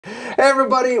Hey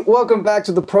everybody, welcome back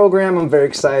to the program. I'm very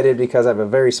excited because I have a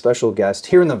very special guest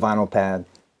here in the vinyl pad,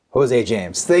 José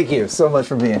James. Thank you so much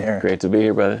for being here. Great to be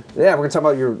here, brother. Yeah, we're gonna talk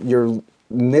about your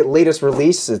latest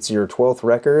release. It's your 12th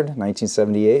record,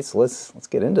 1978. So let's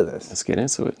get into this. Let's get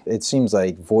into it. It seems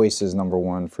like voice is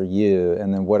 #1 for you.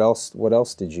 And then what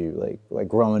else did you like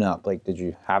growing up? Like, did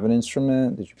you have an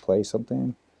instrument? Did you play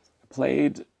something? I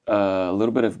played a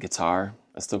little bit of guitar.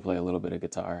 I still play a little bit of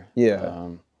guitar. Yeah.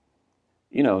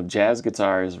 You know, jazz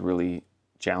guitar is really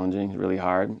challenging, really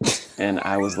hard. And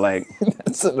I was like,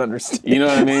 that's an understatement. You know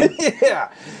what I mean?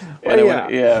 Yeah.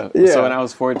 Yeah. So when I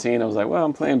was 14, I was like, well,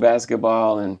 I'm playing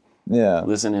basketball and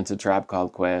listening to Tribe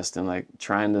Called Quest and like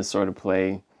trying to sort of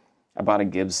play. I bought a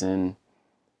Gibson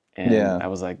and I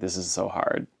was like, this is so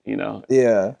hard, you know?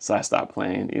 Yeah. So I stopped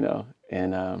playing, you know,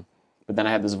 and but then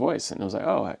I had this voice and it was like,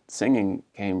 oh, singing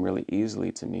came really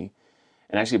easily to me.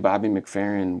 And actually, Bobby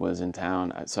McFerrin was in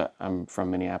town. So I'm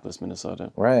from Minneapolis,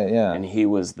 Minnesota. Right, yeah. And he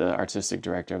was the artistic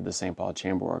director of the St. Paul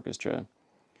Chamber Orchestra.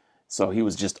 So he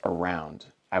was just around.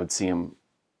 I would see him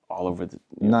all over the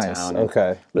town.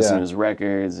 Okay. Listen to his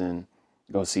records and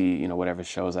go see, you know, whatever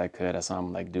shows I could. I saw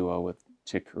him like duo with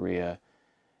Chick Corea.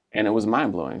 And it was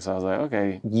mind blowing. So I was like,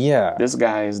 okay, this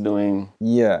guy is doing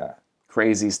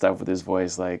crazy stuff with his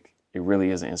voice. Like, it really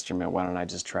is an instrument. Why don't I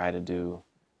just try to do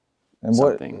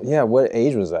something? What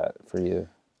age was that for you?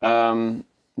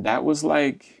 That was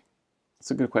like, it's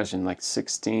a good question, like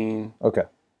 16. Okay.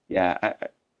 Yeah,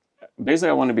 basically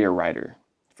I wanted to be a writer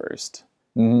first.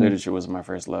 Literature was my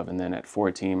first love. And then at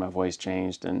 14, my voice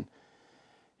changed and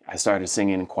I started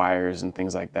singing in choirs and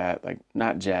things like that. Like,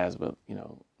 not jazz, but, you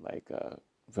know, like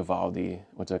Vivaldi.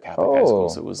 Went to a Catholic high school,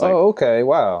 so it was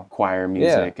like choir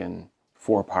music and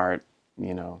 4-part,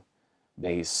 you know,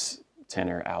 bass,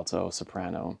 tenor, alto,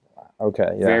 soprano.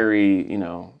 Okay, yeah. Very, you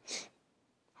know,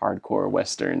 hardcore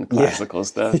Western classical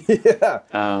stuff.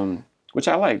 Which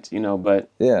I liked, you know, but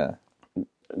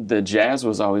the jazz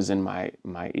was always in my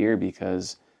ear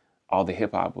because all the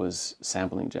hip hop was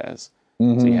sampling jazz.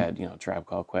 So you had, you know, Tribe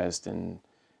Called Quest and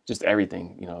just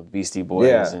everything, you know, Beastie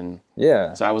Boys. And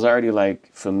so I was already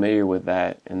like familiar with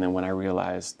that. And then when I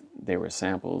realized they were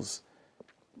samples,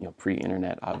 you know,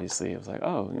 pre-internet, obviously, it was like,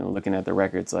 oh, you know, looking at the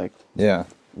records, like,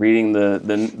 reading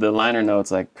the liner notes,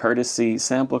 like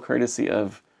sample courtesy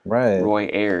of Roy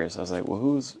Ayers. I was like, well,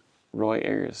 who's Roy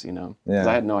Ayers, you know? Because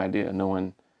I had no idea. No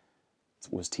one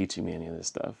was teaching me any of this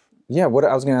stuff. Yeah, what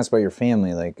I was going to ask about your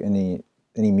family, like any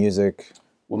music?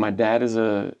 Well, my dad is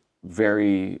a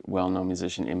very well-known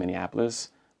musician in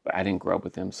Minneapolis, but I didn't grow up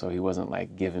with him, so he wasn't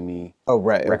like giving me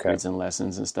records and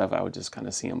lessons and stuff. I would just kind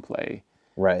of see him play.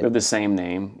 Right. We have the same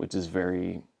name, which is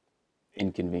very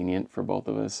inconvenient for both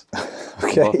of us.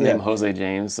 Both named José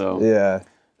James. So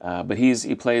but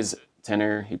he plays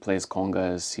tenor, he plays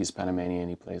congas, he's Panamanian,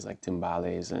 he plays like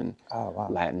timbales and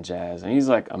Latin jazz, and he's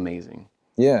like amazing.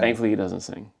 Thankfully he doesn't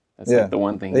sing. That's like the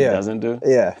one thing he doesn't do.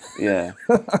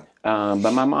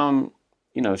 But my mom,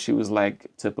 you know, she was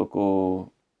like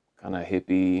typical kind of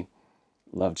hippie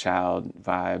love child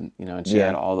vibe, you know, and she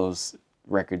had all those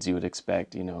records you would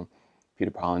expect, you know, Peter,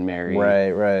 Paul and Mary.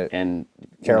 Right. And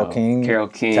Carole King.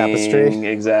 Tapestry.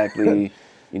 Exactly.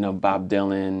 You know, Bob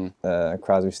Dylan.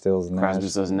 Crosby, Stills, Nash.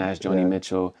 Joni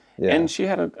Mitchell. And she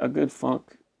had a good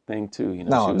funk thing too. You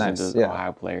know, she was into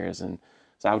Ohio players. And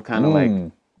so I would kind of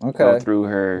like go through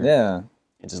her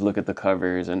and just look at the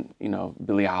covers. And, you know,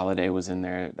 Billie Holiday was in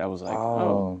there. That was like,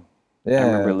 I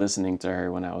remember listening to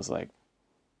her when I was like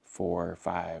 4 or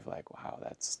 5. Like, wow,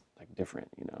 that's like different,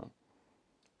 you know.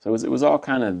 So it was all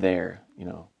kind of there, you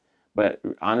know. But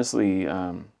honestly,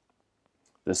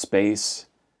 the space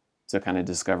to kind of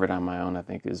discover it on my own, I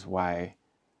think, is why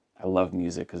I love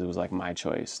music, because it was like my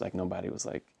choice. Like, nobody was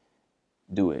like,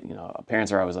 do it, you know.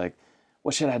 Parents are always like,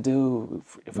 what should I do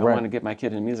if I want to get my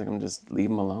kid into music? I'm just leave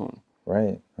them alone.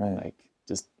 Right. Like,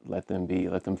 just let them be,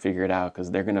 let them figure it out, because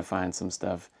they're going to find some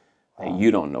stuff that you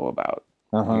don't know about.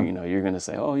 You know, you're going to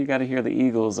say, oh, you got to hear the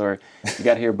Eagles, or you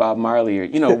got to hear Bob Marley, or,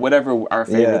 you know, whatever our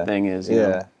favorite thing is, you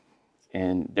know.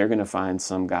 And they're going to find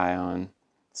some guy on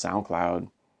SoundCloud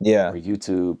or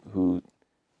YouTube who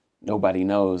nobody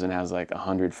knows and has like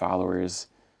 100 followers,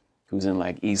 who's in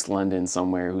like East London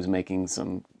somewhere, who's making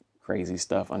some crazy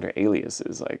stuff under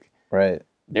aliases. Like,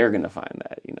 they're going to find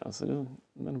that, you know, so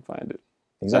let them find it.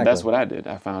 So that's what I did.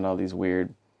 I found all these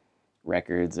weird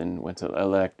records and went to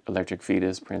Electric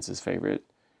Fetus, Prince's favorite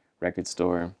record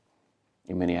store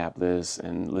in Minneapolis,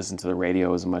 and listened to the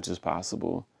radio as much as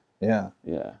possible. Yeah.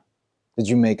 Did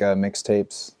you make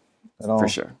mixtapes at all? For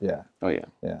sure. Oh yeah.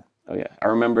 I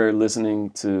remember listening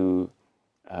to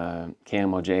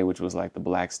KMOJ, which was like the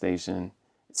black station.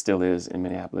 It still is in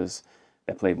Minneapolis.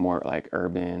 that played more like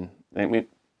urban. I mean,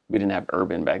 we didn't have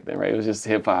urban back then, right? It was just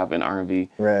hip hop and R&B.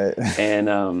 Right. And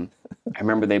I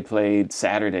remember they played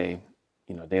Saturday,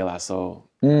 you know, De La Soul.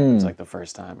 It was like the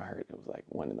first time I heard it. It was like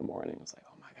 1 a.m. It was like,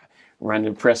 oh my God, run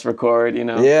to press record, you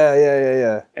know?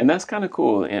 Yeah. And that's kind of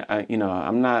cool. And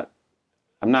I'm not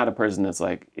a person that's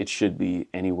like, it should be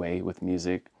any way with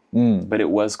music, but it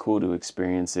was cool to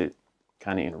experience it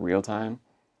kind of in real time,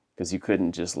 because you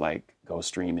couldn't just like go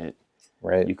stream it.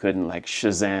 Right. You couldn't like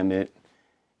Shazam it.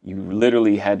 You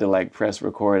literally had to like press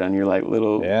record on your like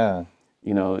little,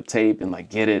 you know, tape and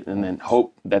like get it, and then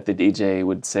hope that the DJ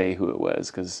would say who it was,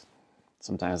 because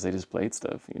sometimes they just played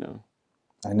stuff, you know.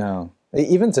 I know.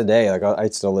 Even today, like I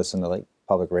still listen to like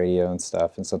public radio and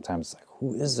stuff, and sometimes like,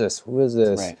 who is this? Who is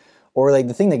this? Right. Or like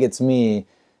the thing that gets me,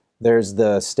 there's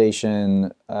the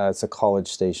station, it's a college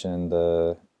station,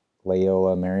 the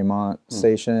Loyola Marymount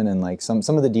station, and like some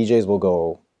of the DJs will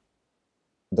go,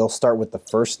 they'll start with the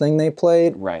first thing they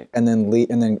played, right, and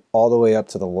then all the way up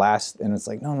to the last, and it's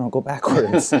like, no, go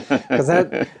backwards, because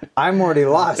I'm already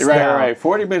lost. Right.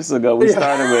 40 minutes ago, we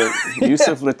started with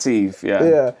Yusuf Lateef.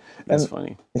 Yeah. That's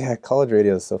funny. Yeah, college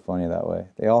radio is so funny that way.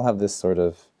 They all have this sort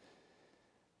of,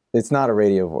 it's not a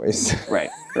radio voice. Right.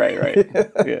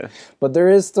 Yeah. But there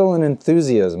is still an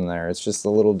enthusiasm there. It's just a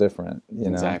little different, you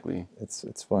know. Exactly.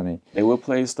 It's funny. They will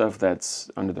play stuff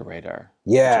that's under the radar.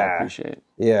 Yeah. Which I appreciate.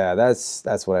 Yeah,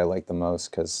 that's what I like the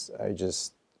most, because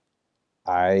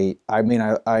I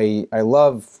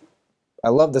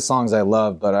love the songs I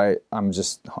love, but I'm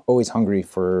just always hungry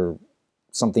for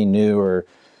something new, or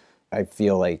I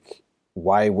feel like,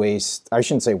 why waste? I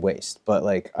shouldn't say waste, but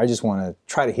like, I just want to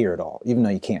try to hear it all, even though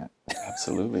you can't.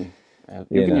 Absolutely.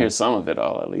 You can hear some of it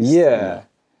all, at least. Yeah.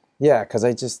 Because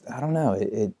I don't know.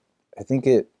 I think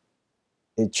it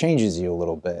changes you a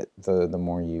little bit the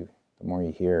more you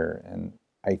hear, and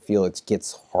I feel it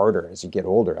gets harder as you get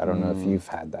older. I don't know if you've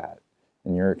had that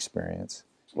in your experience.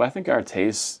 Well, I think our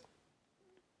tastes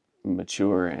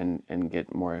mature and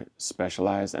get more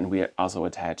specialized, and we also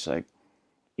attach like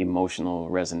emotional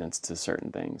resonance to certain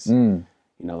things. You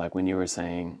know, like when you were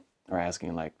saying or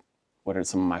asking like, what are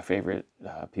some of my favorite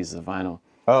pieces of vinyl?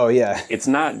 Oh yeah. It's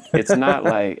not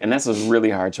like, and that's a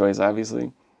really hard choice,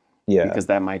 obviously. Yeah. Because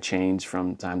that might change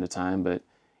from time to time, but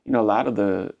you know, a lot of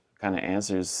the kind of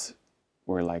answers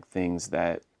were like things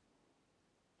that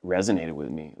resonated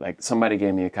with me. Like somebody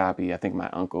gave me a copy, I think my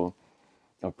uncle,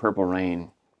 of Purple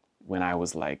Rain when I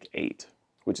was like 8,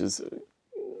 which is,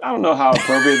 I don't know how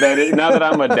appropriate that is. Now that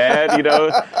I'm a dad, you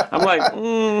know, I'm like,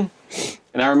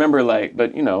 And I remember like,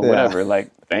 but you know, whatever,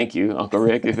 like, thank you, Uncle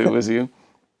Rick, if it was you.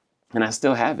 And I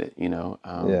still have it, you know.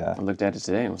 I looked at it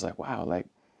today and was like, wow, like,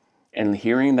 and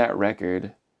hearing that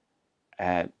record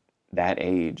at that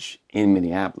age in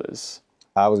Minneapolis,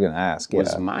 I was going to ask,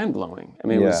 was mind-blowing. I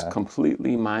mean, it was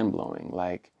completely mind-blowing.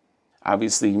 Like,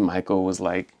 obviously, Michael was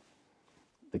like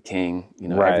the king. You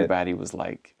know, everybody was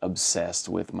like obsessed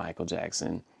with Michael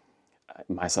Jackson,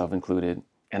 myself included.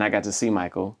 And I got to see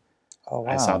Michael. Oh,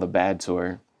 wow. I saw the Bad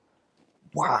tour.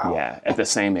 Wow. Yeah, at the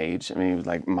same age. I mean, it was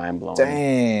like mind-blowing.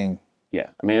 Dang. Yeah,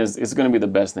 I mean, it's going to be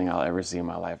the best thing I'll ever see in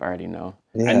my life. I already know.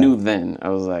 Yeah. I knew then. I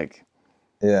was like,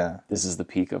 this is the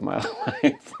peak of my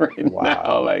life right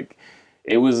now. Like,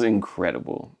 it was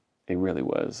incredible. It really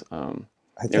was.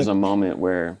 There's a moment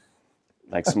where,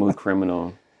 like, Smooth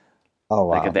Criminal,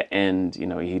 like at the end, you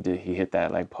know, he hit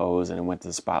that like pose and it went to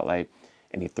the spotlight,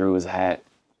 and he threw his hat,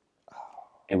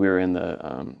 and we were in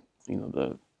the, you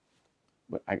know,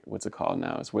 what's it called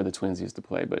now? It's where the Twins used to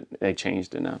play, but they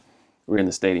changed it now. We're in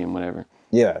the stadium, whatever.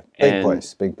 Yeah,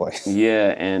 big place.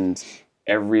 Yeah, and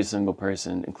every single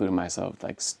person, including myself,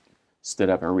 like stood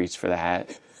up and reached for the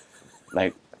hat.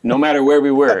 Like, no matter where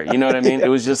we were, you know what I mean? It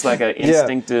was just like an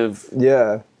instinctive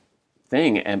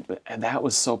thing, and that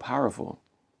was so powerful.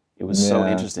 It was so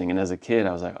interesting. And as a kid,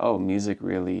 I was like, oh, music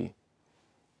really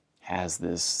has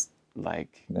this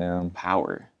like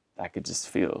power that I could just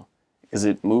feel, because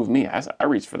it moved me. I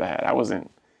reached for the hat. I wasn't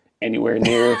anywhere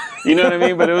near, you know what I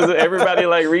mean? But it was, everybody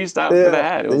like reached out for the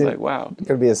hat. It was like, wow. It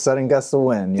could be a sudden gust of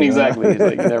wind. Exactly. It's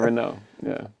like, you never know.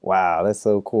 Yeah. Wow, that's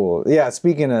so cool. Yeah,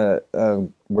 speaking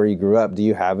of where you grew up, do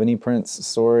you have any Prince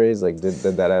stories? Like, did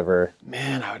that ever?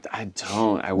 Man, I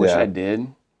don't. I wish I did.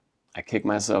 I kick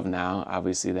myself now,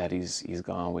 obviously, that he's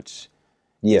gone, which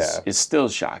is still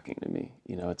shocking to me.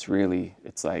 You know, it's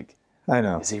like, I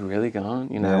know. Is he really gone?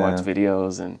 You know, I watch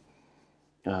videos, and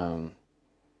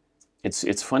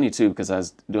it's funny too, because I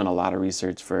was doing a lot of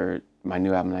research for my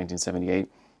new album, 1978,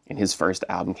 and his first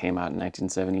album came out in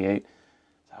 1978.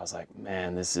 So I was like,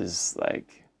 man, this is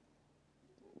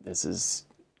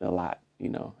a lot, you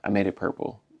know. I made it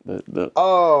purple,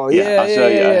 Oh yeah, yeah, I'll show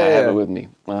you. yeah, I yeah, have yeah. it with me.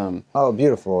 Oh,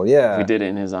 beautiful. Yeah. We did it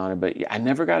in his honor, but yeah, I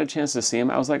never got a chance to see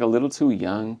him. I was like a little too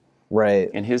young.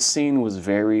 Right. And his scene was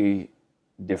very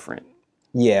different.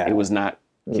 Yeah. It was not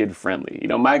kid friendly. You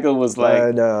know, Michael was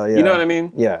like, yeah. you know what I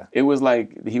mean? Yeah. It was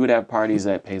like he would have parties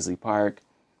at Paisley Park,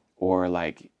 or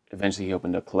like eventually he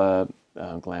opened a club,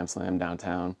 Glam Slam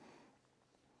downtown.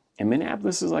 And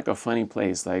Minneapolis is like a funny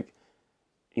place. Like,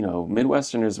 you know,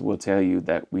 Midwesterners will tell you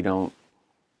that we don't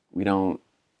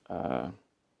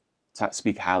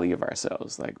speak highly of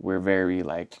ourselves. Like we're very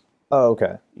like, oh,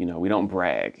 okay. You know, we don't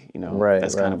brag. You know, right,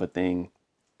 that's kind of a thing,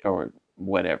 or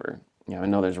whatever. You know, I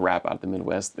know there's rap out the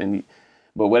Midwest,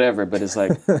 but whatever. But it's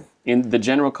like in the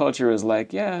general culture is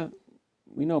like, yeah,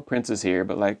 we know Prince is here,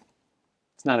 but like,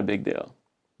 it's not a big deal.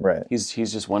 Right. He's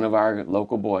just one of our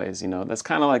local boys. You know, that's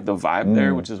kind of like the vibe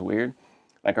there, which is weird.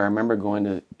 Like I remember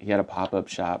he had a pop-up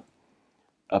shop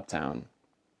uptown,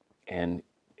 and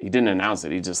he didn't announce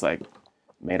it. He just like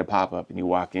made a pop-up, and you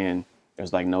walk in,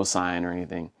 there's like no sign or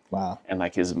anything. Wow. And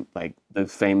like the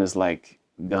famous like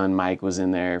gun mic was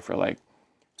in there for like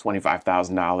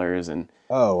 $25,000 and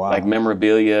oh wow, like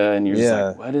memorabilia, and you're just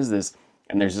like, what is this?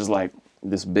 And there's just like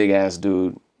this big ass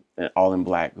dude, all in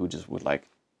black, who just would like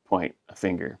point a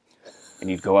finger,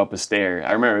 and you'd go up a stair.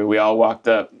 I remember we all walked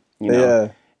up, you know,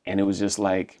 and it was just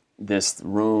like this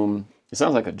room. It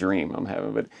sounds like a dream I'm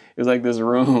having, but it was like this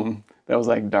room that was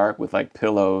like dark with like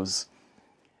pillows,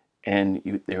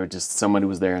 and they were just, somebody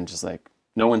was there and just like,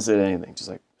 no one said anything, just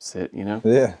like sit, you know?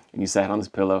 Yeah. And you sat on this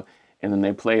pillow, and then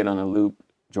they played on a loop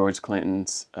George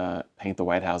Clinton's Paint the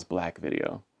White House Black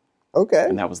video. Okay.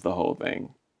 And that was the whole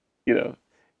thing, you know?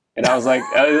 And I was like,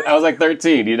 I was like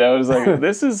 13, you know? It was like,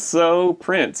 this is so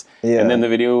Prince. Yeah. And then the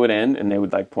video would end, and they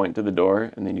would like point to the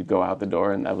door, and then you'd go out the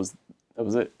door, and that was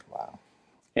it. Wow.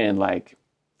 And like,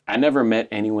 I never met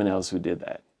anyone else who did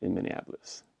that in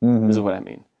Minneapolis. Mm-hmm. This is what I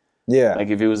mean. Yeah. Like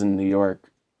if it was in New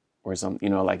York or something,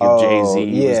 you know, like if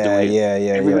Jay-Z was doing it,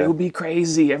 everybody would be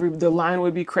crazy. The line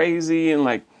would be crazy, and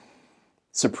like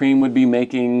Supreme would be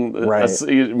making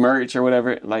merch or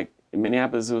whatever. Like in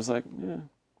Minneapolis, it was like,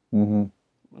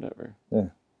 whatever. Yeah,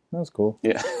 that was cool.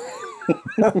 Yeah.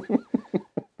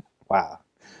 Wow.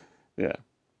 Yeah.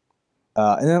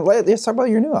 And then let's talk about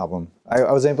your new album.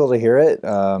 I was able to hear it.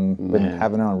 Been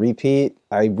having it on repeat.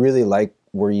 I really like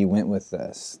where you went with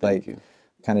this. Thank you.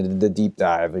 Kind of the deep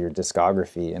dive of your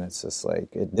discography, and it's just like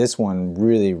this one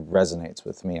really resonates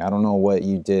with me. I don't know what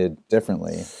you did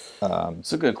differently.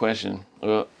 It's a good question.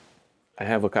 Well, I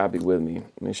have a copy with me.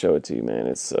 Let me show it to you, man.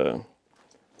 It's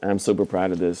I'm super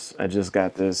proud of this. I just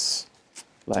got this.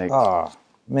 Like, oh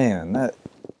man, that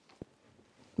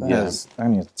is, I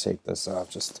need to take this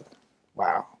off.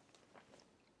 Wow.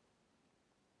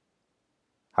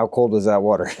 How cold was that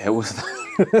water? It was.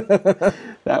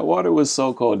 That water was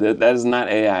so cold. That is not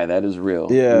AI. That is real.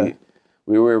 Yeah.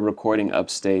 We were recording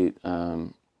upstate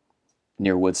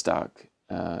near Woodstock,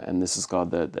 and this is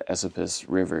called the Esopus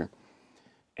River.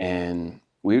 And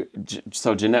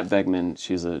so Jeanette Beckman,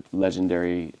 she's a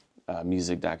legendary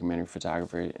music documentary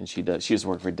photographer, and she used to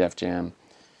work for Def Jam.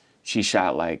 She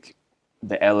shot like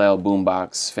the LL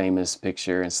Boombox famous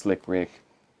picture and Slick Rick,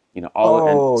 you know,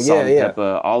 and Salt and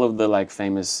Peppa, all of the like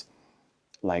famous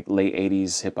like late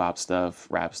 80s hip hop stuff,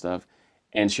 rap stuff.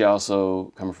 And she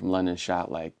also, coming from London,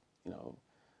 shot like, you know,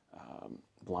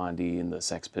 Blondie and the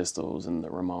Sex Pistols and the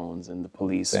Ramones and the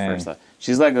Police. First stuff.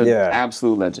 She's like an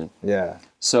absolute legend. Yeah.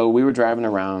 So we were driving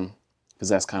around, because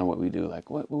that's kind of what we do. Like,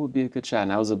 what would be a good shot?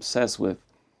 And I was obsessed with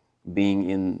being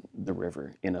in the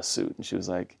river in a suit. And she was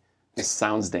like, this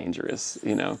sounds dangerous,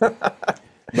 you know?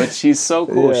 But she's so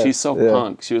cool. She's so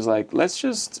punk. She was like, let's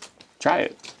just try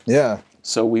it. Yeah.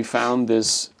 So we found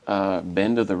this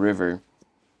bend of the river,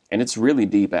 and it's really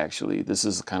deep, actually. This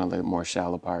is kind of the more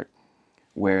shallow part,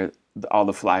 where all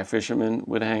the fly fishermen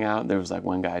would hang out. There was like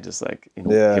one guy just like, you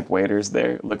know, hip waders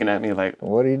there looking at me like,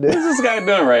 what are you doing? What is this guy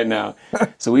doing right now?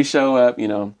 So we show up, you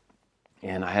know,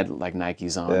 and I had like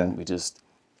Nikes on. Yeah. We just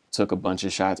took a bunch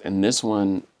of shots. And this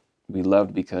one we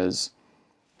loved because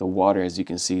the water, as you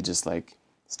can see, just like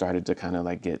started to kind of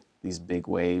like get these big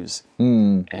waves.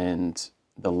 And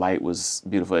the light was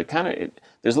beautiful.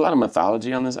 There's a lot of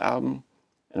mythology on this album,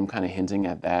 and I'm kind of hinting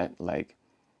at that. Like,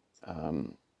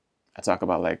 I talk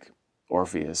about like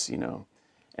Orpheus, you know,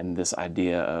 and this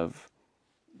idea of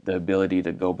the ability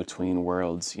to go between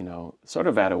worlds, you know, sort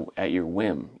of at your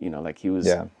whim, you know, like he was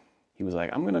like,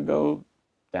 I'm gonna go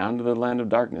down to the land of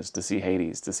darkness to see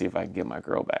Hades to see if I can get my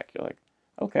girl back. You're like,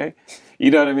 okay,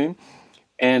 you know what I mean?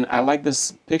 And I like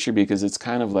this picture because it's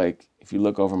kind of like, if you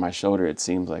look over my shoulder, it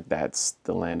seems like that's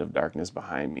the land of darkness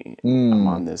behind me. I'm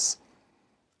on this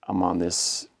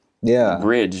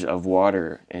bridge of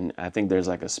water. And I think there's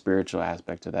like a spiritual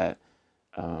aspect to that.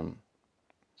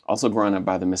 Also growing up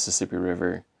by the Mississippi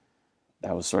River,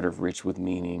 that was sort of rich with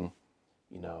meaning,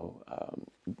 you know,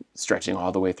 stretching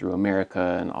all the way through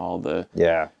America and all the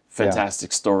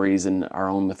fantastic stories and our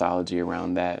own mythology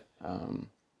around that.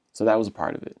 So that was a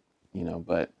part of it, you know,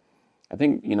 but I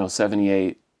think, you know,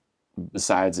 78,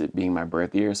 besides it being my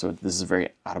birth year, so this is a very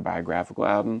autobiographical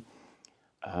album.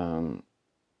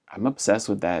 I'm obsessed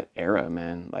with that era,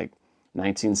 man. Like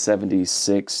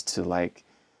 1976 to like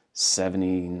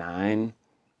 79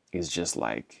 is just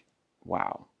like,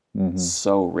 wow,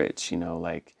 so rich, you know,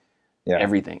 like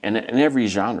everything and every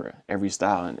genre, every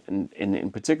style. And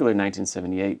in particular,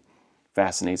 1978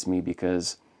 fascinates me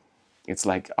because it's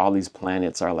like all these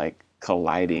planets are like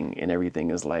colliding and everything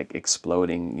is like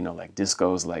exploding, you know, like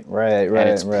disco's like at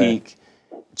its peak,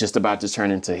 just about to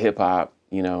turn into hip hop,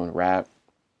 you know, and rap.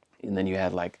 And then you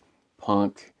had like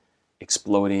punk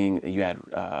exploding. You had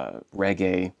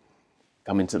reggae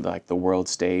coming to like the world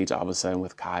stage all of a sudden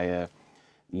with Kaya.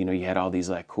 You know, you had all these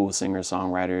like cool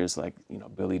singer-songwriters like, you know,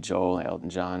 Billy Joel, Elton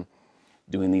John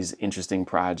doing these interesting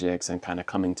projects and kind of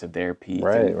coming to their peak.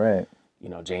 Right. You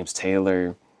know, James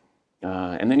Taylor.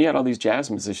 And then you had all these jazz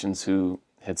musicians who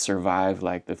had survived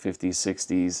like the 50s,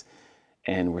 60s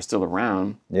and were still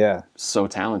around. Yeah. So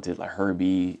talented, like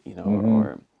Herbie, you know,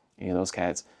 or any of those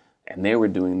cats. And they were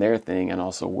doing their thing and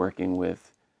also working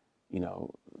with, you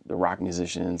know, the rock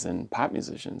musicians and pop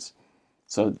musicians.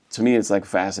 So to me, it's like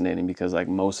fascinating because like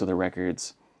most of the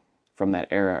records from that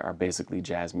era are basically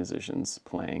jazz musicians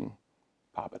playing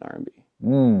pop and R&B.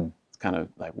 It's kind of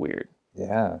like weird.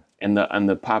 Yeah. And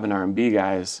the pop and R&B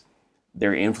guys,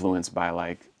 they're influenced by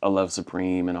like A Love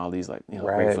Supreme and all these like, you know,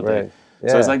 Grateful Dead.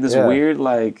 So it's like this weird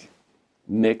like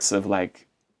mix of like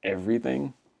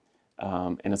everything.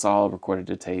 And it's all recorded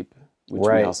to tape, which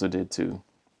we also did too.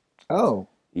 Oh.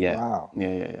 Yeah. Wow.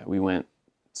 Yeah. We went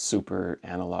super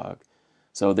analog.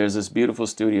 So there's this beautiful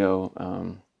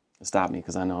studio. Stop me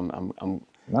because I know I'm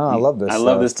no, I love this. I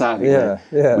love this topic.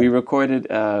 Yeah. We recorded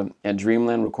at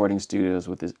Dreamland Recording Studios,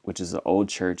 which is an old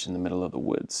church in the middle of the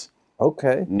woods.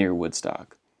 Okay. Near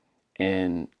Woodstock,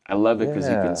 and I love it because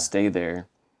you can stay there,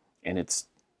 and it's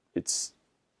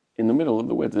in the middle of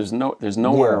the woods. There's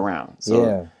nowhere around.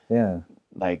 So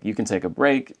like you can take a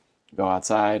break, go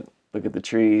outside, look at the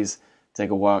trees, take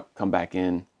a walk, come back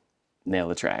in,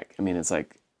 nail a track. I mean, it's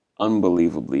like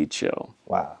unbelievably chill.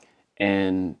 Wow.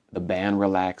 And the band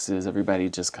relaxes. Everybody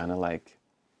just kind of like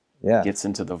gets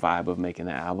into the vibe of making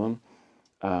the album.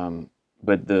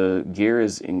 But the gear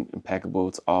is impeccable.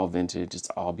 It's all vintage. It's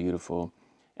all beautiful.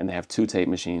 And they have 2 tape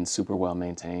machines, super well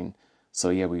maintained.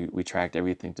 So yeah, we tracked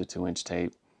everything to 2-inch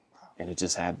tape. And it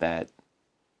just had that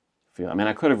feel. I mean,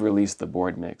 I could have released the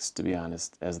board mix, to be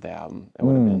honest, as the album. That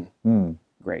would have been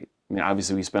great. I mean,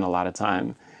 obviously we spent a lot of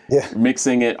time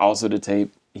mixing it also to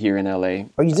tape here in LA.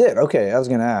 Oh, you did? Okay. I was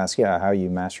going to ask, how you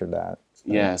mastered that. So.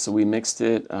 Yeah. So we mixed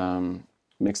it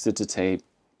to tape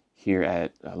here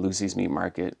at Lucy's Meat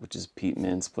Market, which is Pete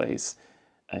Min's place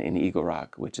in Eagle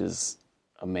Rock, which is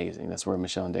amazing. That's where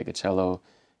Michelle and Degacello,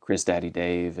 Chris Daddy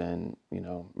Dave, and, you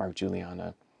know, Mark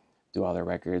Juliana do all their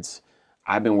records.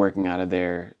 I've been working out of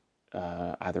there,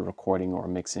 either recording or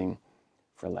mixing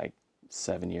for like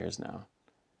 7 years now.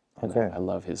 And I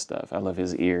love his stuff. I love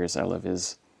his ears. I love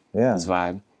his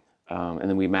vibe. And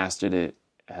then we mastered it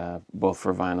both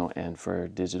for vinyl and for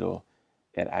digital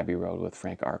at Abbey Road with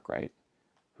Frank Arkwright,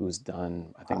 who's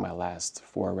done, I think, my last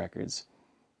 4 records.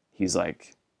 He's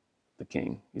like the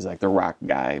king. He's like the rock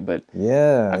guy. But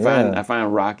I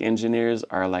find rock engineers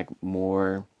are like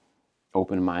more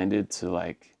open-minded to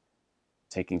like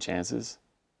taking chances.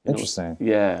 Interesting.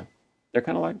 Yeah. They're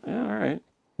kind of like, all right.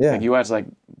 Yeah. Like you watch like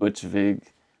Butch Vig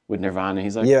with Nirvana.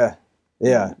 He's like, I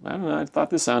don't know. I thought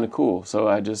this sounded cool. So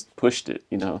I just pushed it,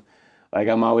 you know. Like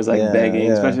I'm always like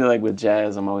begging, especially like with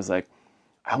jazz. I'm always like,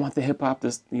 I want the hip hop,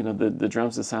 you know, the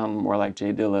drums to sound more like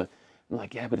Jay Dilla. I'm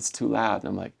like, but it's too loud. And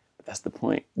I'm like, but that's the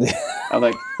point. I'm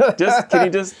like, can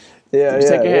you just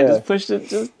take your hand, just push it,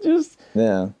 just.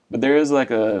 Yeah. But there is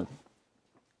like a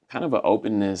kind of an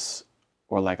openness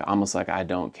or like almost like I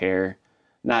don't care,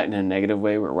 not in a negative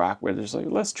way with rock, where there's like,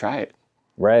 let's try it.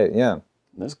 Right. Yeah.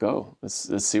 Let's go.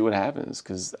 Let's see what happens.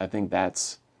 Because I think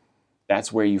that's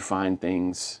where you find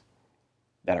things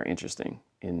that are interesting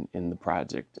in the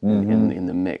project, in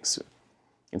the mix.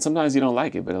 And sometimes you don't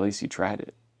like it, but at least you tried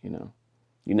it, you know.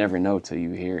 You never know till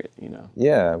you hear it, you know.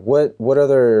 Yeah. What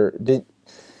other did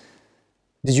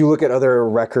you look at other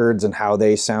records and how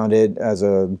they sounded as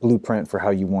a blueprint for how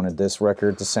you wanted this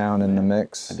record to sound in the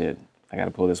mix? I did. I got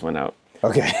to pull this one out.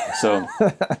 Okay. So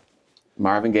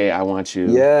Marvin Gaye, I Want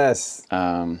You. Yes.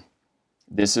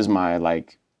 this is my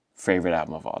like favorite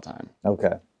album of all time.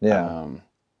 Okay. Yeah.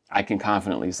 I can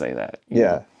confidently say that. Yeah.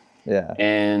 Know? Yeah.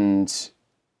 And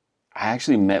I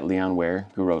actually met Leon Ware,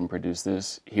 who wrote and produced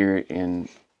this, here in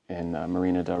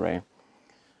Marina del Rey.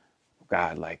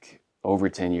 God, like over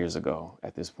 10 years ago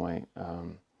at this point.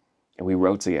 And we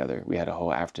wrote together. We had a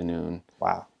whole afternoon.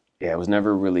 Wow. Yeah, it was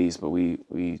never released, but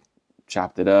we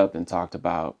chopped it up and talked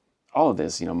about all of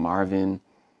this, you know, Marvin,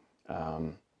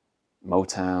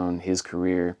 Motown, his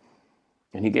career.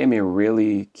 And he gave me a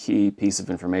really key piece of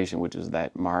information, which is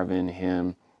that Marvin,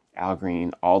 him, Al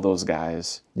Green, all those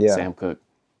guys, Sam Cooke,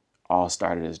 all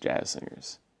started as jazz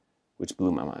singers, which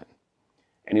blew my mind.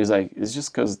 And he was like, it's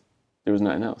just because there was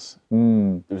nothing else.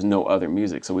 There was no other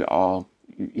music. So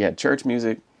you had church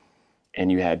music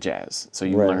and you had jazz. So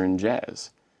you learned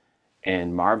jazz.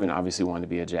 And Marvin obviously wanted to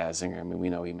be a jazz singer. I mean, we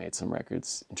know he made some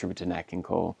records in tribute to Nat King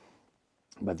Cole.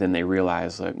 But then they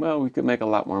realized, like, well, we could make a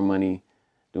lot more money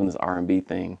doing this R&B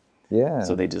thing. Yeah.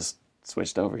 So they just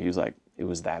switched over. He was like, it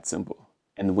was that simple.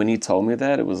 And when he told me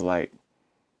that, it was like,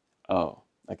 oh,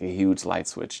 like a huge light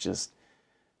switch just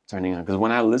turning on. Because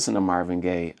when I listen to Marvin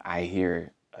Gaye, I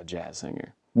hear a jazz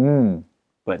singer,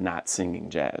 but not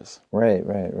singing jazz. Right.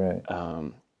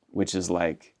 Which is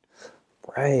like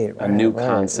a new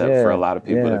concept for a lot of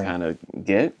people to kind of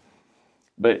get.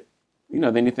 But, you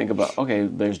know, then you think about, okay,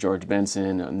 there's George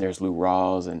Benson and there's Lou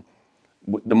Rawls. And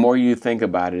the more you think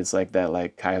about it, it's like that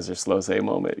like Kaiser Slose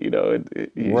moment, you know.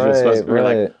 We're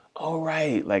like, oh,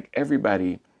 right. Like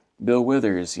everybody, Bill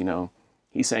Withers, you know,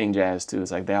 he sang jazz too.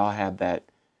 It's like they all had that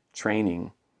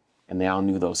training and they all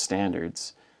knew those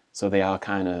standards. So they all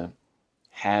kind of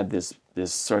had this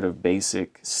sort of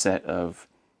basic set of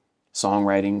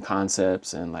songwriting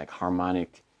concepts and like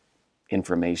harmonic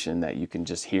information that you can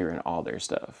just hear in all their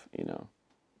stuff, you know.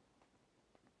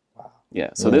 Wow. Yeah.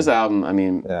 So this album, I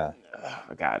mean,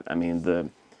 God, I mean, the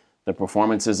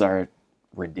performances are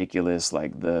ridiculous.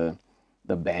 Like the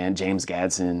band, James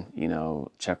Gadsden, you know,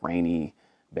 Chuck Rainey,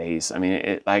 bass. I mean,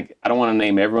 it like, I don't want to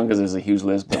name everyone because there's a huge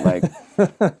list, but like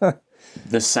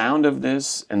the sound of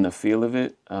this and the feel of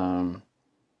it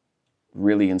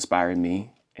really inspired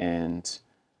me. And,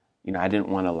 you know, I didn't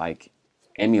want to like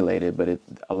emulate it, but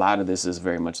a lot of this is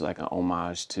very much like an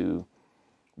homage to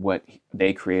what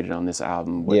they created on this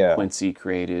album, what Quincy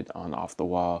created on Off the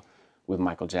Wall with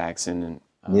Michael Jackson and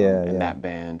that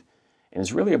band. And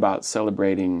it's really about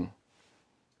celebrating,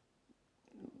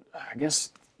 I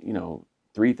guess, you know,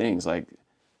 three things, like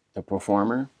the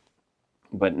performer,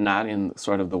 but not in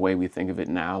sort of the way we think of it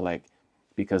now, like,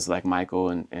 because like Michael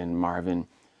and Marvin,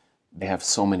 they have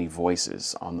so many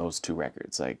voices on those two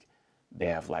records. Like they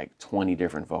have like 20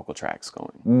 different vocal tracks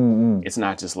going. It's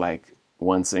not just like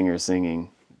one singer singing.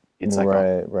 It's like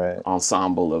an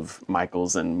ensemble of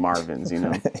Michaels and Marvins, you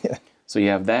know? So you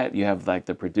have that, you have like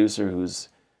the producer who's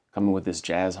coming with this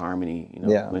jazz harmony, you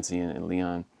know, Quincy and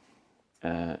Leon.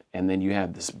 And then you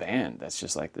have this band that's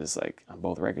just like this, like on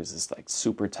both records, this like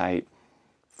super tight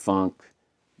funk,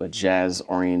 but jazz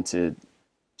oriented,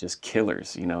 just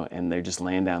killers, you know, and they're just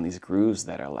laying down these grooves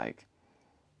that are like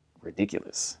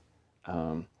ridiculous.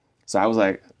 So I was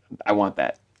like, I want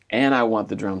that. And I want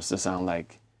the drums to sound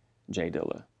like Jay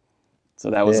Dilla. So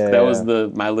that was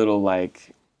my little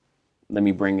like, let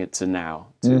me bring it to now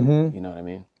too. You know what I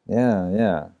mean?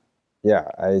 Yeah.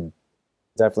 I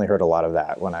definitely heard a lot of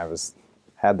that when I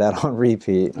had that on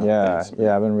repeat. Thanks, I've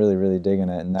been really, really digging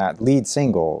it. And that lead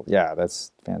single,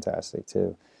 that's fantastic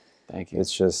too. Thank you.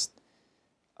 It's just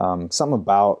something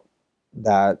about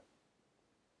that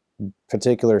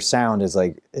particular sound is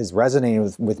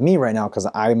resonating with me right now, because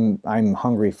I'm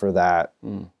hungry for that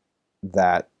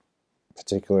that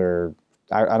particular.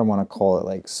 I don't want to call it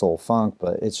like soul funk,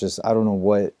 but it's just, I don't know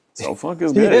what. Soul funk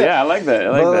is good. I like that.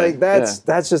 Like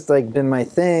that's just like been my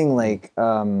thing. Like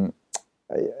a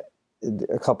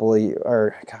couple of,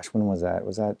 or gosh, when was that?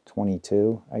 Was that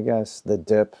 22? I guess The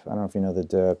Dip. I don't know if you know The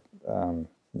Dip,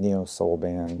 neo soul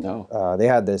band. No. They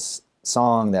had this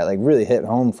song that like really hit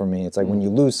home for me. It's like when you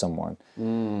lose someone.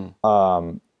 And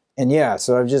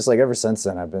so I've just like ever since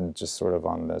then I've been just sort of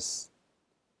on this,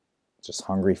 just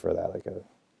hungry for that, like a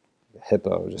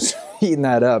hippo, just eating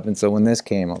that up. And so when this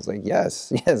came, I was like,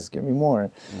 yes, give me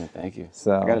more. Yeah, thank you.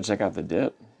 So I got to check out The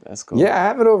Dip. That's cool. Yeah, I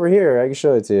have it over here. I can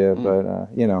show it to you.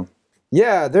 But you know,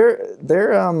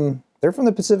 they're from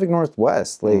the Pacific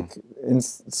Northwest. Like in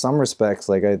some respects,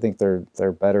 like I think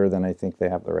they're better than I think they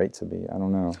have the right to be. I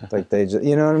don't know. Like they just,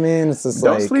 you know what I mean? It's just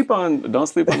don't sleep on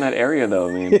that area though.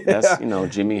 I mean, that's, you know,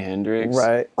 Jimi Hendrix,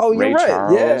 right? Oh, Ray you're right.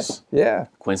 Charles, yeah,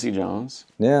 Quincy Jones.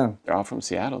 Yeah, they're all from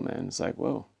Seattle, man. It's like,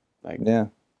 whoa, like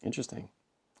interesting.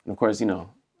 And of course, you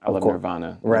know, I love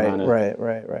Nirvana.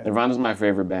 Right. Nirvana's my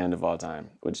favorite band of all time,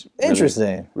 which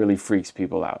really freaks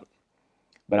people out.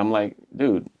 But I'm like,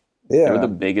 dude, they were the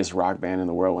biggest rock band in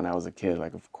the world when I was a kid.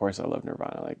 Like, of course I love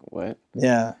Nirvana. Like, what?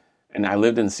 Yeah. And I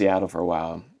lived in Seattle for a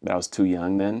while, but I was too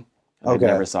young then. I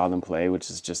never saw them play, which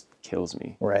just kills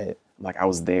me. Right. Like, I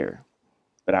was there,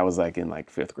 but I was like in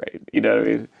like 5th grade. You know what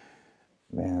I mean?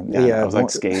 Man. Yeah. I was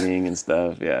like skating and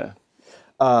stuff. Yeah.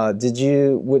 Do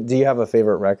you have a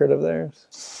favorite record of theirs?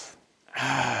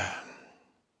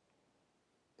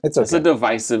 It's okay. That's a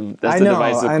divisive question.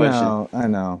 I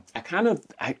know.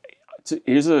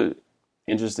 Here's a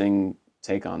interesting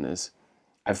take on this.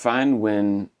 I find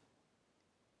when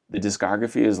the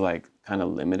discography is like kind of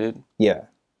limited. Yeah.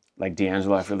 Like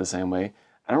D'Angelo, I feel the same way.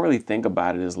 I don't really think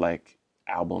about it as like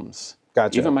albums.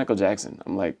 Gotcha. Even Michael Jackson,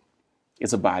 I'm like,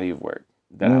 it's a body of work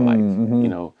that I like. You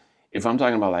know, if I'm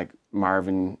talking about like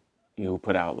Marvin, who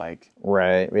put out like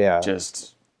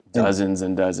just dozens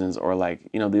and dozens, or like,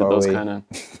 you know, those kind of,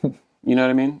 you know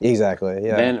what I mean? Exactly.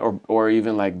 Yeah. Then or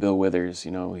even like Bill Withers,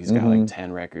 you know, he's got like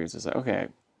 10 records. It's like, okay,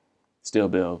 still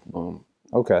Bill, boom.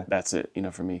 Okay. That's it, you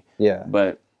know, for me. Yeah.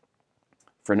 But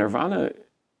for Nirvana,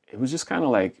 it was just kind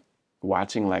of like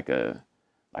watching like a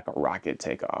rocket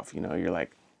take off. You know, you're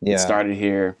like, it started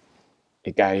here,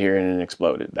 it got here, and it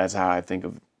exploded. That's how I think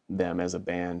of them as a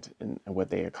band and what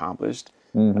they accomplished.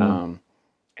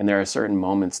 And there are certain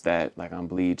moments that, like on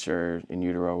Bleach or In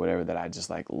Utero or whatever, that I just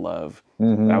like love.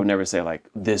 I would never say like,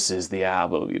 this is the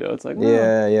album. You know, it's like,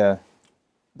 no.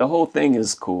 The whole thing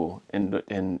is cool, and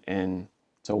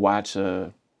to watch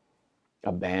a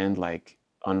band like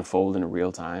unfold in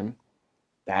real time,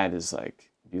 that is like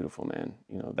beautiful, man.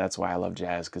 You know, that's why I love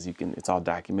jazz, because it's all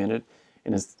documented,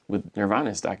 and it's with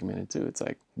Nirvana, it's documented too. It's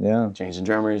like changing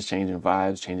drummers, changing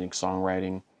vibes, changing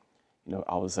songwriting. You know,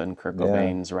 all of a sudden Kurt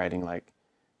Cobain's writing like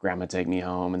Grandma Take Me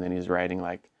Home, and then he's writing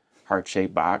like Heart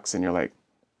Shaped Box, and you're like,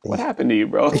 what happened to you,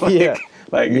 bro?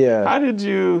 Like, how did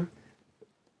you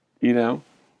know?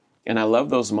 And I love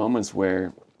those moments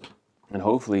where, and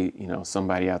hopefully, you know,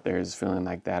 somebody out there is feeling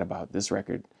like that about this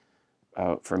record,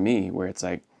 for me, where it's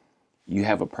like, you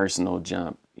have a personal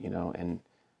jump, you know, and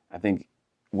I think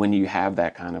when you have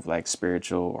that kind of like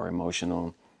spiritual or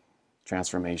emotional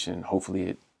transformation, hopefully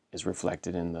it is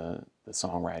reflected in the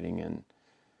songwriting and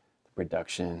the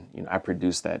production. You know, I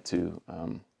produced that too.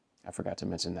 I forgot to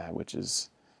mention that, it's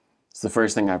the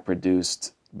first thing I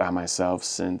produced by myself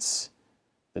since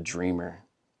The Dreamer,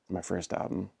 my first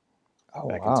album,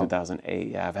 back in 2008.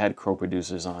 Yeah, I've had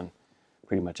co-producers on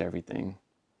pretty much everything,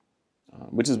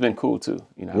 which has been cool too.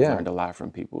 You know, I've learned a lot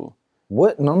from people.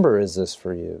 What number is this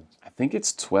for you? I think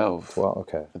it's 12. 12,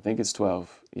 okay. I think it's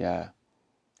 12. Yeah,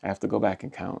 I have to go back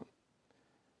and count.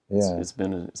 Yeah, it's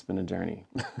been a journey.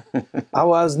 I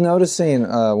was noticing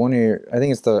one of your, I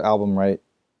think it's the album right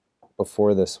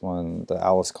before this one, the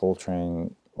Alice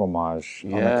Coltrane homage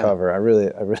on the cover. I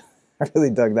really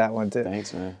dug that one too.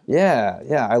 Thanks, man.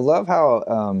 Yeah. I love how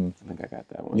I think I got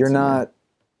that one. You're not.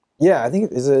 Yeah, I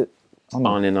think is it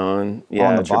on and on. Yeah,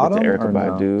 on the bottom to Erykah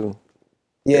Badu.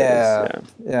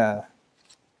 Yeah.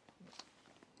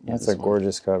 That's a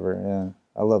gorgeous cover. Yeah,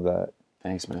 I love that.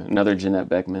 Thanks, man. Another Jeanette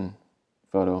Beckman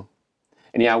photo.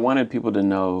 And yeah, I wanted people to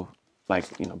know, like,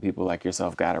 you know, people like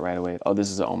yourself got it right away. Oh, this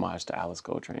is an homage to Alice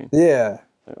Coltrane. Yeah.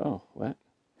 Like, oh, what?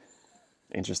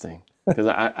 Interesting. Because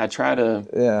I try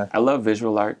to, I love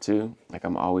visual art too. Like,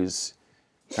 I'm always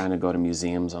trying to go to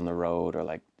museums on the road, or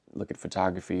like look at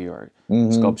photography or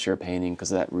sculpture, painting, because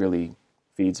that really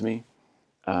feeds me.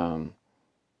 And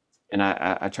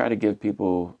I try to give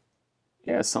people,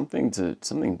 something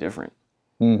different,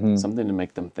 something to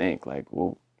make them think. Like,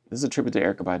 well, this is a tribute to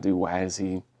Erykah Badu. Why is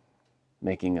he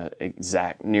making an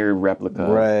exact near replica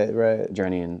of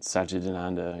Journey in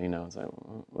Satchidananda? You know, it's like,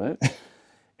 what?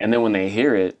 And then when they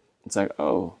hear it, it's like,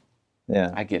 oh,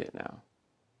 I get it now.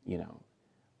 You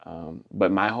know,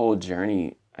 but my whole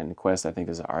journey and quest, I think,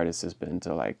 as an artist, has been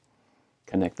to like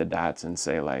connect the dots and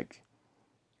say, like,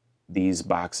 these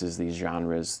boxes, these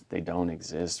genres, they don't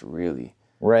exist really.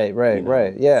 Right. You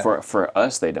know? Yeah. For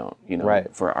us, they don't. You know.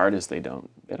 Right. For artists, they don't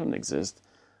exist.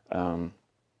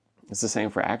 It's the same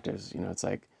for actors. You know, it's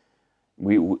like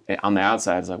we on the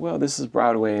outside, it's like, well, this is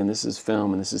Broadway and this is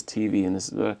film and this is TV and this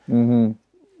is. For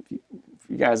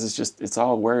you guys, it's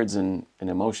all words and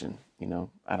emotion. You know,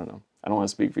 I don't know. I don't want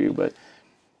to speak for you, but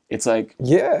it's like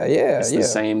it's the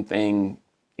same thing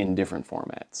in different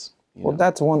formats. Well,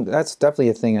 that's definitely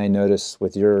a thing I noticed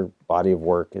with your body of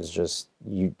work, is just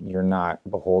you're not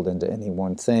beholden to any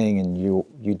one thing, and you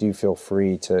do feel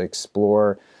free to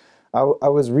explore. I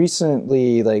was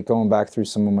recently like going back through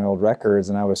some of my old records,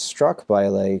 and I was struck by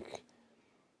like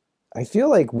I feel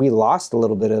like we lost a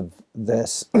little bit of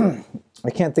this. I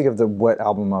can't think of what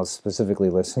album I was specifically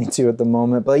listening to at the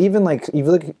moment, but even like if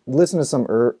you listen to some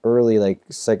early like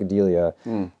psychedelia,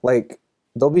 like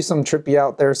there'll be some trippy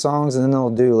out there songs, and then they'll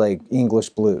do like English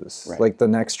blues, like the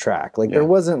next track. Like there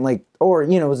wasn't like, or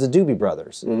it was the Doobie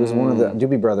Brothers. It was one of the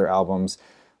Doobie Brother albums.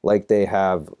 Like they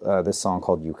have this song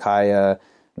called Ukiah.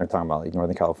 They're talking about like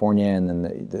Northern California, and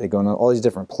then they go into all these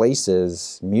different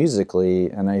places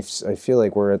musically, and I feel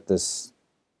like we're at this,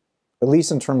 at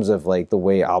least in terms of like the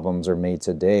way albums are made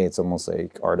today, it's almost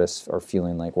like artists are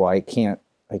feeling like, well,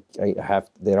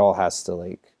 it all has to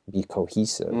like be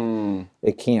cohesive.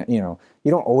 It can't, you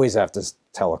don't always have to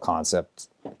tell a concept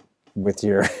with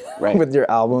your with your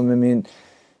album. I mean,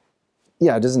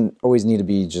 yeah, it doesn't always need to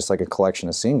be just like a collection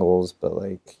of singles, but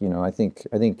like, I think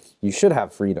you should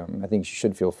have freedom. I think you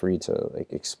should feel free to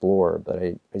like explore, but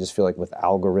I just feel like with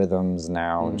algorithms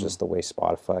now and just the way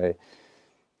Spotify,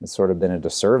 it's sort of been a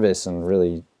disservice, and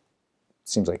really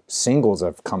seems like singles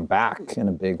have come back in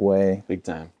a big way. Big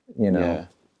time. Yeah.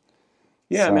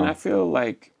 Yeah, so. I mean, I feel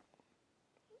like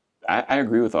I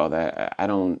agree with all that. I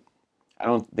don't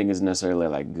think it's necessarily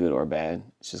like good or bad.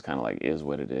 It's just kind of like is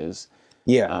what it is.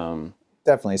 Yeah.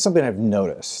 Definitely. It's something I've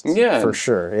noticed. Yeah. For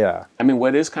sure. Yeah. I mean,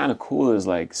 what is kind of cool is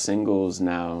like singles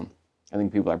now, I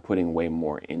think people are putting way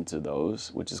more into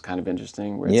those, which is kind of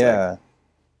interesting. Where it's like,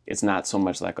 it's not so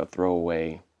much like a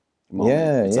throwaway moment.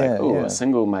 Yeah. It's like, a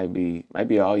single might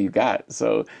be all you got.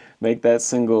 So make that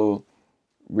single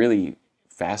really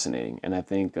fascinating. And I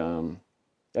think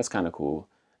that's kind of cool.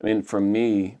 I mean, for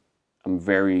me, I'm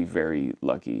very, very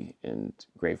lucky and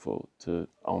grateful to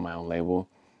own my own label.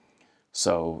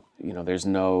 So, there's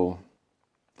no,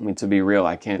 I mean, to be real,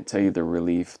 I can't tell you the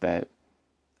relief that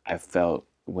I felt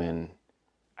when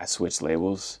I switched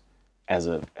labels as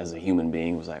a human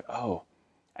being. It was like, oh,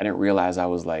 I didn't realize I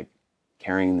was like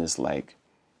carrying this like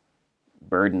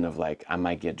burden of like, I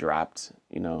might get dropped,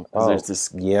 there's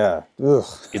this, Ugh.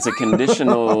 It's a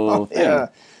conditional thing.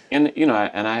 And, and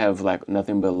I have like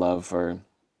nothing but love for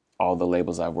all the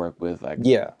labels I've worked with. Like,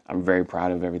 I'm very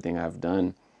proud of everything I've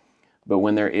done. But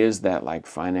when there is that like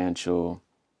financial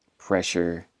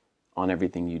pressure on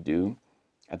everything you do,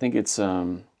 I think it's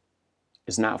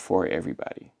not for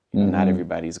everybody. Not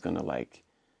everybody's gonna like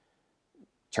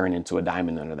turn into a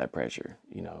diamond under that pressure.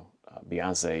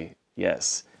 Beyonce,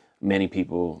 yes. Many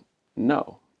people,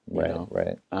 no.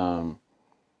 Right.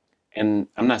 And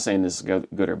I'm not saying this is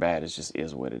good or bad. It just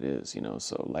is what it is.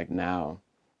 So like now,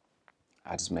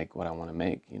 I just make what I want to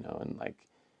make. And like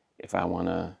if I want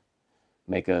to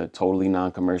make a totally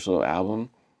non-commercial album,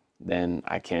 then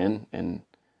I can, and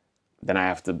then I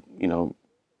have to,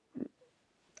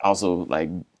 also like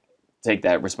take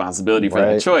that responsibility for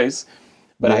that choice.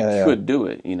 But I could do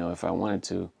it, if I wanted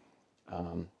to.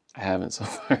 I haven't so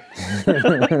far.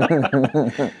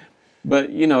 But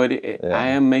I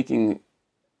am making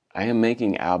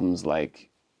albums like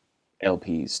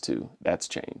LPs too. That's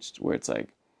changed, where it's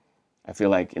like I feel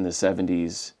like in the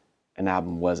 70s an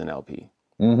album was an LP.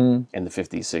 In the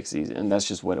 50s, 60s, and that's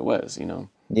just what it was,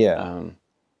 Yeah.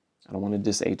 I don't want to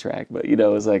diss A-Track, but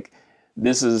it's like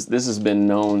this has been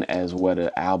known as what an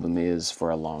album is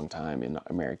for a long time in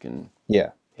American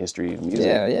history of music.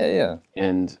 Yeah.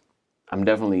 And I'm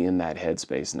definitely in that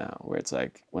headspace now, where it's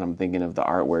like when I'm thinking of the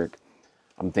artwork,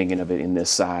 I'm thinking of it in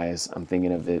this size. I'm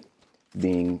thinking of it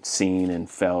being seen and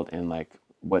felt, and like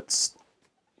what's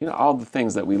all the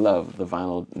things that we love, the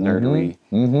vinyl nerdery,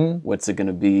 what's it going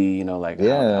to be, like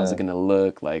how's it going to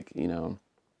look, like,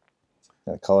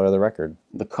 the color of the record.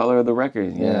 The color of the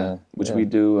record, which we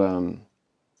do,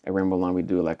 at Rainbow Blonde, we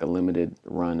do like a limited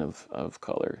run of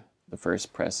color. The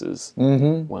first press is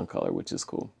one color, which is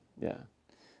cool, yeah.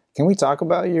 Can we talk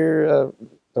about your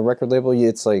the record label?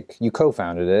 It's like you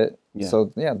co-founded it, so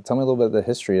tell me a little bit of the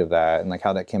history of that and like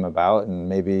how that came about, and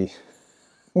maybe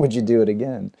would you do it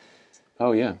again?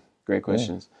 Oh, yeah. Great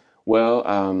questions. Well,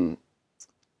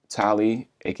 Tali,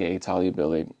 a.k.a. Talia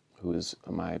Billig, who is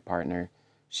my partner,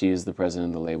 she is the president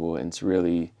of the label, and it's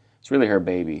really her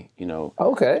baby,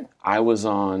 Okay. I was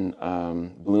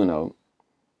on Blue Note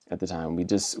at the time. We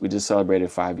just celebrated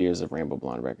 5 years of Rainbow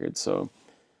Blonde Records, so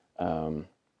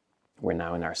we're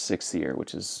now in our 6th year,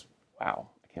 which is, wow,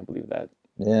 I can't believe that.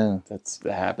 Yeah. That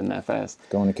happened that fast.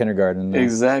 Going to kindergarten.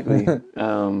 Exactly.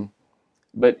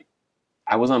 But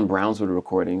I was on Brownswood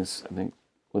Recordings, I think.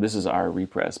 Well, this is our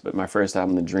repress, but my first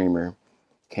album, The Dreamer,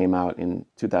 came out in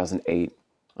 2008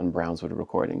 on Brownswood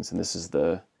Recordings, and this is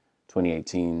the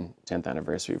 2018 10th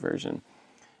anniversary version.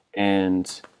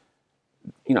 And,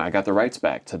 I got the rights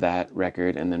back to that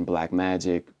record, and then Black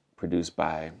Magic, produced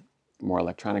by more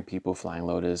electronic people, Flying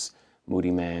Lotus,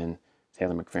 Moody Man,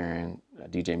 Taylor McFerrin,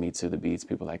 DJ Mitsu, The Beats,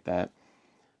 people like that.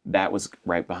 That was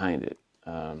right behind it.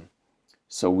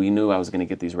 So we knew I was going to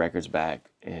get these records back,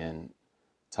 and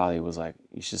Talia was like,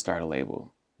 "You should start a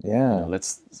label. Yeah,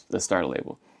 let's start a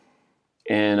label."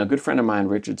 And a good friend of mine,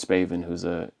 Richard Spaven, who's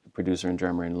a producer and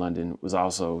drummer in London, was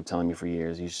also telling me for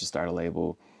years, "You should start a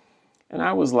label." And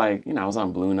I was like, I was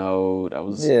on Blue Note. I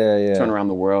was touring around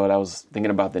the world. I was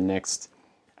thinking about the next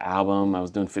album. I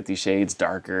was doing 50 Shades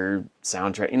Darker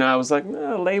soundtrack. I was like,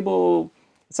 label,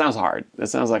 it sounds hard. It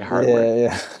sounds like hard work.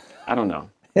 Yeah. I don't know.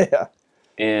 Yeah.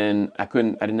 And I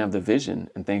didn't have the vision.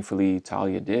 And thankfully,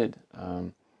 Talia did.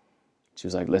 She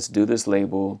was like, let's do this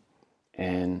label,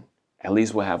 and at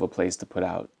least we'll have a place to put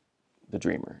out The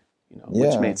Dreamer,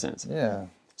 which made sense. Yeah.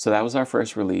 So that was our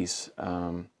first release.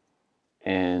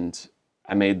 And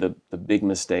I made the big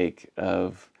mistake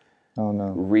of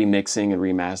remixing and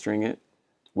remastering it,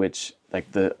 which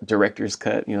like the director's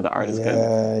cut, the artist cut.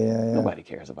 Nobody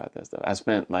cares about that stuff. I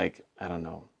spent like, I don't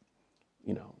know,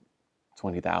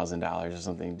 $20,000 or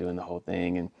something doing the whole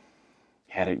thing, and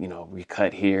had it,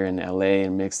 recut here in LA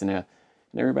and mixed in there.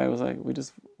 And everybody was like, we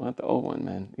just want the old one,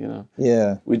 man,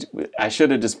 Yeah. I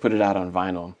should have just put it out on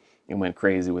vinyl and went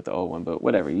crazy with the old one, but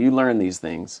whatever. You learn these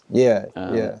things. Yeah.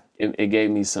 It gave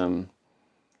me some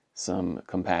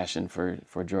compassion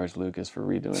for George Lucas for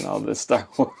redoing all this Star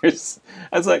Wars.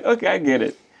 I was like, okay, I get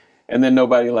it. And then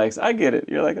nobody likes, I get it.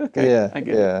 You're like, okay, I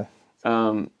get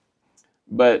it.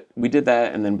 But we did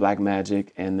that, and then Black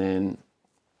Magic, and then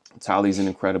Tali's an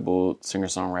incredible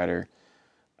singer-songwriter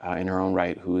in her own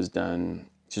right,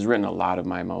 she's written a lot of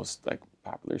my most like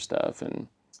popular stuff, and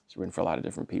she's written for a lot of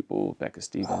different people. Becca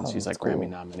Stevens, she's like Grammy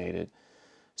nominated.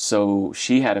 So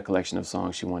she had a collection of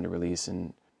songs she wanted to release,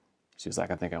 and she was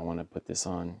like, I think I want to put this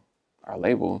on our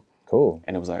label. Cool.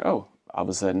 And it was like, oh, all of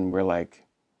a sudden we're like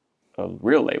a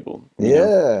real label.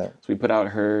 So we put out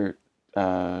her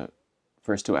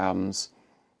first 2 albums,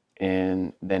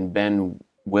 and then Ben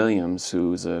Williams,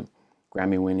 who's a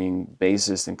Grammy-winning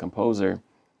bassist and composer,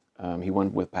 he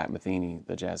won with Pat Metheny,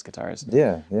 the jazz guitarist.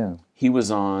 Yeah. He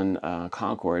was on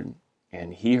Concord,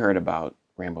 and he heard about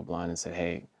Rainbow Blonde and said,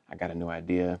 hey, I got a new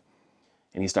idea.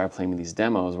 And he started playing me these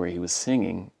demos where he was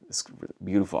singing this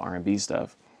beautiful R&B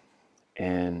stuff.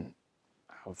 And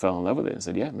I fell in love with it and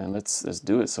said, yeah, man, let's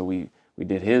do it. So we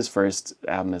did his first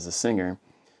album as a singer.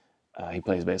 He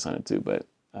plays bass on it too, but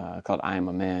called I Am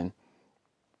a Man.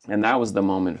 And that was the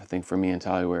moment, I think, for me and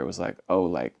Talia, where it was like, oh,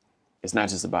 like, it's not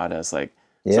just about us. Like,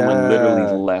 someone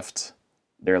literally left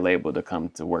their label to come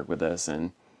to work with us.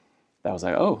 And that was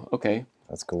like, oh, okay.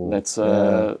 That's cool. Let's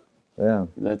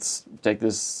take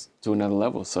this to another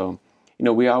level. So,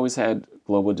 we always had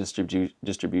global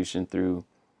distribution through,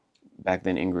 back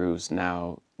then, Ingrooves,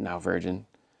 now Virgin.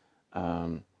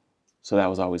 So that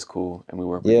was always cool. And we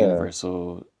worked with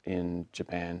Universal in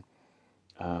Japan.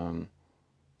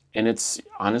 And it's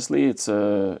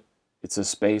a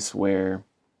space where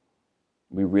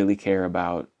we really care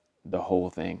about the whole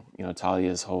thing.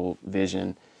 Talia's whole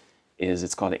vision is,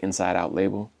 it's called an inside out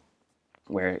label,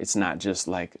 where it's not just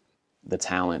like the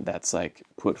talent that's like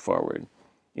put forward.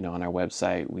 On our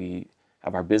website, we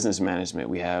have our business management,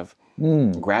 we have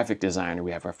graphic designer,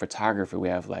 we have our photographer, we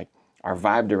have like our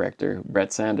vibe director,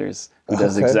 Brett Sanders, who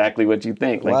does exactly what you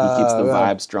think. Like, he keeps the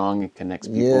vibe strong and connects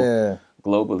people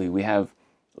globally. We have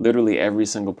literally every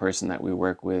single person that we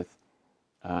work with,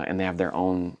 and they have their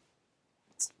own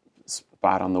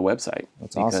spot on the website.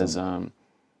 That's because awesome.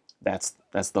 That's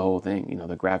the whole thing.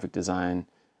 The graphic design.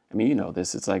 I mean,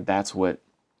 this. It's like, that's what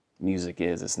music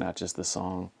is. It's not just the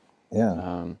song.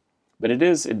 Yeah. But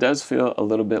it does feel a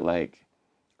little bit like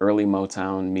early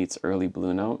Motown meets early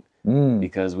Blue Note,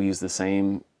 because we use the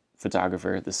same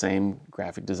photographer, the same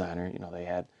graphic designer. They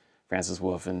had Francis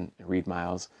Wolff and Reed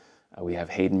Miles. We have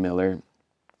Hayden Miller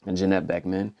and Jeanette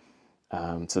Beckman.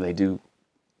 So they do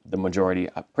the majority,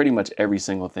 pretty much every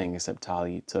single thing, except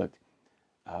Talia took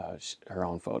her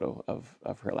own photo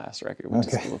of her last record, which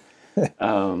is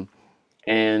cool.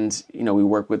 And, we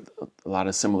work with a lot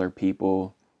of similar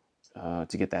people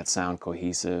to get that sound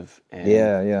cohesive. And,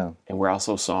 and we're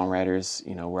also songwriters,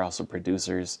 we're also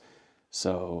producers.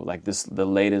 So like the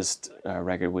latest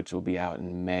record, which will be out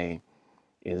in May,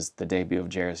 is the debut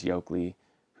of Jairus Yokley,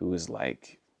 who is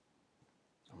like,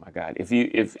 oh my God,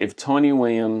 if Tony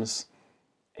Williams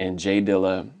and Jay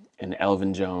Dilla and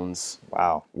Elvin Jones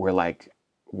were like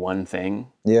one thing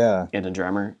in a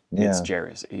drummer, it's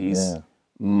Jairus. He's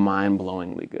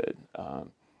mind-blowingly good.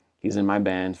 He's in my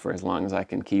band for as long as I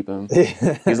can keep him.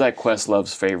 He's like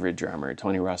Questlove's favorite drummer,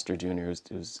 Tony Ruster Jr.,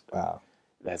 who's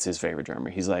that's his favorite drummer.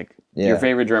 He's like your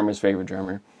favorite drummer's favorite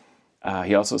drummer.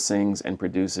 He also sings and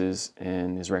produces,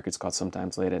 and his record's called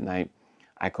Sometimes Late at Night.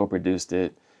 I co-produced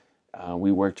it.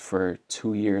 We worked for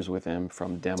 2 years with him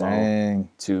from demo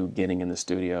to getting in the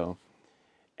studio.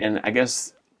 And I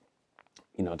guess,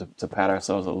 you know, to pat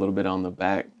ourselves a little bit on the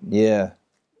back. Yeah.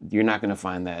 You're not going to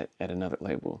find that at another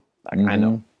label. Like I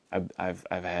know, I've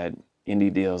had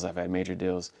indie deals, I've had major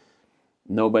deals.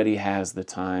 Nobody has the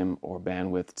time or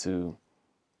bandwidth to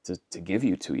give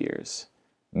you 2 years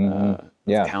of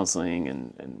counseling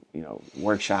and you know,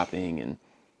 workshopping and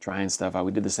trying stuff out.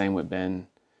 We did the same with Ben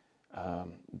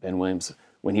Williams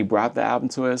when he brought the album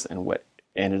to us, and what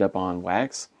ended up on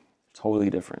Wax, totally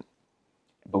different.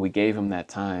 But we gave him that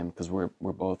time because we're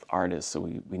both artists, so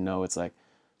we know it's like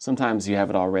sometimes you have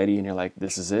it already and you're like,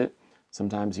 this is it.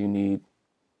 Sometimes you need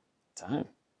time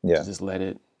to just let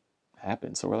it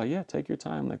happen. So we're like, yeah, take your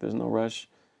time. Like, there's no rush.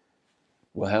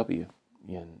 We'll help you.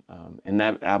 And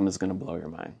that album is gonna blow your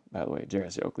mind. By the way,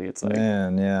 Jarris Oakley. It's like,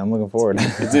 man, yeah, I'm looking forward.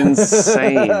 It's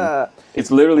insane.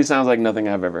 It literally sounds like nothing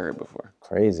I've ever heard before.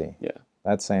 Crazy. Yeah,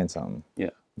 that's saying something.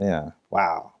 Yeah. Yeah.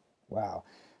 Wow.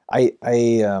 I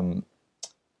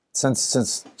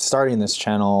since starting this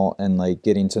channel and like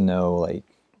getting to know like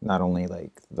not only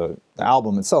like the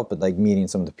album itself, but like meeting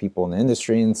some of the people in the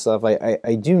industry and stuff,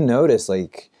 I do notice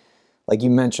like you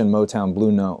mentioned Motown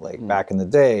Blue Note, like back in the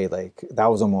day, like that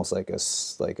was almost like a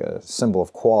symbol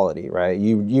of quality, right?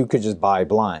 You could just buy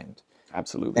blind.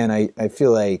 Absolutely. And I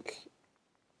feel like,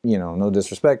 you know, no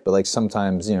disrespect, but like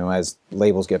sometimes, you know, as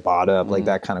labels get bought up, like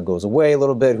that kind of goes away a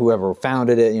little bit. Whoever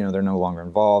founded it, you know, they're no longer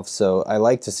involved. So I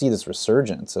like to see this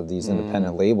resurgence of these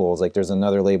independent labels. Like there's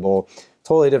another label,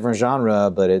 totally different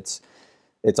genre, but it's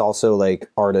also like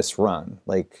artist run.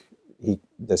 Like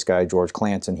this guy, George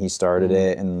Clanton, he started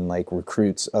it and like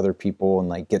recruits other people and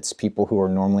like gets people who are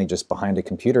normally just behind a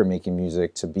computer making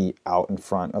music to be out in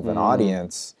front of an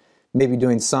audience, maybe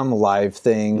doing some live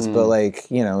things, but like,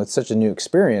 you know, it's such a new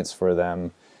experience for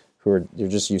them you're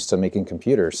just used to making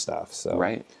computer stuff. So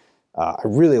right. I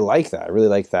really like that. I really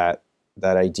like that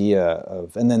idea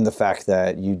of, and then the fact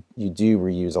that you do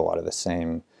reuse a lot of the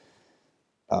same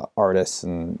artists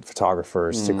and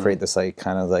photographers to create this like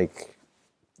kind of like,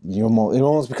 it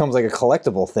almost becomes like a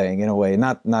collectible thing in a way,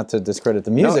 not to discredit the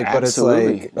music, but it's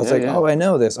like, oh, I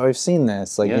know this, oh, I've seen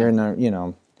this, like you're in a, you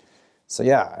know, so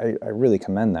yeah, I really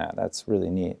commend that. That's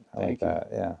really neat. I like that.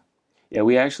 Yeah. Yeah,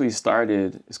 we actually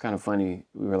started, it's kind of funny,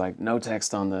 we were like, no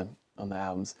text on the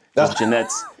albums, just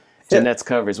Jeanette's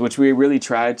covers, which we really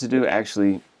tried to do.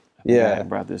 Actually, I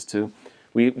brought this too.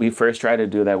 We first tried to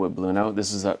do that with Blue Note.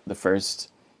 This is the first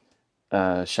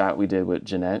shot we did with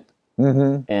Jeanette.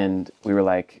 And we were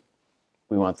like,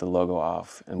 we want the logo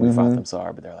off, and we fought them so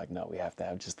hard, but they're like, no, we have to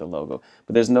have just the logo.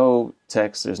 But there's no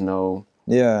text, there's no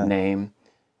name,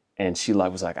 and she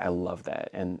was like, I love that.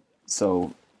 And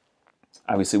so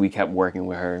obviously we kept working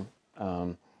with her,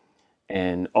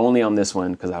 and only on this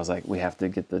one, because I was like, we have to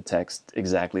get the text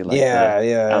exactly like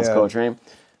Alex Coltrane.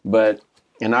 But,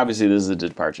 and obviously this is a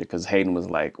departure, because Hayden was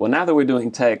like, well, now that we're doing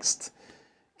text,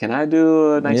 can I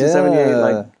do a 1978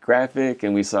 like graphic?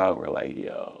 And we saw it, we're like,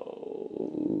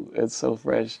 yo, it's so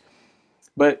fresh.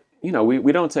 But, you know,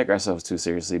 we don't take ourselves too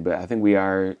seriously, but I think we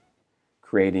are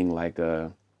creating like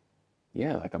a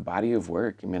body of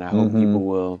work. I mean, I hope people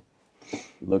will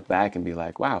look back and be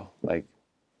like, wow, like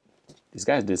these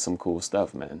guys did some cool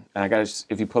stuff, man. And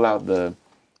if you pull out the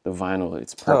vinyl,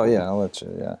 it's purple. Oh yeah, I'll let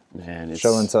you, Man, it's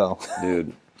show and tell.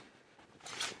 Dude.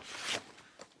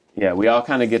 Yeah, we all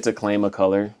kind of get to claim a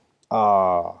color.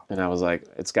 And I was like,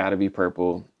 it's got to be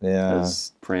purple. Yeah.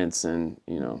 Because Prince and,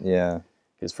 you know,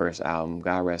 his first album,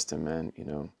 God rest him, man, you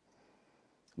know.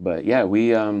 But yeah,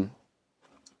 we, when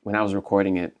I was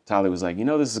recording it, Tali was like, you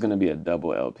know, this is going to be a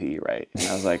double LP, right? And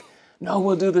I was like, no,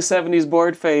 we'll do the 70s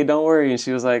board fade, don't worry. And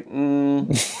she was like, And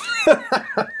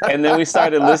then we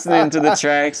started listening to the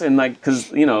tracks and like,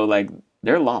 because, you know, like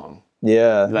they're long.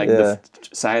 Yeah. Like the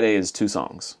side A is 2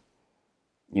 songs.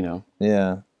 You know,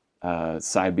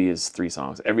 side B is 3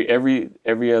 songs.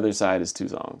 Every other side is 2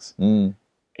 songs, and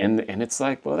it's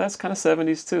like, well, that's kind of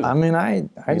 70s too. I mean, I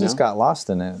just got lost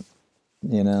in it.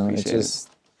 You know, it's just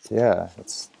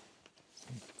it's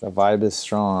the vibe is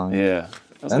strong. Yeah,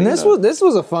 and like, this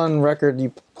was a fun record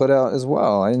you put out as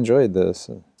well. I enjoyed this.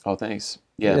 Oh, thanks.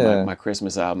 Yeah, my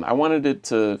Christmas album. I wanted it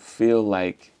to feel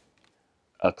like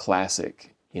a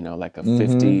classic. You know, like a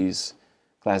 50s.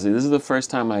 Classic. This is the first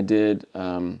time I did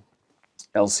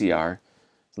LCR,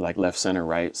 like left, center,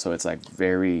 right. So it's like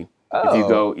very, if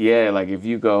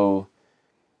you go,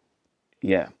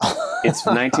 it's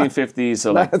 1950s.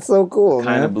 So like, that's so cool,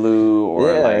 Kind of Blue,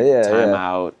 or Time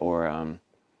Out, or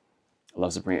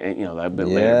Love Supreme, you know, a bit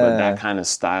later, but that kind of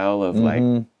style of like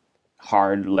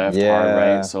hard left, hard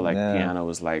right. So like piano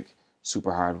was like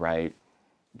super hard right.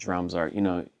 drums are, you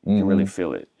can really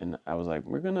feel it. And I was like,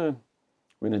 we're gonna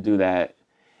do that.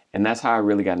 And that's how I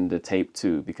really got into tape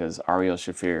too, because Ariel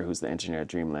Shafir, who's the engineer at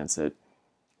Dreamland, said,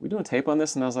 we doing tape on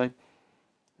this? And I was like,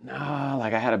 nah,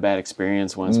 like I had a bad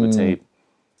experience once with tape.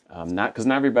 Because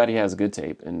not everybody has good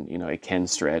tape, and it can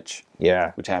stretch.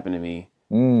 Yeah, which happened to me.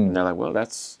 And they're like, well,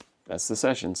 that's the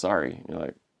session. Sorry. And you're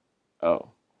like, oh,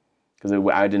 because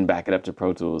I didn't back it up to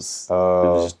Pro Tools. It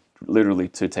was just literally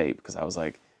to tape, because I was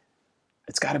like,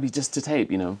 it's got to be just to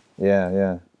tape, Yeah,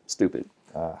 yeah. Stupid.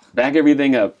 Back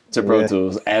everything up to Pro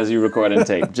Tools as you record in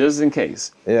tape, just in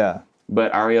case. Yeah.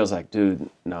 But Ariel's like, dude,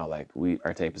 no, like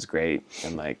our tape is great,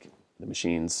 and like the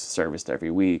machine's serviced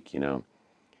every week, I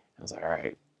was like, all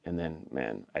right. And then,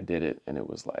 man, I did it, and it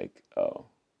was like, oh,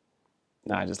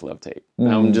 no, I just love tape.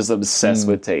 I'm just obsessed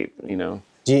with tape, Do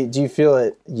you feel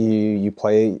it? You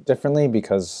play differently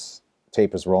because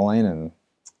tape is rolling and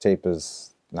tape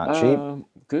is not cheap?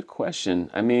 Good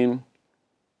question. I mean,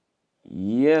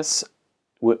 yes.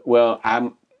 Well,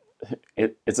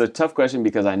 it's a tough question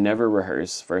because I never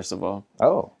rehearse. First of all.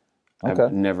 Oh. Okay.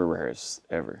 I've never rehearsed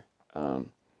ever.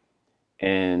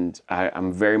 And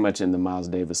I'm very much in the Miles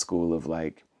Davis school of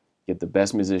like, get the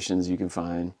best musicians you can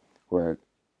find who are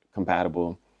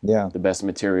compatible, the best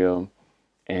material,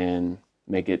 and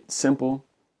make it simple.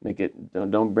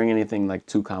 Don't bring anything like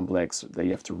too complex that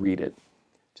you have to read it.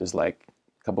 Just like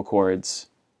a couple chords,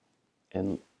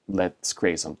 and let's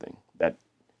create something that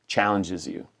challenges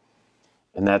you.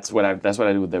 And that's what I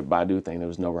do with the Badu thing. There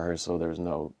was no rehearsal, there was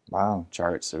no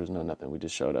charts, there was no nothing. We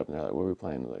just showed up and they're like, what are we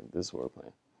playing? We're like, this is what we're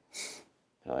playing.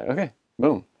 And I'm like, okay,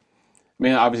 boom. I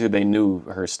mean, obviously they knew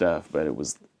her stuff, but it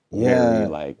was very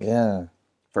like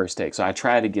first take. So I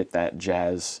try to get that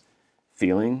jazz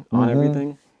feeling on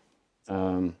everything.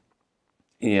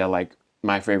 Like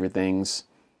my favorite things,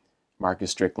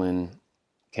 Marcus Strickland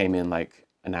came in like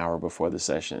an hour before the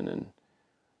session, and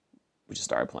we just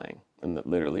started playing. And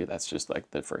literally that's just like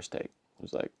the first take. It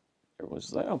was like, everyone's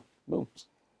just like, oh, boom.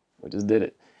 We just did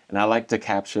it. And I like to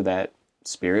capture that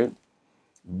spirit.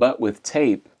 But with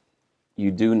tape,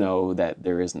 you do know that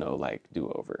there is no like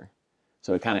do-over.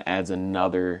 So it kind of adds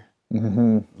another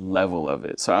level of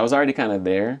it. So I was already kind of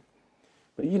there.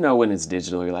 But when it's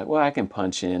digital, you're like, well, I can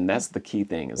punch in. That's the key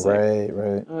thing. It's right.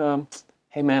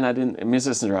 Hey man,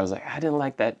 Mr. Cinder, I was like, I didn't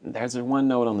like that. There's one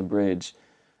note on the bridge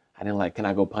I didn't like. Can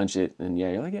I go punch it? And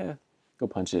you're like, yeah, go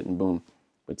punch it, and boom.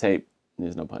 With tape,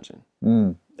 there's no punching.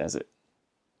 That's it.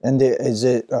 And is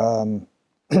it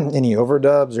any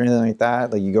overdubs or anything like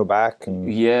that? Like you go back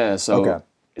and so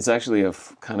it's actually a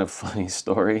kind of funny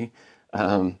story.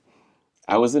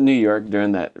 I was in New York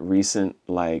during that recent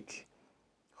like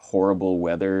horrible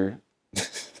weather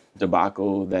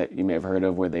debacle that you may have heard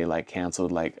of, where they like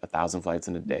canceled like 1,000 flights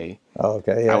in a day. Oh,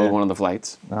 okay. Yeah, I was one of the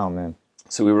flights. Oh man.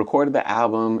 So we recorded the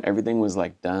album. Everything was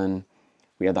like done.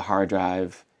 We had the hard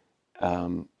drive.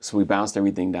 So we bounced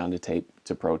everything down to tape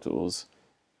to Pro Tools,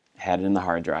 had it in the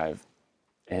hard drive.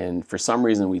 And for some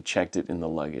reason, we checked it in the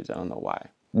luggage. I don't know why.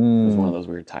 It was one of those,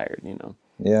 we were tired,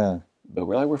 Yeah. But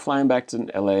we're flying back to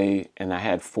LA, and I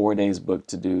had 4 days booked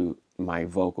to do my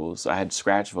vocals. So I had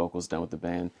scratch vocals done with the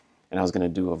band, and I was going to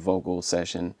do a vocal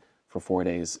session for 4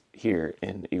 days here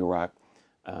in Eagle Rock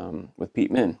with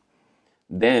Pete Min.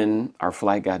 Then our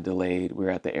flight got delayed. We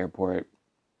were at the airport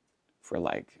for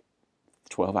like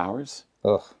 12 hours.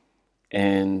 Ugh.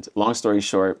 And long story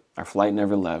short, our flight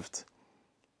never left,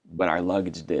 but our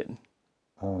luggage did.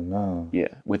 Oh, no.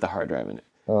 Yeah, with the hard drive in it.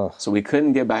 Ugh. So we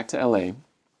couldn't get back to LA,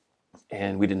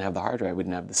 and we didn't have the hard drive. We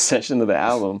didn't have the session of the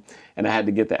album, and I had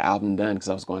to get the album done because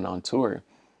I was going on tour.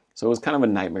 So it was kind of a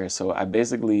nightmare. So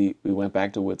we went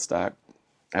back to Woodstock.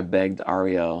 I begged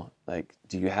Ariel, like,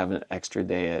 do you have an extra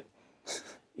day at,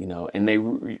 and they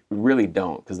really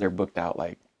don't, because they're booked out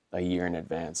like a year in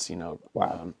advance,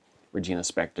 Wow. Regina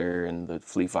Spektor and the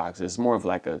Fleet Foxes. It's more of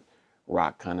like a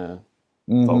rock kind of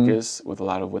focus with a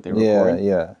lot of what they record.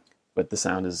 Yeah. But the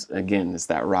sound is, again, it's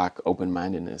that rock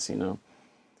open-mindedness,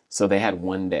 So they had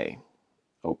 1 day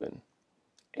open.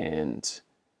 And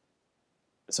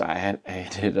so I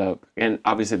ended up, and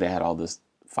obviously they had all this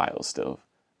files still,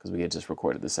 because we had just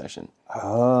recorded the session.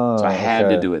 Oh, so I had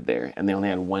to do it there, and they only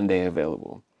had 1 day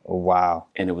available. Oh, wow.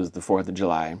 And it was the 4th of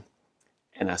July.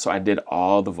 And so I did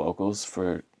all the vocals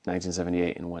for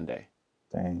 1978 in 1 day.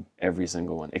 Dang. Every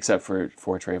single one, except for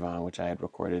Trayvon, which I had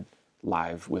recorded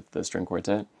live with the string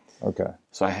quartet. Okay.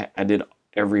 So I did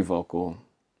every vocal,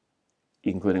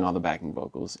 including all the backing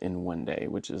vocals, in 1 day,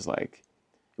 which is like,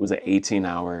 it was an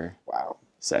 18-hour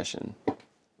session.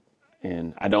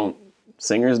 And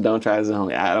singers don't try this at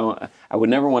home. I would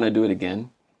never want to do it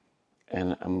again.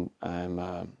 And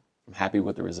I'm happy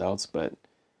with the results, but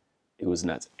it was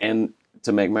nuts. And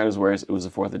to make matters worse, it was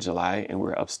the 4th of July, and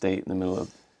we're upstate in the middle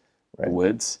of the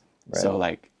woods. Right. So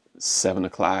like 7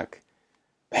 o'clock,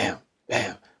 bam,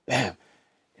 bam, bam.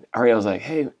 And Ariel's like,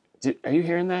 hey, are you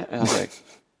hearing that? And I was like,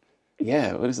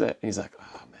 yeah, what is that? And he's like,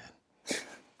 oh, man.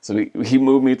 So he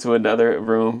moved me to another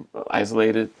room,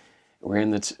 isolated. We're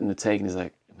in the take, and he's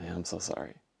like, man, I'm so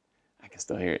sorry. I can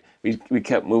still hear it. We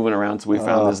kept moving around till we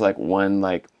found this like one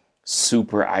like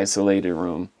super isolated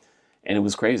room. And it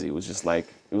was crazy. It was just like,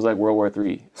 it was like World War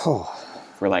III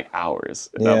for like hours.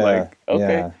 And I'm like,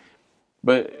 okay. Yeah.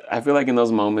 But I feel like in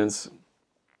those moments,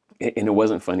 and it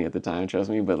wasn't funny at the time, trust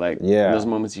me, but like in those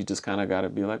moments, you just kind of got to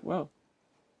be like, well,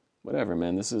 whatever,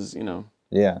 man. This is, you know.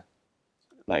 Yeah.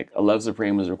 Like A Love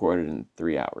Supreme was recorded in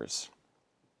 3 hours.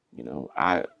 You know,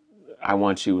 I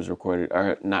Want You was recorded,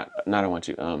 or not I Want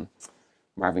You,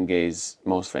 Marvin Gaye's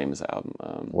most famous album.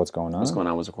 What's Going On? What's Going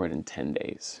On was recorded in 10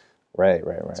 days. Right.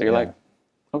 So you're like,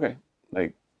 okay,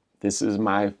 like this is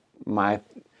my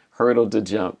hurdle to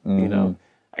jump, you know.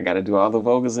 I got to do all the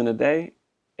vocals in a day,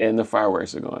 and the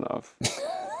fireworks are going off.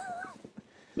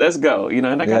 Let's go, you know,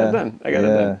 and I got it done. I got it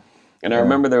done. And I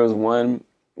remember there was one,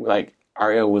 like,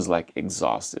 Ariel was, like,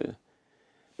 exhausted.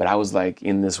 But I was, like,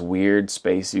 in this weird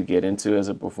space you get into as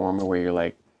a performer where you're,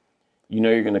 like, you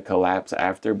know you're going to collapse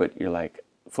after, but you're, like,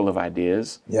 full of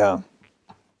ideas. Yeah.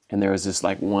 And there was this,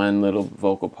 like, one little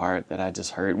vocal part that I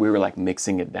just heard. We were, like,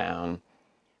 mixing it down.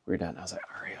 We were done. I was like,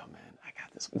 Ariel, man, I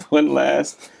got this one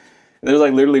last. There was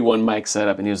like literally one mic set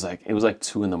up, and he was like, it was like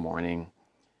 2 a.m.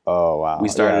 Oh, wow. We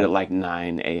started at like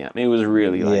 9 a.m. It was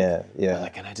really like, I was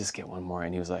like, can I just get one more?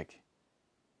 And he was like,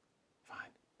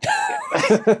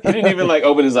 fine. He didn't even like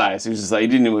open his eyes. He was just like, he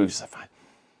didn't even move. He was just like, fine.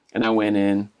 And I went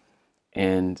in,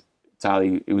 and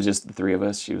Tali, it was just the 3 of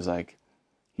us. She was like,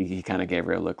 he kind of gave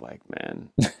her a look like, man,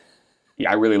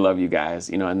 yeah, I really love you guys,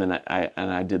 you know. And then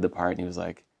I did the part, and he was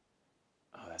like,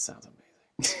 oh, that sounds amazing.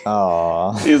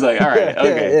 Oh, he was like, all right,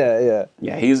 okay,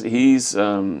 yeah. He's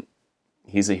a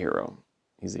hero.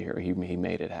 He's a hero. He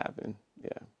made it happen.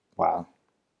 Yeah. Wow.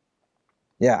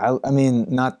 Yeah, I mean,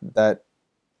 not that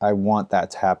I want that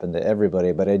to happen to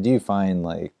everybody, but I do find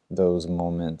like those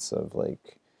moments of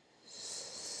like,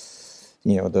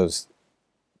 you know, those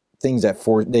things that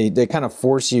they kind of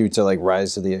force you to like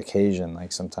rise to the occasion.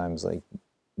 Like sometimes like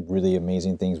really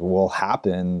amazing things will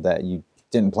happen that you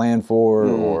didn't plan for,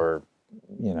 or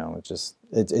you know,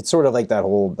 it's sort of like that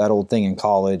old thing in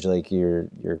college, like your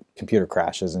computer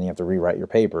crashes and you have to rewrite your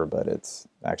paper, but it's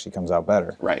actually comes out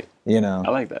better. Right. You know. I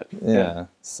like that. Yeah.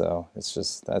 So it's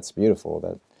just, that's beautiful.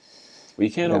 That. Well,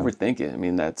 you can't overthink it. I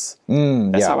mean, that's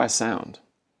how I sound.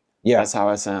 Yeah. That's how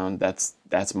I sound.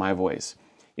 That's my voice.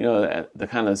 You know, the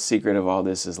kind of secret of all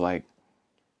this is like,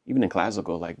 even in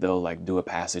classical, like they'll like do a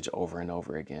passage over and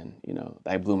over again. You know,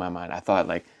 that blew my mind. I thought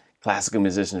like classical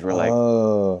musicians were like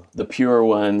the pure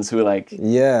ones who like, but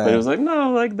it was like,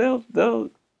 no, like they'll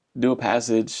do a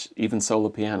passage, even solo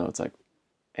piano. It's like,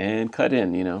 and cut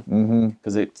in, you know,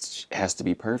 because it has to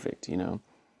be perfect, you know.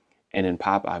 And in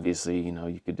pop, obviously, you know,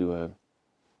 you could do a,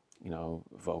 you know,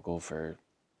 vocal for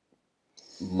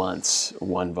months,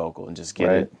 one vocal, and just get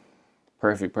it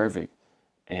perfect.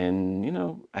 And, you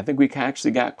know, I think we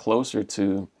actually got closer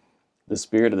to the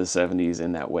spirit of the 70s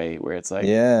in that way, where it's like,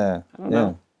 I don't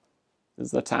know. This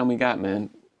is the time we got, man.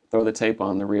 Throw the tape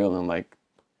on the reel and like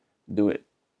do it,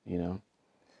 you know.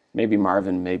 Maybe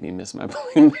Marvin made me miss my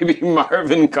plane. Maybe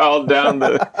Marvin called down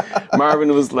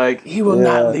Marvin was like, he will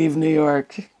not leave New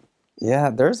York. Yeah,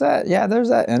 there's that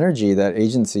energy, that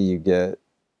agency you get,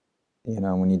 you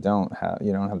know, when you don't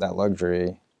have that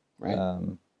luxury. Right.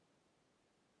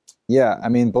 Yeah, I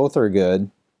mean, both are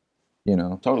good, you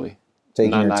know. Totally.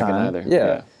 Taking not your time.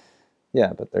 Either.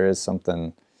 Yeah, but there is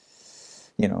something,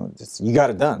 you know, you got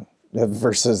it done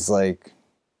versus like,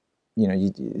 you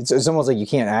know, it's almost like you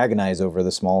can't agonize over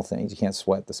the small things. You can't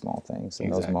sweat the small things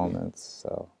in those moments.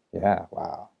 So yeah,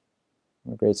 wow,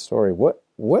 what a great story.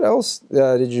 What else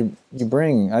did you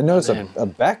bring? I noticed a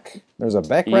Beck. There's a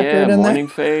Beck record in Morning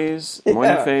there.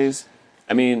 Morning Phase.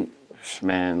 I mean,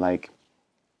 man, like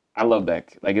I love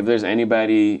Beck. Like if there's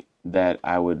anybody that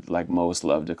I would like most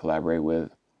love to collaborate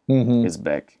with, it's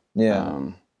Beck. Yeah.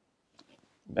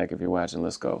 Beck, if you're watching,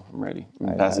 let's go. I'm ready. I'm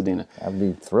in Pasadena. I'd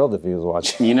be thrilled if he was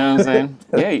watching. You know what I'm saying?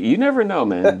 Yeah, you never know,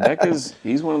 man. Beck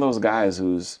he's one of those guys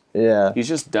who's he's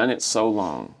just done it so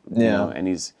long. You know? And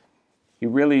he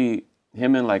really,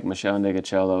 him and like Michelle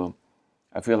Nicocello,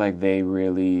 I feel like they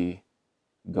really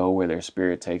go where their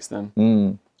spirit takes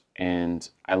them. And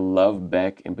I love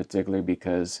Beck in particular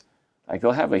because like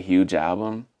he'll have a huge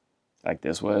album like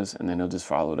this was, and then he'll just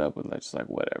follow it up with like just like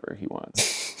whatever he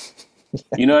wants.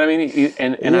 You know what I mean?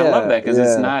 And I love that because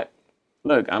it's not,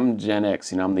 look, I'm Gen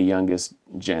X, you know, I'm the youngest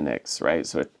Gen X, right?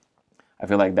 So I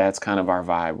feel like that's kind of our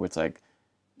vibe. Where it's like,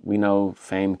 we know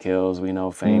fame kills. We know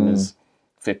fame is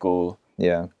fickle.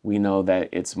 Yeah. We know that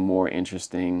it's more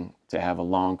interesting to have a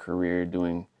long career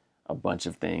doing a bunch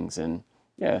of things. And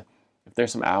yeah, if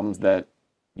there's some albums that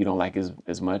you don't like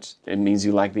as much, it means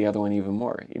you like the other one even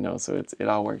more, you know, so it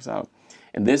all works out.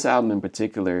 And this album in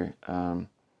particular, God,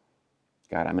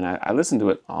 I mean, I listen to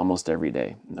it almost every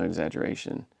day, no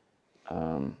exaggeration.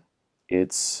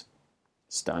 It's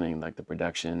stunning, like the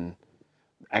production.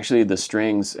 Actually, the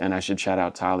strings, and I should shout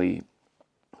out Tali,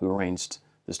 who arranged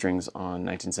the strings on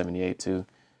 1978 too.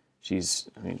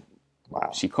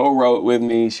 Wow. She co-wrote with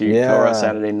me. She co-wrote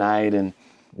Saturday Night and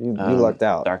you lucked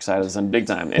out. Dark Side of the Sun, big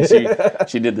time. And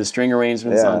she did the string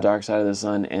arrangements on Dark Side of the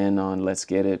Sun and on Let's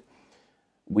Get It.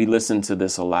 We listened to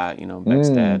this a lot, you know, Beck's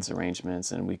dad's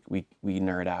arrangements, and we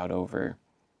nerd out over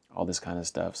all this kind of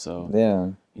stuff. So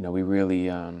you know, we really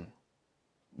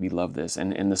we love this,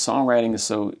 and the songwriting is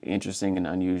so interesting and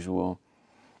unusual.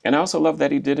 And I also love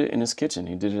that he did it in his kitchen.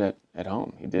 He did it at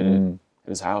home. He did it at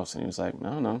his house, and he was like,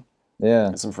 no,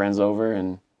 had some friends over,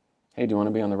 and hey, do you want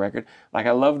to be on the record? Like,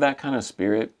 I love that kind of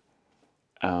spirit,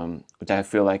 which I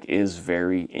feel like is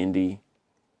very indie.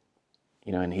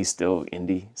 You know, and he's still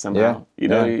indie somehow. You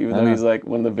know, even though he's like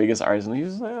one of the biggest artists, and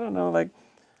he's like, I don't know, like,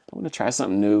 I want to try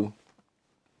something new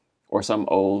or something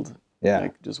old. Yeah.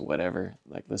 Like, just whatever.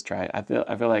 Like, let's try it. I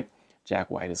feel like Jack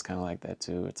White is kind of like that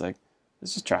too. It's like,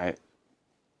 let's just try it.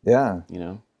 Yeah. You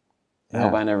know? I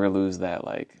hope I never lose that,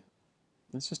 like,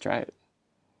 let's just try it.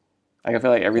 Like, I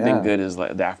feel like everything good is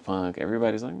like Daft Punk.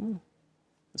 Everybody's like,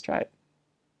 let's try it.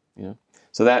 You know?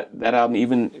 So that album,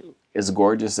 even as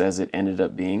gorgeous as it ended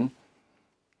up being,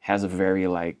 has a very,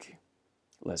 like,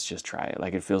 let's just try it.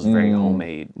 Like, it feels very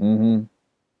homemade. Mm-hmm.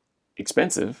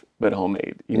 Expensive, but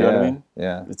homemade. You know what I mean?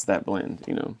 Yeah. It's that blend,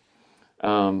 you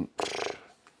know.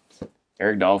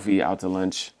 Eric Dolphy, Out to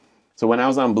Lunch. So when I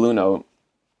was on Blue Note,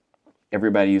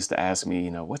 everybody used to ask me,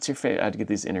 you know, what's your favorite? I'd get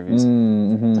these interviews. Tell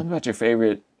me about your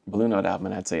favorite Blue Note album,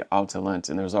 and I'd say Out to Lunch.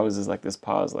 And there was always this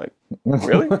pause, like,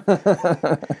 really?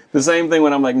 The same thing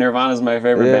when I'm like, Nirvana's my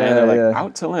favorite band. They're like,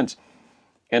 Out to Lunch.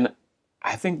 And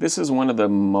I think this is one of the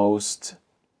most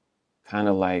kind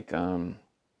of like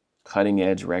cutting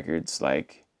edge records,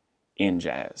 like, in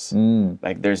jazz.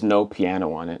 Like, there's no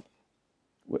piano on it.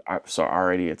 So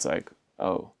already it's like,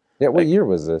 oh. Yeah, what year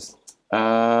was this?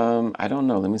 I don't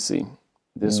know. Let me see.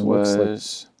 This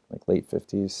was like late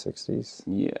 50s, 60s.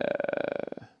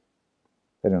 Yeah.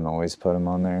 They don't always put them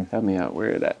on there. Help me out.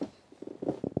 Where is that?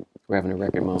 We're having a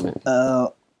record moment.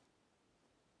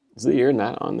 Is the year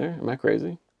not on there? Am I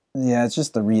crazy? Yeah, it's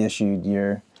just the reissued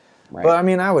year. Right. But I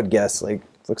mean, I would guess like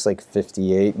looks like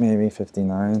 58, maybe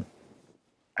 59.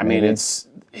 I mean, it's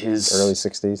his early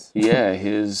 60s. Yeah,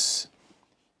 his.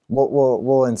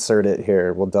 We'll insert it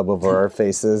here. We'll dub over our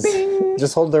faces.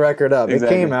 Just hold the record up.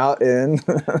 Exactly. It came out in.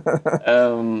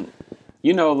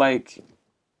 You know, like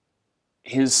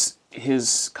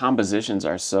his compositions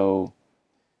are so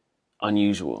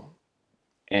unusual,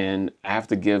 and I have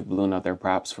to give Blue Note their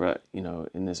props for, you know,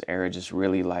 in this era, just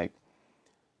really like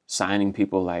signing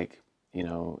people like, you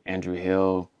know, Andrew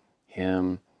Hill,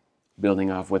 him,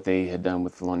 building off what they had done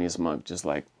with Thelonious Monk. Just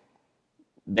like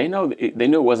they knew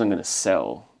it wasn't going to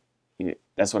sell.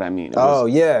 That's what I mean.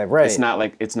 Right.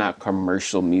 It's not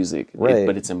commercial music, right?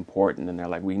 But it's important, and they're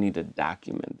like, we need to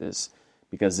document this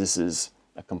because this is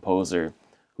a composer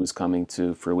who's coming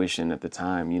to fruition at the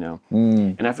time, you know.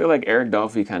 And I feel like Eric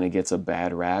Dolphy kind of gets a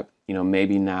bad rap, you know.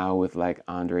 Maybe now with like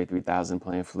Andre 3000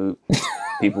 playing flute,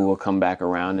 people will come back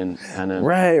around and kind of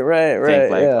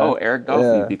think like, oh, Eric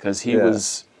Dolphy, because he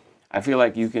was. I feel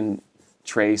like you can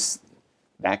trace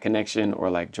that connection, or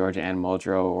like Georgia Ann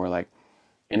Muldrow, or like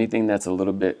anything that's a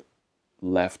little bit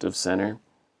left of center.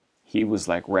 He was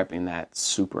like repping that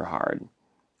super hard.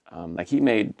 Like he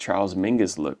made Charles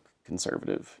Mingus look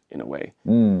conservative in a way.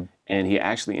 And he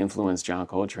actually influenced John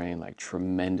Coltrane like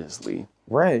tremendously.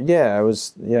 Right, yeah, I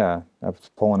was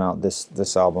pulling out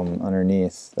this album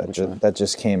underneath that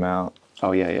just came out.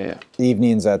 Oh, yeah.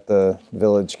 Evenings at the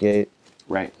Village Gate.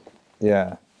 Right.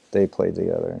 Yeah, they played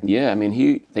together. Yeah, I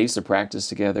mean, they used to practice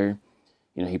together.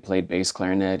 You know, he played bass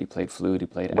clarinet, he played flute, he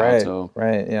played alto.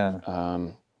 Right, yeah.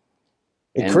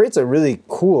 It creates a really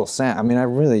cool sound. I mean, I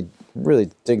really,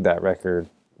 really dig that record.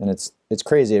 And it's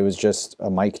crazy. It was just a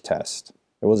mic test.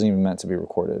 It wasn't even meant to be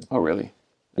recorded. Oh, really?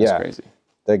 That's crazy.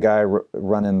 The guy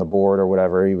running the board or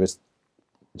whatever, he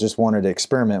just wanted to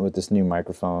experiment with this new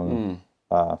microphone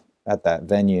at that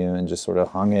venue, and just sort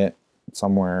of hung it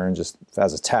somewhere and just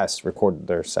as a test recorded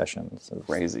their sessions.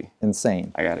 Crazy.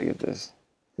 Insane. I got to get this.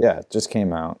 Yeah, it just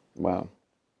came out. Wow.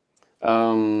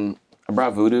 I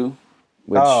brought Voodoo,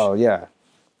 which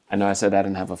I know I said I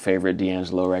didn't have a favorite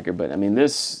D'Angelo record, but I mean,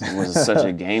 this was such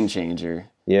a game changer.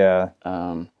 Yeah.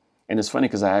 And it's funny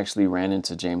because I actually ran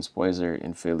into James Poyser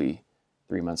in Philly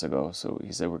 3 months ago. So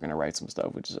he said, we're going to write some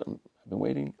stuff, which is, I've been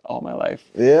waiting all my life.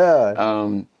 Yeah.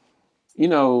 You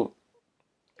know,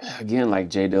 again, like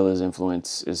Jay Dilla's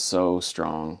influence is so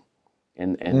strong.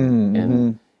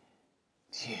 And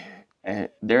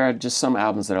there are just some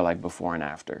albums that are like before and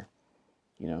after,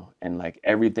 you know, and like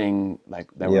everything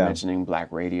like that we're mentioning, Black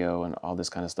Radio and all this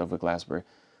kind of stuff with Glasper,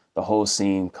 the whole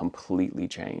scene completely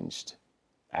changed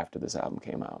after this album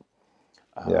came out.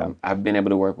 I've been able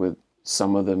to work with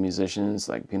some of the musicians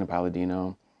like Pino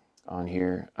Palladino on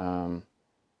here, and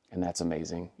that's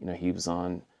amazing. You know, he was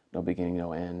on No Beginning,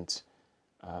 No End.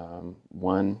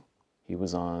 He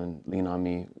was on Lean On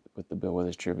Me with the Bill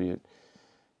Withers tribute.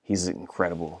 He's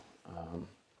incredible.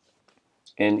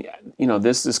 And, you know,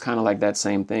 this is kind of like that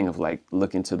same thing of like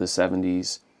looking to the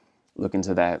 70s, looking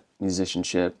to that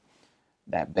musicianship,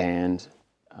 that band,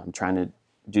 trying to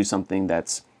do something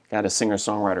that's got a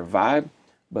singer-songwriter vibe,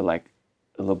 but like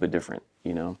a little bit different,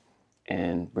 you know,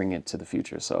 and bring it to the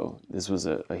future. So this was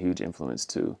a huge influence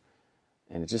too.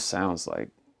 And it just sounds like,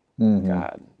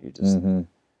 God, you just,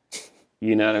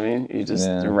 you know what I mean? You're just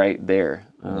right there.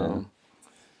 What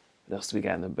else do we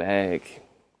got in the bag?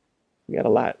 We got a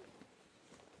lot.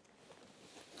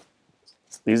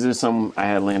 These are some I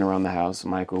had laying around the house.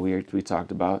 Michael, we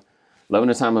talked about. Love in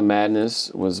a Time of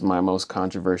Madness was my most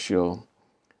controversial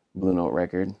Blue Note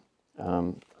record.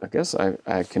 I guess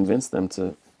I convinced them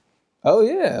to. Oh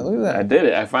yeah, look at that! I did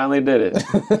it. I finally did it.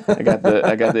 I got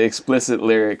the explicit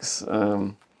lyrics,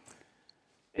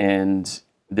 and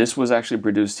this was actually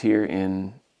produced here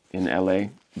in LA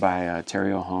by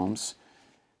Terry O. Holmes,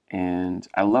 and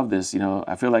I love this. You know,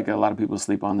 I feel like a lot of people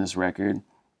sleep on this record,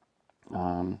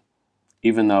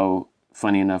 even though,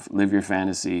 funny enough, Live Your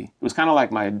Fantasy. It was kind of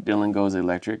like my Dylan Goes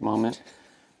Electric moment.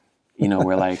 You know,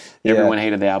 where like everyone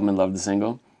hated the album and loved the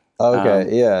single.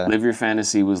 Okay, Live Your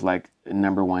Fantasy was like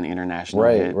 #1 international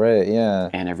hit. Right, yeah.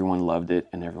 And everyone loved it,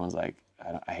 and everyone's like,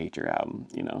 I hate your album,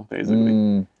 you know,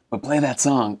 basically. But play that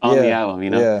song on the album, you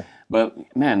know? Yeah.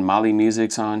 But man, Molly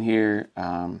Music's on here.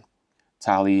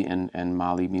 Tali and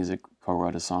Molly Music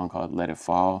co-wrote a song called Let It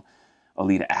Fall.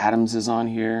 Alita Adams is on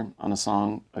here on a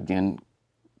song, again,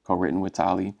 co-written with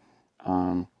Tali.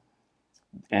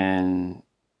 And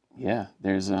yeah,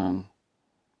 there's...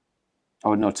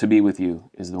 Oh, no, To Be With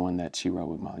You is the one that she wrote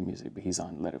with Molly Music, but he's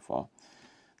on Let It Fall.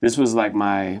 This was like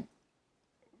my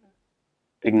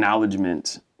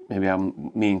acknowledgement. Maybe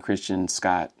me and Christian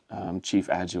Scott, Chief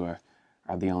Adjua,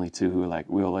 are the only two who like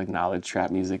will acknowledge trap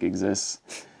music exists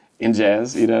in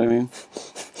jazz, you know what I mean?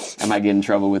 I might get in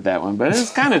trouble with that one, but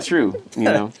it's kind of true, you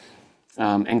know,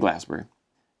 and Glasper.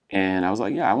 And I was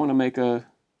like, yeah, I want to make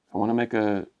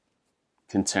a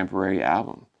contemporary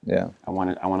album. Yeah, I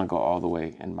want to go all the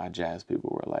way. And my jazz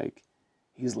people were like,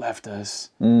 he's left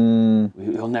us.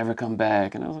 He'll never come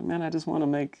back. And I was like, man, I just want to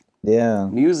make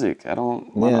music. I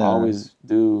don't want to always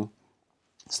do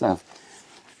stuff.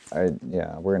 We're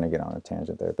gonna get on a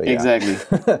tangent there, but exactly.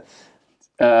 Look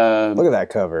at that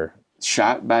cover.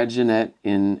 Shot by Jeanette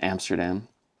in Amsterdam.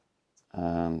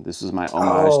 This was my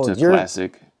homage to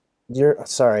classic. The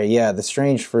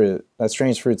Strange Fruit. That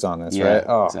Strange Fruit's on this, right?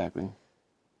 Oh, exactly.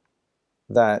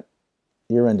 That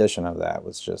your rendition of that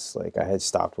was just like I had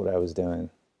stopped what I was doing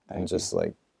and just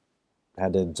like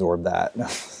had to absorb that.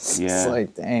 It's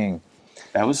like, dang,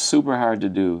 that was super hard to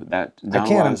do. That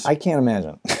I can't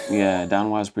imagine. Don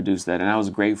Was produced that, and I was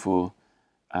grateful.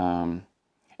 And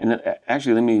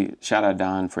actually, let me shout out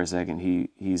Don for a second.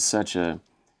 He's such a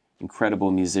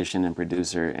incredible musician and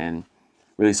producer, and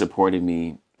really supported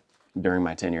me during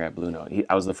my tenure at Blue Note.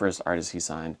 I was the first artist he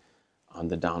signed on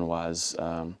the Don Was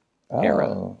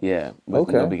era. Yeah, with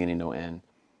No Beginning, No End,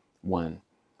 1.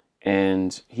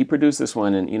 And he produced this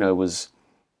one, and, you know,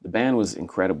 the band was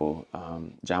incredible.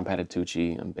 John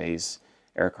Patitucci on bass,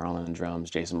 Eric Harlan on drums,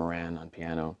 Jason Moran on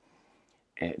piano,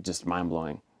 and just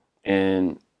mind-blowing.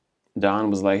 And Don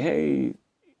was like, hey,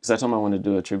 because I told him I wanted to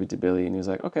do a tribute to Billy, and he was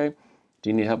like, okay, do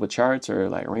you need help with charts or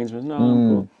like arrangements? No, I'm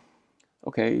cool.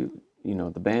 Okay, you know,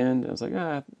 the band. I was like,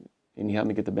 and he helped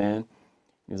me get the band.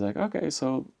 He was like, okay,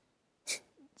 so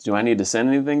do I need to send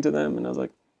anything to them? And I was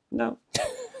like, no.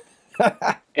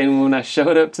 And when I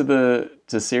showed up to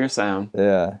Sear Sound,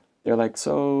 they're like,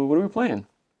 so what are we playing?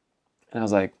 And I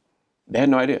was like, they had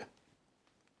no idea.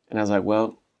 And I was like,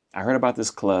 well, I heard about this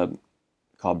club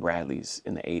called Bradley's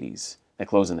in the 80s. That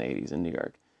closed in the 80s in New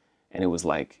York. And it was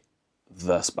like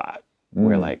the spot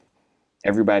where like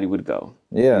everybody would go.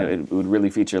 Yeah. You know, it would really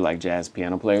feature like jazz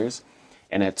piano players.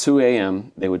 And at 2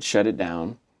 a.m. they would shut it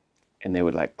down, and they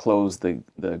would like close the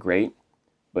grate,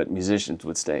 but musicians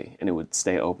would stay, and it would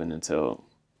stay open until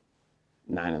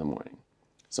 9 in the morning.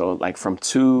 So like from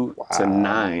 2 to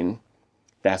 9,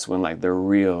 that's when like the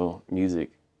real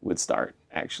music would start,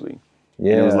 actually.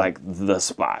 Yeah. And it was like the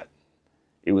spot.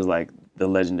 It was like the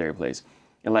legendary place.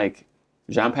 And like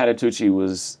John Patitucci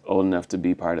was old enough to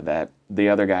be part of that. The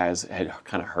other guys had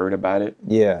kind of heard about it.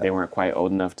 Yeah. They weren't quite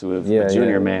old enough to have. Yeah, but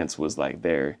Junior Mance was like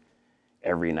there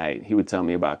every night. He would tell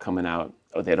me about coming out.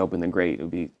 Oh, they'd open the grate. It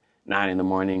would be 9 in the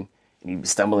morning, and you'd be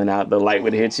stumbling out. The light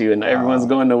would hit you, and everyone's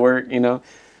going to work, you know.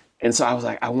 And so I was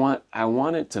like, I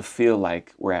want it to feel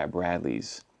like we're at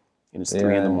Bradley's, and it's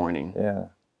 3 in the morning. Yeah.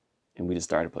 And we just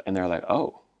started playing, and they're like,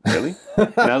 "Oh, really?"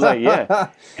 And I was like, "Yeah."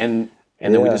 And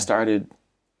then we just started.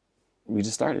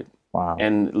 Wow.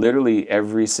 And literally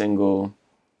every single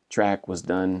track was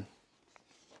done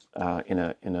in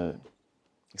a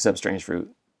except Strange Fruit,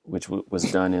 which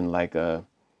was done in like a,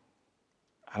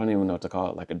 I don't even know what to call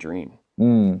it, like a dream.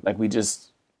 Like we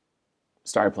just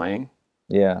started playing.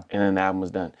 Yeah. And then the album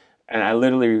was done. And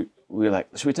we were like,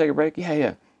 should we take a break? Yeah,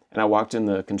 yeah. And I walked in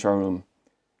the control room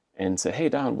and said, hey,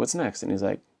 Don, what's next? And he's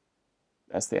like,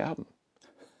 that's the album.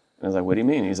 And I was like, what do you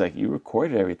mean? He's like, you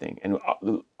recorded everything. And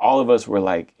all of us were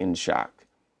like in shock.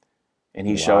 And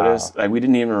he showed us, like we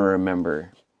didn't even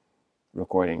remember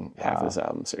recording half of this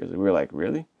album, seriously. We were like,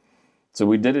 really? So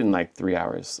we did it in like 3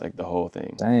 hours, like the whole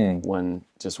thing. Dang.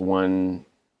 One,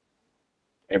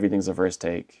 everything's a first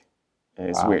take. And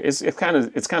it's weird. It's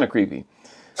kind of creepy.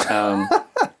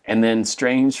 And then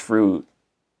Strange Fruit,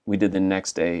 we did the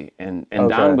next day. And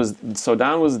Don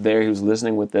was there, he was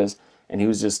listening with us. And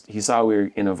he saw we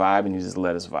were in a vibe, and he just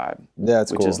let us vibe. Yeah,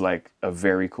 that's cool. Which is like a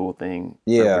very cool thing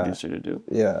for a producer to do.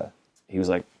 Yeah. He was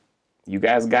like, you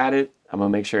guys got it. I'm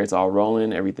going to make sure it's all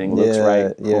rolling. Everything looks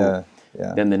right. Cool. Yeah.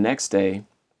 Yeah. Then the next day,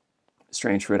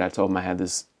 Strange Fruit, I told him I had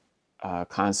this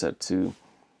concept to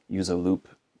use a loop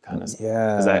kind of.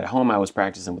 Yeah. Because at home I was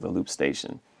practicing with a loop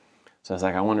station. So I was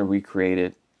like, I want to recreate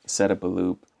it, set up a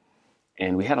loop.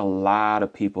 And we had a lot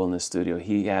of people in the studio.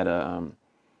 He had a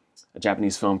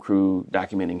Japanese film crew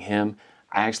documenting him.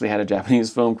 I actually had a Japanese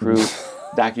film crew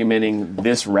documenting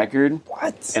this record.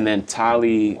 What? And then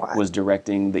Tali was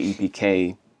directing the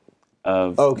EPK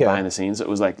of behind the scenes. So it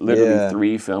was like literally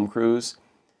 3 film crews.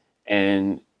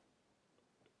 And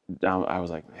I was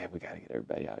like, man, we got to get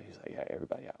everybody out. He was like, yeah,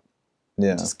 everybody out.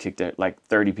 Yeah. Just kicked it, like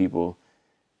 30 people,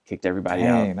 kicked everybody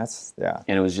out.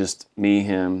 And it was just me,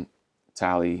 him,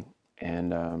 Tali,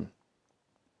 and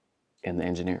the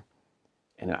engineer.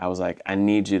 And I was like, I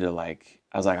need you to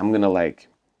I'm going to like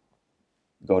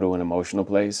go to an emotional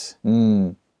place.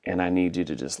 And I need you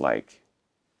to just like,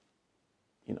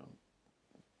 you know,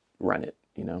 run it,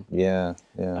 you know? Yeah,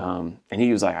 yeah. And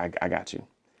he was like, I got you.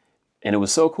 And it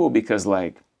was so cool because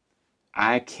like,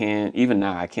 even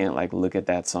now, I can't like look at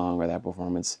that song or that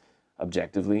performance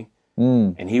objectively.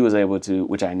 And he was able to,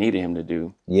 which I needed him to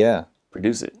do,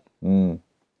 produce it. And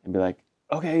be like,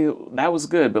 okay, that was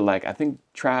good, but like, I think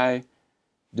try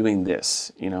doing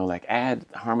this, you know, like add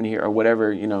harmony here or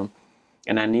whatever, you know.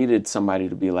 And I needed somebody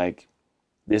to be like,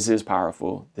 this is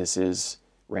powerful, this is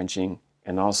wrenching,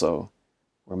 and also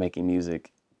we're making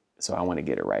music, so I want to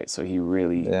get it right. So he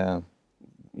really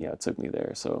took me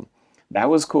there. So that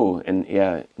was cool. And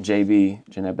yeah, JB,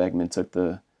 Jeanette Beckman, took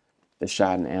the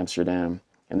shot in Amsterdam,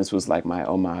 and this was like my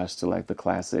homage to like the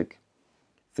classic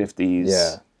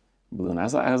 50s Blue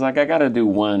Note. I was like, I gotta do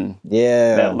one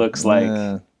that looks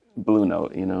like Blue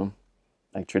Note, you know,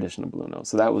 like traditional Blue Note.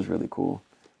 So that was really cool.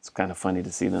 It's kind of funny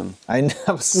to see them. I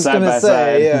was just gonna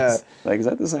say, yeah. Like, is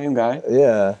that the same guy?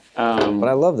 Yeah. But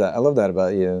I love that. I love that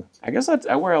about you. I guess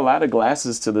I wear a lot of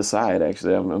glasses to the side.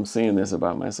 Actually, I'm seeing this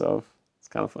about myself. It's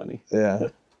kind of funny. Yeah.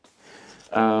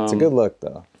 It's a good look,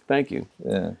 though. Thank you.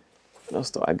 Yeah. What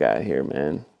else do I got here,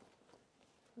 man?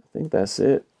 I think that's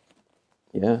it.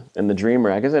 Yeah. And The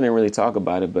Dreamer. I guess I didn't really talk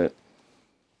about it, but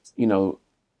you know,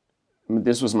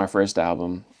 this was my first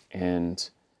album, and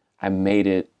I made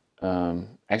it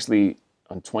actually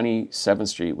on 27th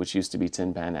Street, which used to be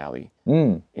Tin Pan Alley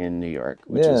in New York,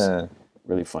 which is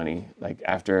really funny. Like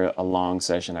after a long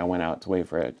session, I went out to wait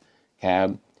for a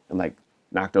cab and like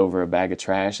knocked over a bag of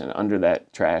trash, and under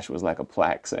that trash was like a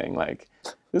plaque saying like,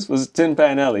 this was Tin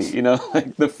Pan Alley, you know,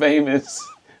 like the famous.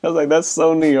 I was like, that's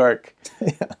so New York.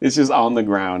 It's just on the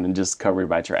ground and just covered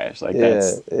by trash. Like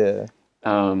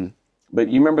but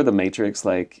you remember The Matrix?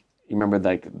 Like, you remember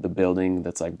like the building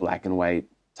that's like black and white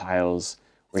tiles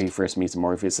where he first meets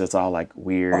Morpheus? It's all like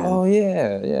weird. Oh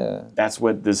yeah, yeah. That's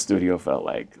what this studio felt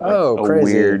like. A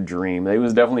weird dream. It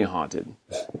was definitely haunted.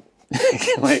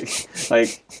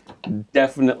 like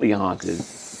definitely haunted.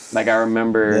 Like I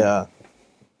remember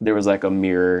there was like a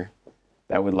mirror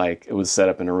that would like, it was set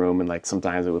up in a room and like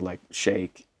sometimes it would like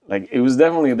shake. Like it was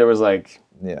definitely, there was like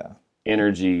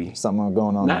energy. Something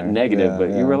going on Not there. negative, but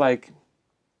you were like,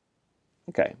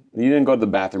 okay. You didn't go to the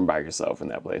bathroom by yourself in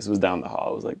that place. It was down the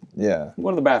hall. It was like, go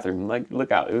to the bathroom, like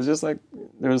look out. It was just like,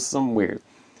 there was something weird.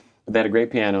 But they had a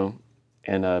great piano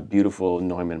and a beautiful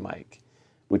Neumann mic,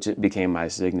 which it became my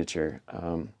signature.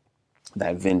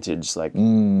 That vintage, like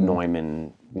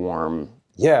Neumann warm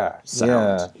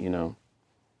sound, you know.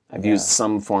 I've used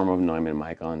some form of Neumann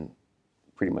mic on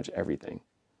pretty much everything.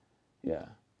 Yeah.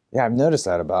 Yeah, I've noticed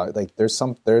that about, like, there's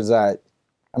that,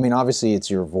 I mean, obviously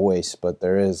it's your voice, but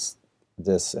there is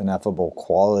this ineffable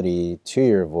quality to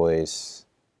your voice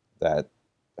that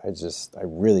I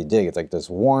really dig. It's like this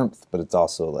warmth, but it's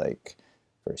also like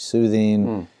very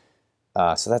soothing.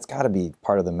 So that's got to be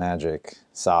part of the magic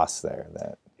sauce there.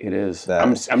 That it is.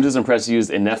 I'm just impressed you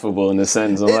used ineffable in the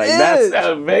sentence. I'm like, that's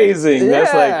amazing.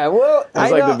 Yeah,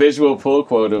 that's like the visual pull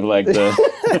quote of like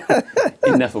the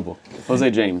ineffable.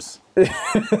 José James.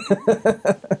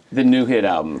 The new hit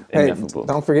album, Ineffable.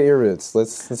 Don't forget your roots.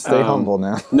 Let's stay humble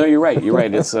now. No, you're right. You're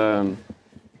right. It's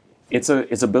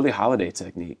a Billie Holiday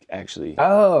technique, actually.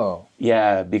 Oh.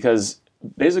 Yeah, because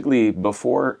basically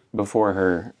before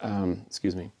her,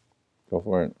 excuse me. Go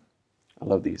for it. I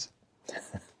love these.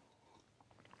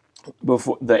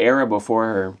 Before the era before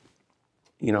her,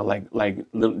 you know, like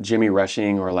little Jimmy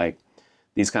Rushing or like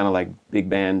these kind of like big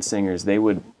band singers, they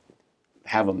would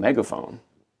have a megaphone.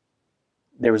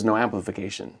 There was no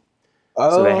amplification.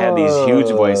 So they had these huge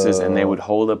voices and they would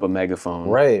hold up a megaphone.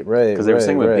 Right. Because they were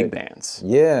singing with big bands.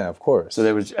 Yeah, of course. So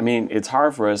there was, I mean, it's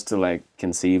hard for us to like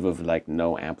conceive of like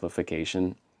no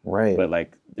amplification. Right. But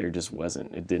like there just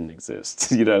wasn't, it didn't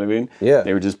exist. You know what I mean? Yeah.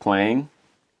 They were just playing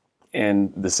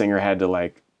and the singer had to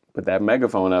like put that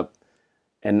megaphone up,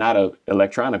 and not a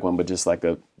electronic one, but just like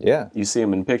you see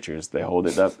them in pictures. They hold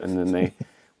it up and then they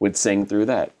would sing through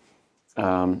that.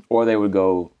 Or they would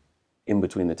go in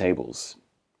between the tables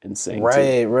and sing.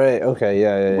 Right. Okay,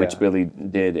 yeah. Which Billy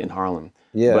did in Harlem.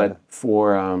 Yeah. But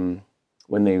for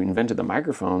when they invented the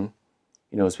microphone,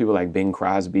 you know, it was people like Bing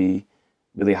Crosby,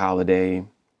 Billie Holiday,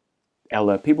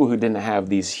 Ella, people who didn't have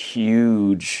these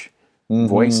huge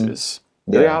voices.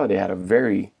 Billie Holiday had a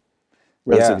very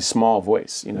relatively small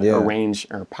voice. You know, her range,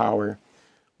 her power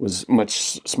was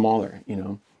much smaller. You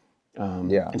know,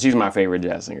 and she's my favorite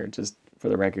jazz singer, just for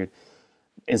the record.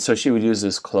 And so she would use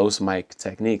this close mic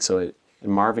technique. So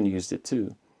and Marvin used it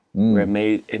too, where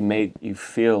it made you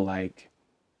feel like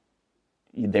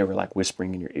they were like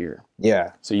whispering in your ear.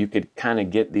 Yeah. So you could kind of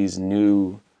get these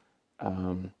new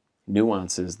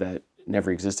nuances that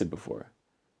never existed before,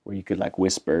 where you could like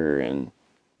whisper and,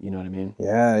 you know what I mean?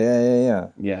 Yeah.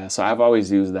 Yeah. So I've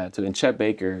always used that too. And Chet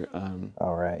Baker.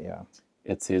 All right. Yeah.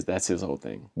 That's his whole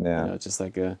thing. Yeah. You know, just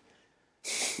like a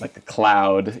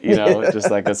cloud, you know, just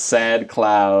like a sad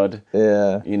cloud.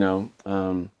 Yeah. You know,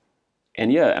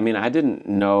 and yeah, I mean, I didn't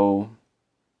know.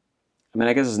 I mean,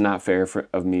 I guess it's not fair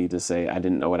of me to say I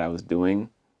didn't know what I was doing,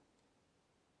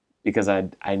 because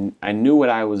I knew what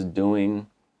I was doing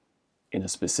in a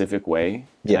specific way.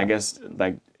 Yeah. And I guess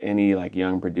like any like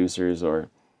young producers or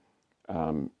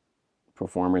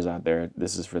performers out there,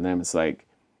 this is for them. It's like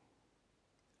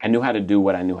I knew how to do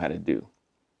what I knew how to do.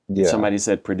 Yeah. If somebody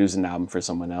said produce an album for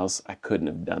someone else, I couldn't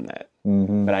have done that.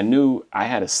 But I knew I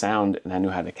had a sound and I knew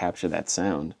how to capture that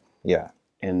sound. Yeah.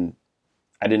 And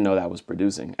I didn't know that was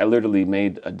producing. I literally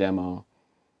made a demo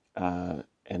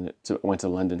and went to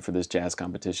London for this jazz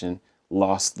competition,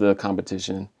 lost the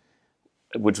competition,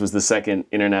 which was the second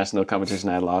international competition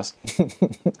I lost.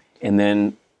 And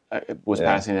then I was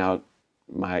passing out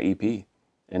my EP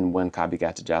and one copy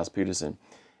got to Giles Peterson.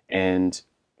 And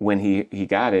when he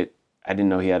got it, I didn't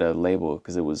know he had a label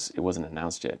because it wasn't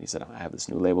announced yet. He said, I have this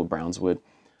new label, Brownswood.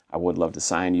 I would love to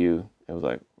sign you. It was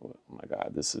like, oh my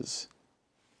God, this is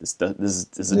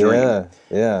a dream.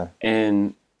 Yeah.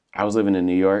 And I was living in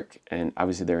New York and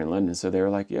obviously they're in London. So they were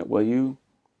like, yeah, well, you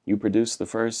produced the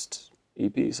first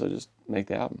EP, so just make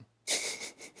the album.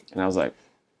 And I was like,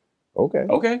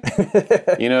 okay.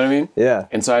 You know what I mean? Yeah.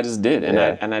 And so I just did. And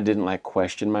I didn't like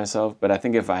question myself. But I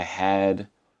think if I had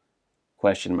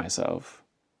questioned myself,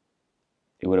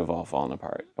 it would have all fallen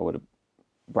apart. I would have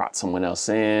brought someone else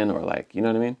in or like, you know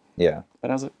what I mean? Yeah. But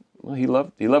I was like, well, he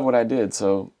loved what I did.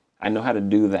 So I know how to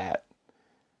do that.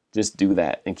 Just do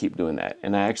that and keep doing that.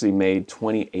 And I actually made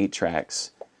 28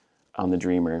 tracks on the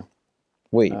Dreamer.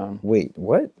 Wait,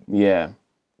 what? Yeah.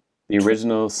 The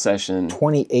original session.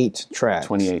 28 tracks.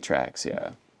 28 tracks,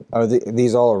 yeah. Are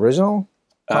these all original?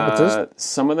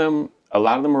 Some of them, a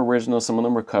lot of them were original. Some of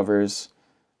them were covers.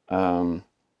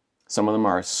 Some of them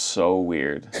are so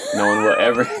weird. No one will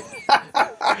ever.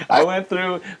 I went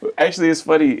through. Actually,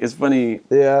 it's funny.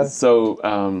 Yeah. So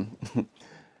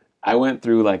I went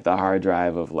through like the hard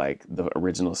drive of like the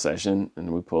original session,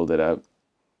 and we pulled it up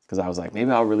because I was like,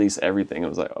 maybe I'll release everything. I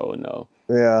was like, oh no,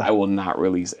 I will not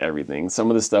release everything.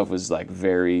 Some of the stuff was like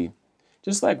very,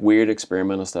 just like weird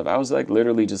experimental stuff. I was like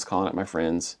literally just calling up my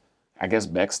friends, I guess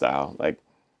Beck style, like,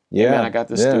 yeah, hey, man, I got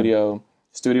this studio.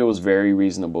 Studio was very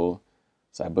reasonable,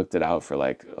 so I booked it out for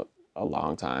like a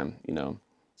long time, you know.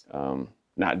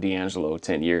 Not D'Angelo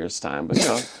 10 years time, but you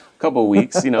know, a couple of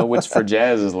weeks, you know, which for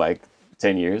jazz is like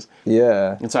 10 years.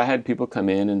 Yeah. And so I had people come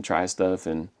in and try stuff,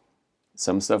 and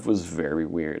some stuff was very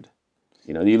weird.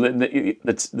 You know,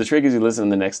 the trick is you listen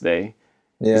the next day.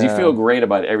 Because you feel great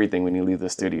about everything when you leave the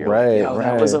studio. You're like, yo,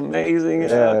 that was amazing.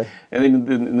 Yeah. And then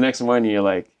the next morning you're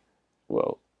like,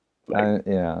 whoa. Like,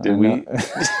 did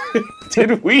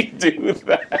we do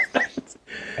that?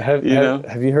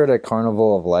 Have you heard of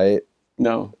Carnival of Light?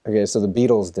 No. Okay, so the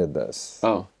Beatles did this.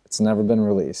 Oh. It's never been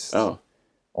released. Oh.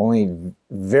 Only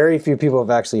very few people have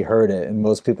actually heard it, and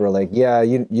most people are like, yeah,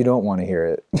 you don't want to hear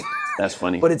it. That's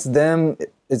funny. But it's them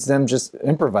just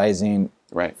improvising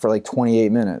for like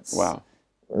 28 minutes. Wow.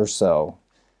 Or so.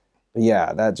 But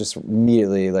yeah, that just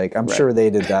immediately, like, I'm sure they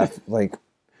did that. Like,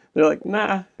 they're like,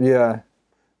 nah. Yeah.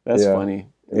 That's funny.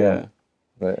 Yeah.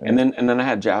 But, and then I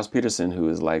had Giles Peterson, who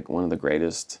is like one of the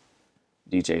greatest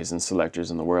DJs and selectors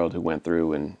in the world, who went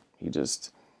through and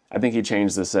I think he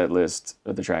changed the set list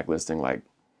or the track listing like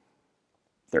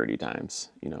 30 times,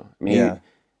 you know. I mean,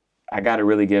 I got to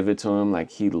really give it to him.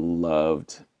 Like, he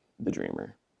loved The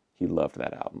Dreamer. He loved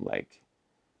that album, like,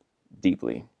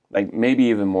 deeply. Like, maybe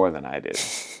even more than I did.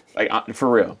 Like, for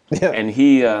real. Yeah. And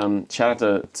he, shout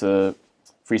out to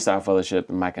Freestyle Fellowship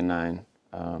and Mike and Nine.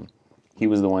 He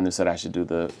was the one who said I should do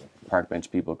the Park Bench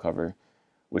People cover,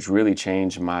 which really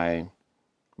changed my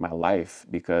life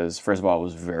because, first of all, it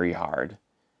was very hard.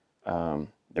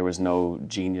 There was no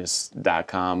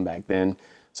genius.com back then.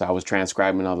 So I was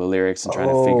transcribing all the lyrics and trying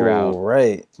to figure out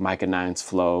Mike and Nine's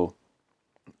flow,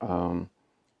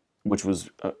 which was,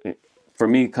 for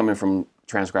me, coming from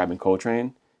transcribing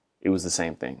Coltrane, it was the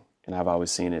same thing. And I've always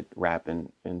seen it, rap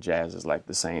and jazz is like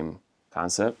the same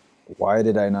concept. Why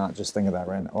did I not just think of that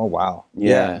right now? Oh, wow.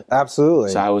 Yeah,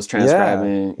 absolutely. So I was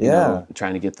transcribing, you know,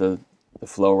 trying to get the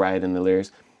flow right and the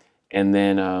lyrics. And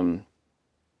then,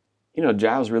 you know,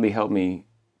 Giles really helped me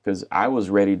because I was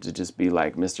ready to just be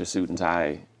like Mr. Suit and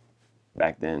Tie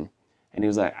back then. And he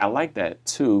was like, I like that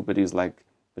too. But he was like,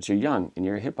 but you're young and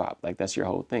you're hip hop. Like, that's your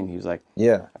whole thing. He was like,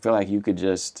 I feel like you could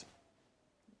just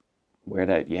wear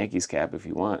that Yankees cap if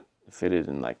you want, fit it,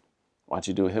 and like, why don't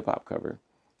you do a hip hop cover?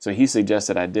 So he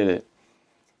suggested I did it,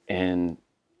 and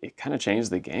it kind of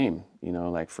changed the game, you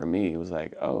know, like for me, it was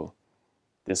like, oh,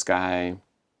 this guy,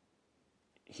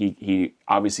 he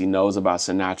obviously knows about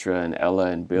Sinatra and Ella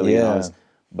and Billy and all this,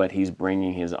 but he's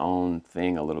bringing his own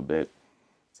thing a little bit.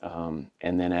 And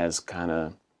then as kind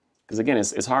of, because again,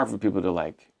 it's hard for people to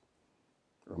like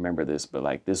remember this, but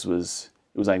like it was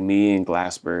like me and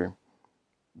Glasper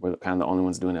were kind of the only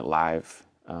ones doing it live.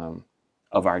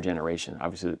 Of our generation.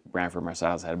 Obviously, Branford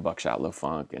Marsalis had Buckshot Lil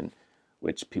Funk, and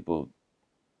which people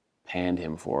panned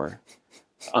him for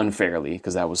unfairly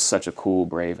because that was such a cool,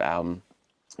 brave album.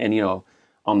 And, you know,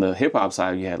 on the hip hop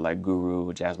side, you had like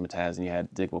Guru, Jazzmatazz, and you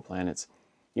had Digable Planets.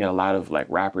 You had a lot of like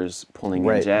rappers pulling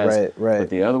in jazz. But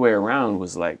the other way around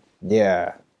was like,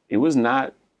 it was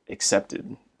not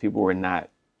accepted. People were not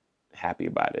happy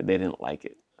about it. They didn't like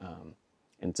it.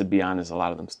 And to be honest, a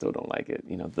lot of them still don't like it.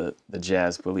 You know, the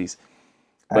jazz police.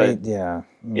 But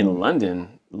in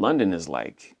London is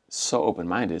like so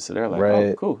open-minded. So they're like,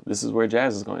 oh, cool. This is where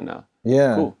jazz is going now.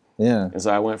 Yeah. Cool. Yeah. And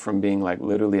so I went from being like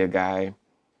literally a guy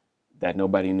that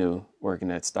nobody knew working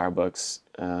at Starbucks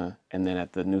and then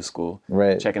at the new school,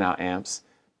 checking out amps,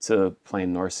 to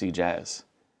playing North Sea jazz.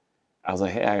 I was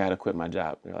like, hey, I got to quit my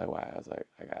job. They're like, why? I was like,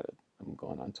 I'm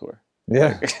going on tour.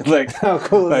 Yeah. Like, how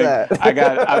cool is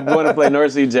that? I'm going to play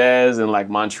North Sea jazz and like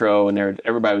Montreux, and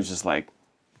everybody was just like,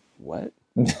 what?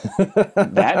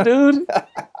 That dude?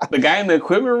 The guy in the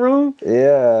equipment room?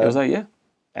 Yeah. It was like, yeah,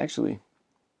 actually.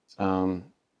 So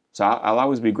I'll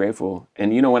always be grateful.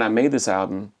 And, you know, when I made this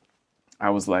album,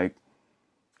 I was like,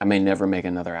 I may never make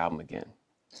another album again.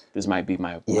 This might be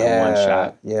my one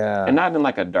shot. Yeah. And not in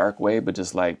like a dark way, but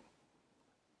just like,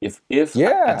 if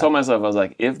I told myself, I was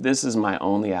like, if this is my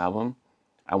only album,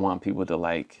 I want people to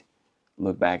like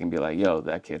look back and be like, yo,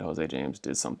 that kid José James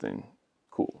did something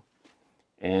cool.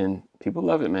 And people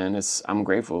love it, man. I'm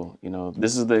grateful. You know,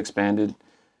 this is the expanded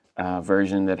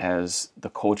version that has the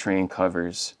Coltrane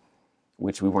covers,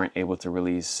 which we weren't able to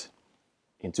release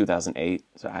in 2008.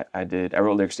 So I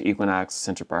wrote lyrics to Equinox,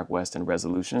 Central Park West, and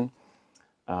Resolution.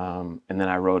 And then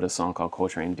I wrote a song called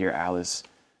Coltrane, Dear Alice,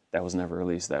 that was never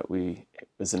released.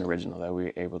 It's an original that we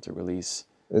were able to release.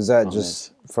 Is that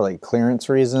just for like clearance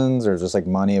reasons, or just like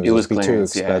money? It was just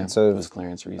clearance, too expensive. Yeah. It was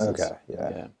clearance reasons. Okay,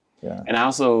 yeah. And I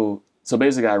also, so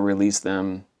basically, I released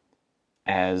them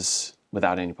as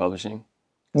without any publishing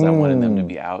because I wanted them to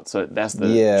be out. So that's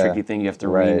the tricky thing. You have to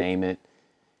rename it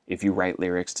if you write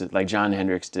lyrics to, like Jon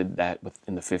Hendricks did that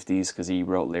in the 50s because he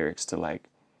wrote lyrics to like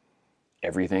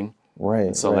everything. Right.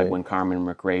 And so like when Carmen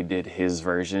McRae did his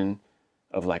version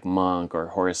of like Monk or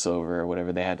Horace Silver or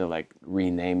whatever, they had to like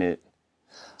rename it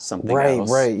something else.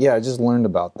 Right. Yeah, I just learned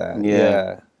about that.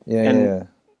 Yeah.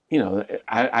 You know,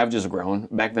 I've just grown.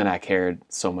 Back then I cared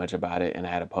so much about it, and I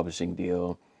had a publishing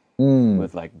deal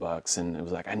with like Bucks, and it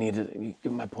was like, I need to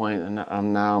give my point, and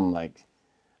I'm like,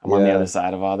 I'm on the other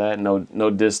side of all that. No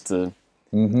diss to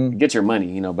get your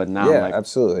money, you know, but now I'm like,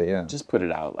 absolutely, just put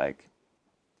it out, like,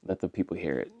 let the people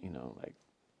hear it, you know, like,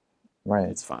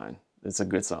 it's fine. It's a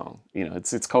good song, you know.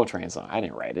 It's Coltrane's song. I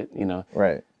didn't write it, you know.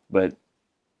 Right. But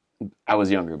I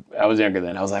was younger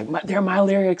then. I was like, they're my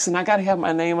lyrics, and I got to have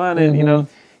my name on it, you know.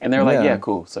 And they're like, yeah,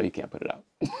 cool. So you can't put it out,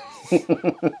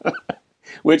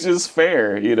 which is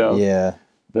fair, you know. Yeah.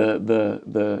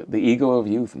 The ego of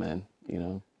youth, man. You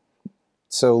know.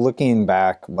 So looking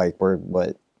back, like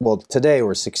today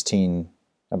we're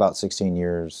about 16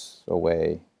 years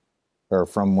away, or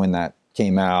from when that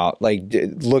came out. Like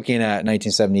looking at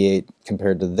 1978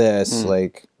 compared to this,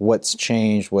 like what's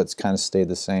changed? What's kind of stayed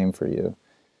the same for you?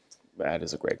 That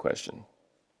is a great question.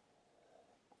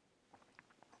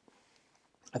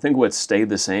 I think what stayed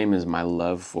the same is my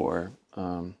love for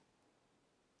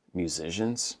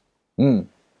musicians. You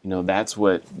know, that's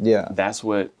what I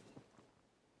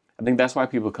think that's why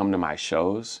people come to my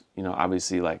shows. You know,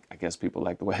 obviously, like, I guess people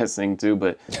like the way I sing too,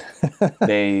 but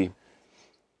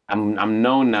I'm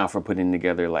known now for putting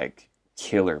together like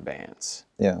killer bands.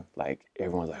 Yeah. Like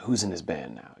everyone's like, who's in this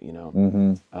band now? You know?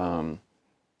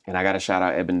 And I got to shout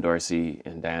out Eben Dorsey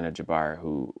and Diana Jabbar,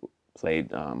 who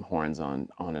played horns on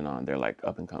and on. They're like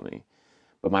up and coming.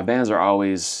 But my bands are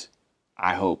always,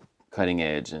 I hope, cutting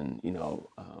edge and, you know,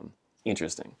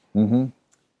 interesting.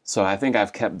 So I think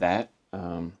I've kept that.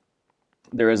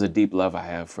 There is a deep love I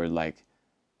have for like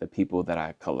the people that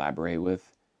I collaborate with,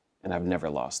 and I've never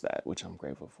lost that, which I'm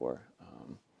grateful for.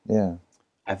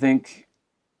 I think,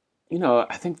 you know,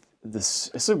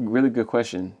 it's a really good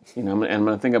question. You know, and I'm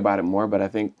going to think about it more, but I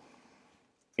think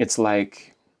it's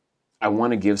like I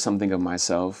want to give something of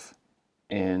myself,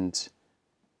 and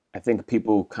I think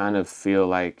people kind of feel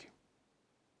like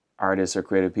artists or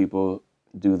creative people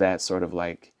do that sort of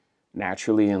like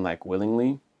naturally and like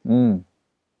willingly.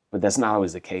 But that's not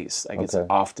always the case. Like it's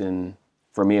often,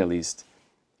 for me at least,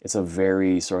 it's a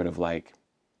very sort of like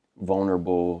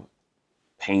vulnerable,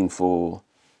 painful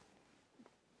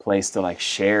place to like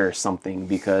share something,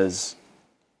 because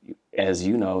as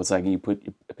you know, it's like you put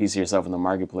a piece of yourself in the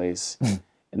marketplace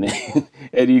and then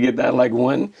and you get that like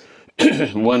one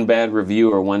bad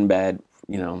review or one bad,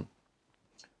 you know,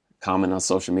 comment on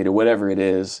social media, whatever it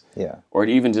is. Or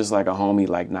even just like a homie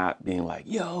like not being like,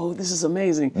 yo, this is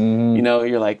amazing. You know,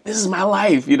 you're like, this is my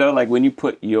life. You know, like when you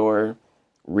put your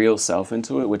real self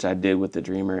into it, which I did with The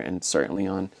Dreamer and certainly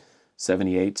on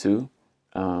 78 too.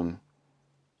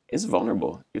 It's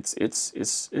vulnerable.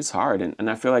 It's hard. And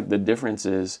I feel like the difference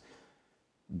is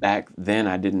back then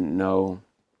I didn't know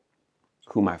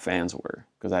who my fans were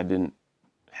because I didn't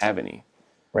have any.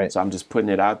 So I'm just putting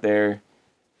it out there,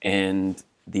 and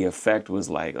the effect was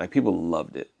like people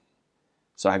loved it.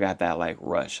 So I got that like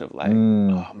rush of like,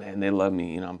 oh man, they love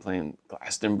me. You know, I'm playing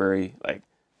Glastonbury. Like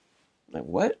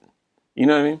what? You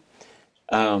know what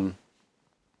I mean?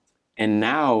 And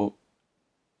now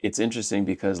it's interesting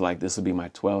because like this will be my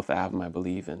 12th album, I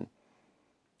believe, and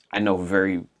I know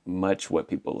very much what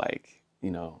people like.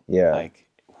 You know, like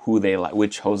who they like,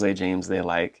 which José James they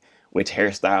like, which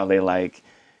hairstyle they like.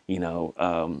 You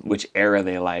know, which era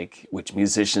they like, which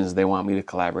musicians they want me to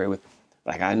collaborate with.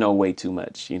 Like, I know way too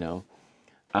much, you know.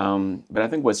 But I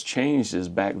think what's changed is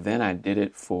back then I did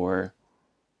it for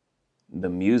the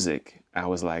music. I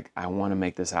was like, I want to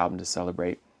make this album to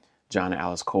celebrate John and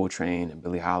Alice Coltrane and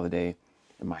Billie Holiday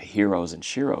and my heroes and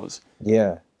sheroes.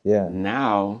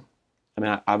 Now, I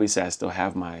mean, obviously I still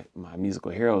have my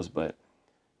musical heroes, but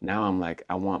now I'm like,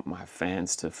 I want my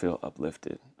fans to feel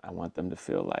uplifted. I want them to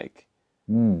feel like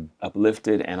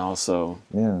uplifted, and also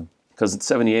because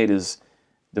 78 is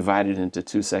divided into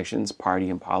two sections, party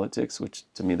and politics, which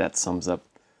to me that sums up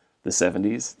the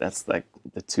 70s. That's like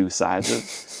the two sides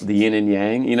of the yin and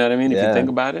yang, you know what I mean, if you think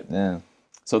about it.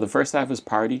 So the first half is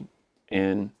party,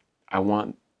 And I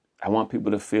want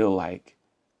people to feel like,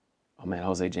 oh man,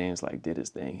 José James like did his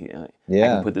thing. I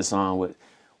can put this on with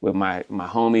my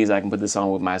homies. I can put this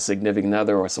on with my significant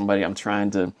other or somebody I'm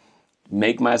trying to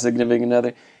make my significant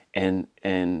other, and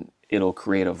it'll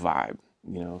create a vibe,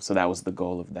 you know. So that was the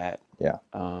goal of that. Yeah.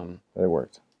 It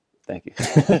worked. Thank you.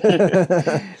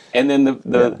 And then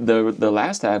the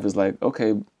last half is like,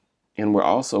 okay, and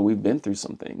we've been through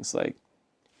some things, like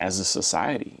as a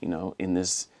society, you know, in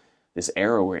this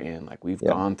era we're in, like we've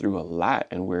gone through a lot,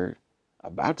 and we're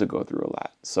about to go through a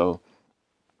lot. So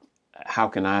how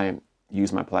can I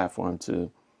use my platform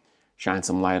to shine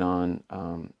some light on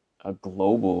a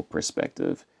global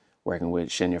perspective, working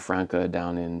with Xenia Franca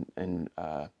down in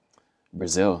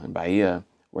Brazil, in Bahia,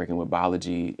 working with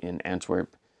biology in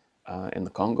Antwerp, in the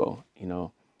Congo, you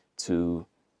know, to,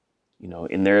 you know,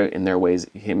 in their ways,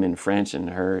 him in French and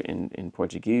her in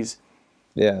Portuguese,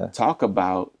 talk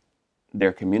about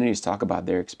their communities, talk about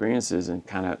their experiences, and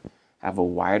kind of have a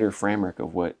wider framework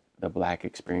of what the Black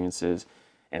experience is.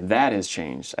 And that has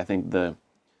changed. I think the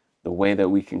way that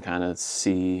we can kind of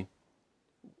see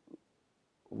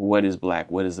what is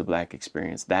Black, what is the Black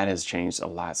experience, that has changed a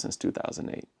lot since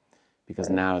 2008. Because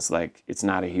now it's like, it's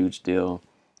not a huge deal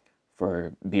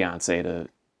for Beyonce to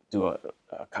do a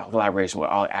collaboration with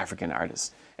all African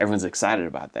artists. Everyone's excited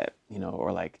about that, you know,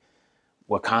 or like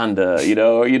Wakanda, you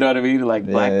know what I mean? Like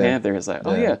Black Panther is like,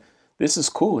 oh yeah, this is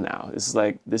cool now.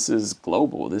 This is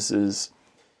global.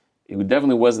 It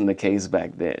definitely wasn't the case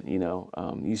back then, you know.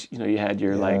 You had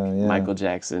your Michael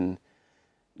Jackson,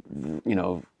 you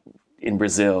know, in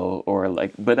Brazil, or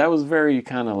like, but that was very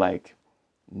kind of like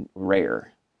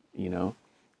rare, you know.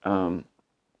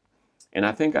 And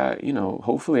I think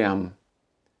hopefully I'm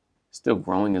still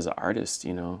growing as an artist,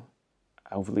 you know.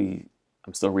 Hopefully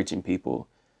I'm still reaching people.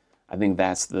 I think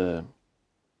that's the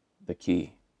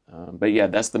key. But yeah,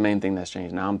 that's the main thing that's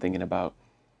changed. Now I'm thinking about,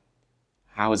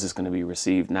 how is this going to be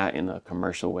received? Not in a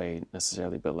commercial way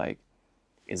necessarily, but like,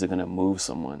 is it going to move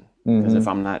someone? Because if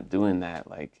I'm not doing that,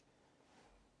 like,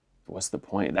 what's the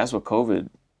point? That's what COVID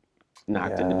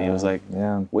knocked into me. It was like,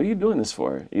 what are you doing this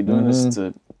for? Are you doing this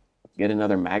to get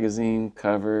another magazine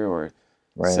cover, or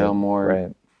sell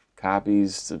more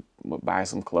copies, to buy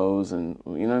some clothes, and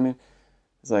you know what I mean?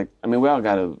 It's like, I mean, we all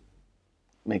got to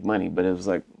make money, but it was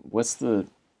like, what's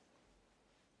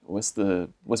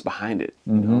behind it,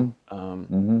 you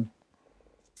know?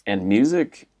 And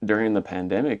music during the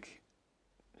pandemic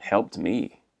helped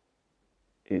me.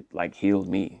 It like healed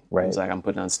me. It was like, I'm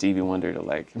putting on Stevie Wonder to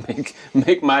like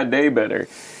make my day better.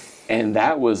 And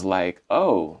that was like,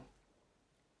 oh,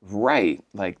 right.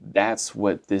 Like, that's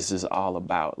what this is all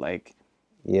about. Like,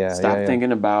 stop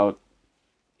thinking about,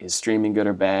 is streaming good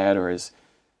or bad, or is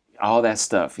all that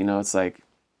stuff, you know? It's like,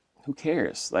 who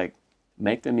cares? Like,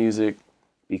 make the music,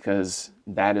 because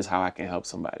that is how I can help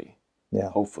somebody.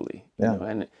 Hopefully. You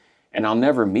know? And I'll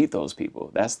never meet those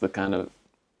people. That's the kind of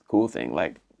cool thing.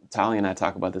 Like, Tali and I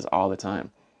talk about this all the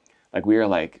time. Like, we are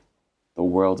like the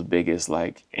world's biggest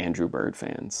like Andrew Bird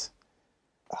fans.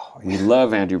 We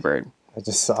love Andrew Bird. I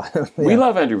just saw him. We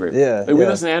love Andrew Bird. We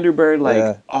listen to Andrew Bird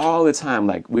like all the time.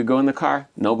 Like, we go in the car,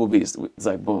 Noble Beast. It's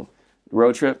like, boom.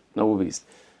 Road trip, Noble Beast.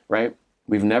 Right?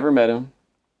 We've never met him.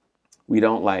 We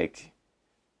don't like,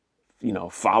 you know,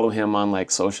 follow him on like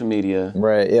social media.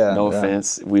 No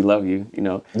offense. We love you, you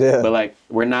know. But like,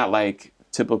 we're not like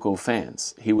typical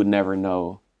fans. He would never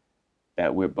know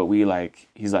that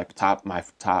he's like my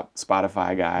top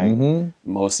Spotify guy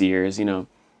most years, you know.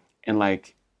 And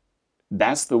like,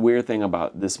 that's the weird thing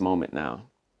about this moment now.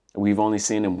 We've only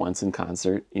seen him once in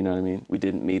concert, you know what I mean? We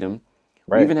didn't meet him.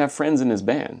 We even have friends in his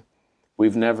band.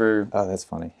 We've never... Oh, that's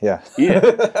funny.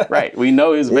 Right. We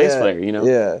know his bass player, you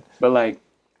know? But like,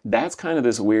 that's kind of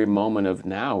this weird moment of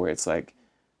now where it's like,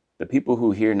 the people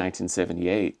who hear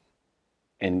 1978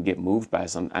 and get moved by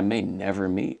something, I may never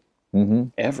meet,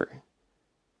 ever.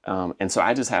 And so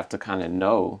I just have to kind of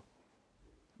know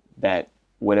that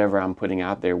whatever I'm putting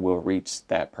out there will reach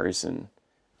that person.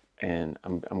 And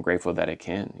I'm grateful that it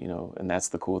can, you know. And that's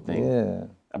the cool thing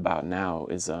about now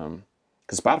is,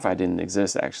 because Spotify didn't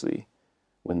exist actually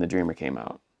when The Dreamer came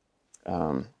out.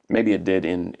 Maybe it did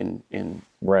in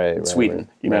Sweden,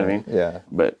 you know what I mean?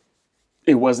 But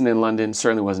it wasn't in London,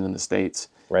 certainly wasn't in the States.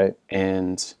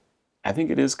 And I think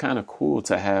it is kind of cool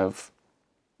to have,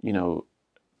 you know,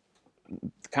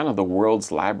 kind of the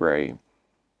world's library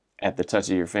at the touch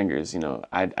of your fingers. You know,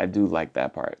 I do like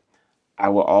that part. I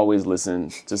will always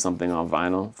listen to something on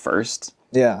vinyl first.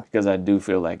 Because I do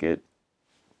feel like it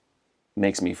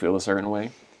makes me feel a certain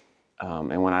way.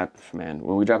 And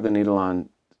when we dropped the needle on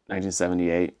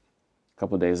 1978 a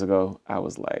couple of days ago, I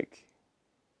was like,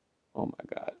 oh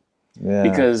my God. Yeah.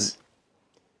 Because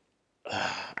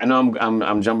I know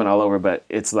I'm jumping all over, but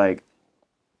it's like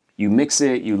you mix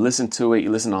it, you listen to it,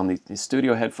 you listen on these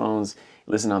studio headphones,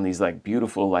 you listen on these like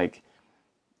beautiful, like,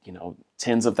 you know,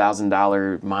 tens of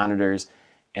 $1,000 monitors,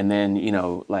 and then, you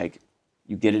know, like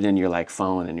you get it in your like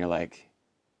phone and you're like,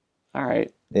 all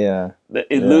right. Yeah.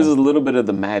 It loses a little bit of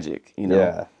the magic, you know?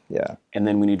 Yeah. Yeah. And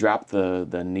then when you drop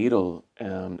the needle,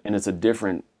 and it's a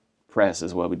different press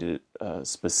as well. We did a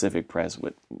specific press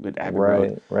with Abbey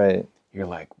Road. Right. You're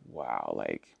like, wow,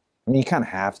 like. I mean, you kind of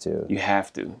have to. You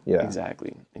have to. Yeah.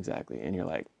 Exactly. And you're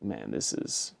like, man, this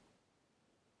is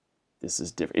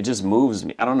different. It just moves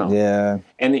me. I don't know. Yeah.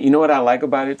 And you know what I like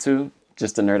about it too?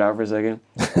 Just to nerd out for a second.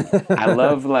 I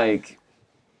love like,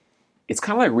 it's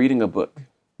kind of like reading a book.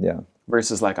 Yeah.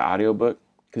 Versus like an audiobook,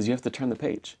 because you have to turn the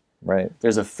page. Right.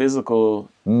 There's a physical,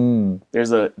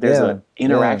 there's a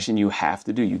interaction you have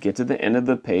to do. You get to the end of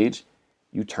the page,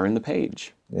 you turn the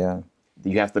page. Yeah.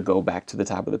 You have to go back to the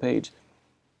top of the page.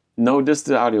 No, just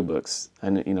the audiobooks.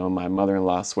 And, you know, my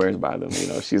mother-in-law swears by them. You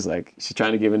know, she's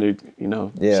trying to give it, you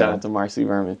know, shout out to Marcy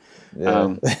Verman.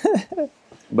 Yeah.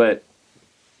 But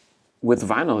with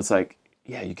vinyl, it's like,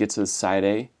 yeah, you get to side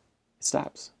A, it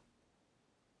stops.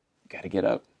 You got to get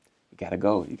up. You got to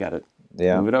go. You got to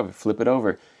move it over, flip it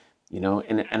over, you know?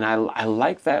 And I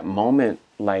like that moment,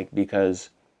 like, because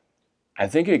I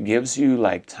think it gives you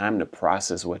like time to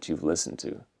process what you've listened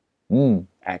to.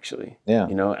 Actually. Yeah.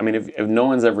 You know, I mean, if no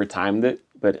one's ever timed it,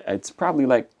 but it's probably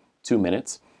like 2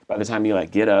 minutes by the time you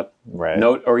like get up,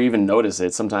 note or even notice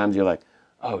it. Sometimes you're like,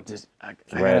 oh,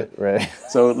 right.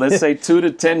 So let's say 2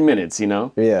 to 10 minutes, you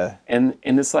know? Yeah. And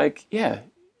it's like, yeah,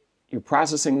 you're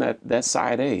processing that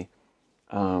side A.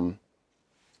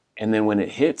 And then when it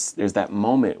hits, there's that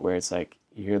moment where it's like,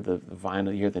 you hear the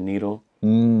vinyl, you hear the needle.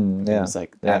 And it's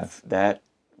like that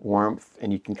warmth,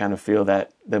 and you can kind of feel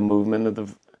the movement of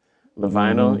the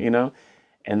vinyl, you know?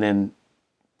 And then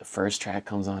the first track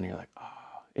comes on, and you're like,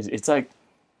 oh, it's like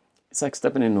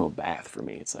stepping into a bath for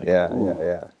me. It's like, yeah.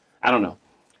 I don't know.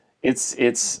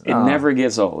 It never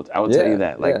gets old. I will tell you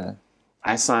that. Like,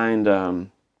 I signed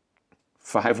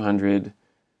 500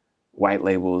 white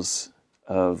labels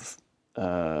of,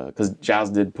 because Giles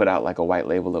did put out like a white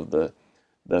label of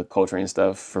the Coltrane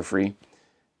stuff for free.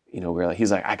 You know,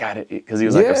 he's like, I got it, because he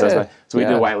was like obsessed by it. So we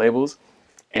did white labels,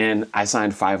 and I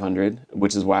signed 500,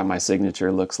 which is why my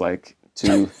signature looks like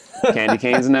 2 candy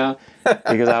canes now,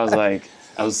 because I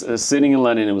was sitting in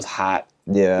London, it was hot,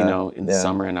 you know, in the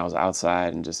summer, and I was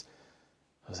outside and just,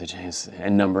 José James,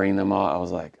 and numbering them all. I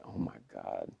was like, oh my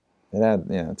God.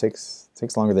 It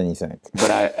takes longer than you think.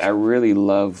 But I really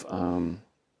love,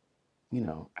 you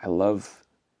know, I love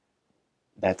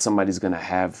that somebody's going to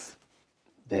have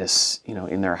this, you know,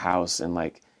 in their house and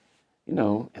like, you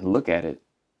know, and look at it.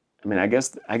 I mean, I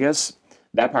guess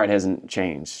that part hasn't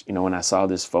changed. You know, when I saw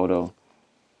this photo,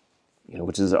 you know,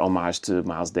 which is an homage to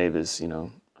Miles Davis, you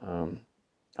know,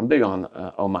 I'm big on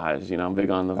homage, you know, I'm big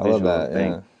on the visual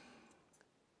thing. Yeah.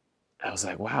 I was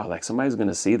like, wow, like somebody's going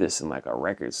to see this in like a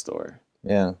record store.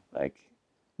 Yeah. Like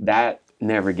that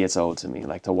never gets old to me.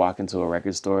 Like to walk into a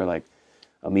record store, like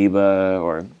Amoeba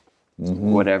or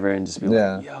whatever, and just be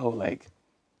like, yo, like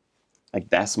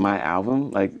that's my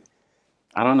album. Like,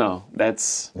 I don't know.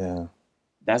 That's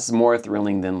more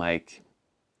thrilling than like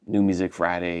New Music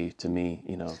Friday to me,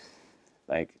 you know,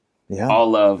 like all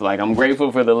love. Like I'm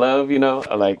grateful for the love, you know,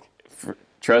 like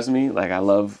trust me, like I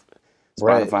love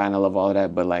Spotify and I love all of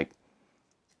that, but like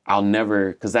I'll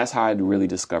never, because that's how I really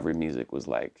discovered music, was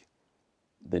like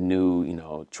the new, you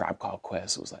know, Tribe Called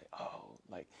Quest was like, oh,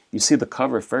 like you see the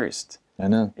cover first. I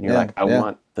know. And you're like, I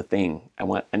want the thing.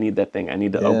 I need that thing. I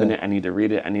need to open it. I need to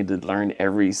read it. I need to learn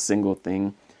every single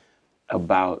thing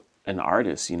about an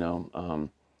artist, you know?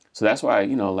 So that's why,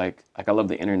 you know, like I love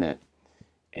the internet,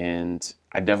 and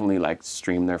I definitely like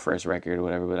streamed their first record or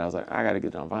whatever, but I was like, I got to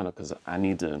get it on vinyl because I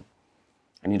need to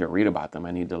read about them.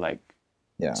 I need to like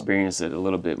experience it a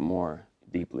little bit more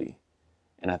deeply.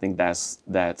 And I think that's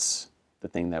the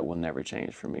thing that will never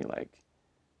change for me. Like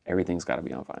everything's got to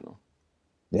be on vinyl.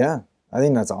 Yeah. I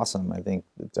think that's awesome. I think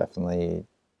definitely,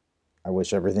 I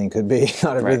wish everything could be,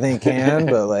 not everything can,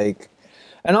 but like,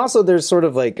 and also there's sort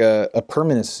of like a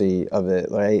permanency of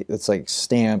it, right? It's like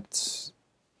stamped,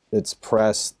 it's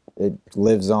pressed, it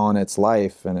lives on its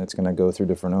life, and it's going to go through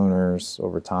different owners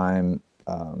over time.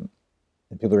 And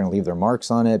people are going to leave their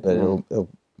marks on it, but it'll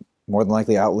more than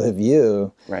likely outlive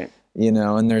you. Right. You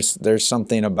know, and there's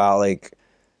something about like,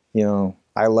 you know,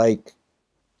 I like,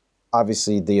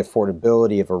 obviously the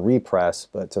affordability of a repress,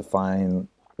 but to find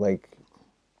like,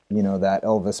 you know, that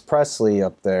Elvis Presley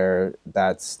up there,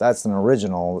 that's an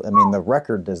original. I mean, the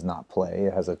record does not play;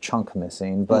 it has a chunk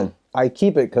missing, but I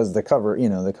keep it because the cover,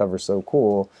 the cover's so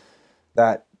cool.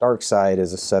 That Dark Side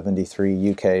is a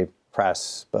 73 UK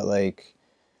press, but like,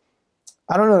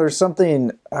 I don't know, there's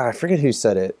something, I forget who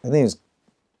said it. I think it was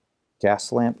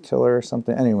Gas Lamp Killer or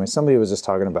something. Anyway, somebody was just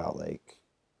talking about like,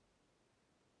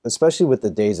 especially with the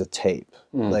days of tape,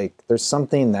 like there's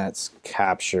something that's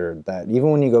captured that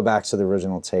even when you go back to the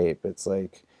original tape, it's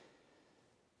like,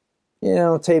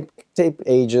 tape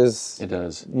ages. It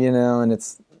does. And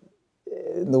it's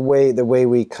the way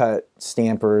we cut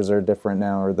stampers are different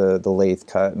now, or the lathe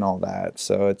cut and all that.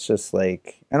 So it's just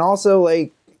like, and also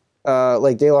like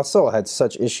De La Soul had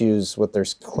such issues with their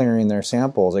clearing their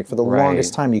samples. Like for the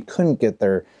longest time, you couldn't get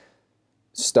their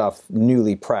stuff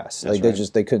newly pressed. That's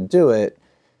like they couldn't do it.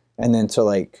 And then to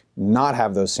like not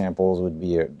have those samples would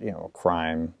be a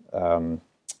crime.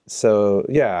 So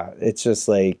yeah, it's just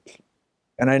like,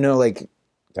 and I know like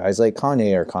guys like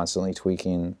Kanye are constantly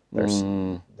tweaking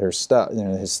their stuff,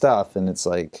 his stuff, and it's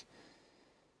like,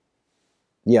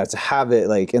 yeah, to have it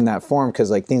like in that form,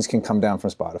 because like things can come down from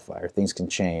Spotify, or things can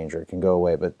change, or it can go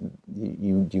away, but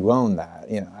you own that.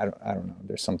 I don't know.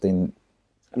 There's something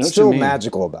still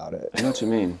magical about it. I know what you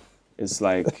mean. It's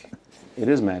like it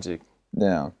is magic.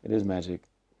 Yeah, it is magic.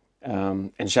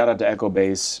 And shout out to Echo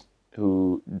Bass,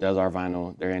 who does our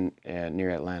vinyl. They're in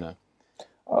near Atlanta.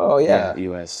 Oh yeah,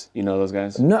 US. You know those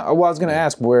guys? No. Well, I was going to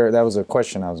ask where. That was a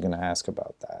question I was going to ask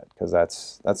about that, because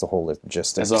that's a whole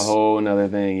logistics. That's a whole another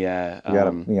thing. Yeah, you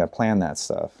gotta plan that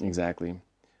stuff. Exactly.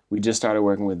 We just started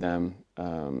working with them,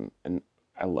 and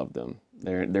I love them.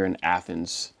 They're in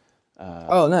Athens.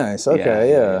 Oh, nice.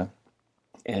 Okay, yeah.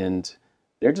 And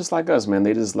they're just like us, man.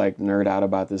 They just like nerd out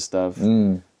about this stuff.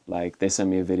 Like they sent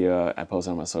me a video I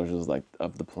posted on my socials, like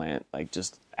of the plant, like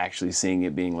just actually seeing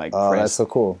it being like pressed, that's so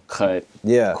cool. Cut,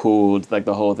 yeah, cooled, like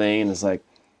the whole thing. It's like,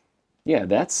 yeah,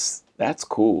 that's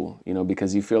cool,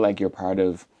 because you feel like you're part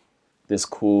of this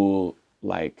cool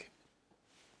like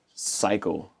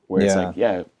cycle where it's like,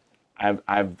 yeah,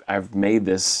 I've made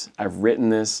this, I've written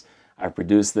this, I've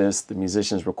produced this, the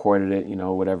musicians recorded it,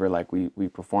 whatever, like we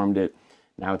performed it.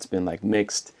 Now it's been like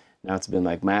mixed, now it's been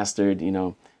like mastered,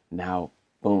 now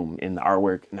boom, in the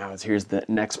artwork, now here's the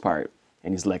next part.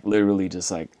 And he's like literally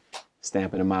just like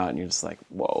stamping them out, and you're just like,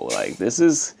 whoa, like this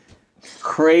is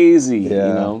crazy,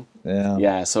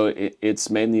 Yeah, so it's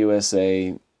made in the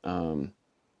USA.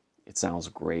 It sounds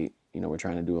great. We're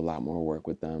trying to do a lot more work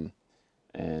with them.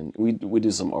 And we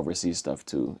do some overseas stuff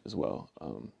too as well.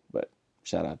 But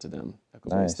shout out to them.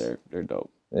 Nice. They're dope.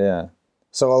 Yeah.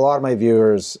 So a lot of my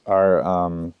viewers are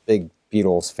big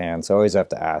Beatles fans. So I always have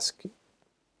to ask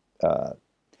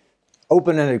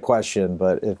open-ended question,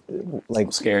 but if like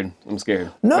I'm scared.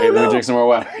 No, Wait, let me drink some more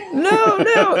water. No.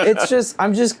 It's just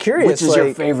I'm just curious. Which is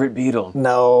your favorite Beatle?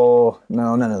 No,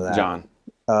 none of that. John.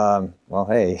 Well,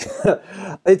 hey,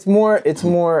 it's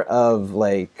more of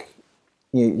like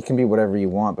you can be whatever you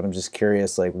want, but I'm just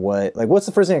curious, like what's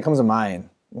the first thing that comes to mind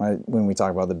when we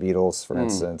talk about the Beatles, for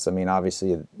instance? I mean,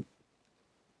 obviously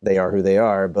they are who they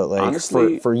are, but like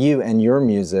honestly, for you and your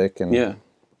music, and yeah.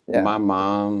 My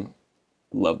mom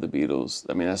loved the Beatles.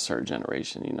 I mean, that's her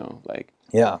generation, like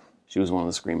she was one of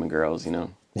the screaming girls,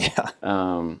 Yeah.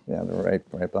 They're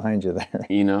right behind you there.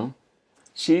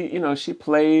 She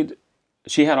played.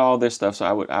 She had all this stuff, so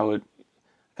I would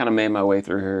kind of made my way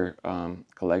through her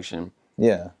collection.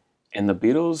 Yeah. And the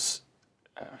Beatles,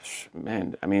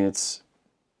 man, I mean,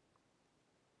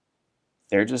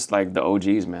 they're just like the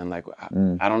OGs, man. Like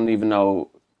I don't even know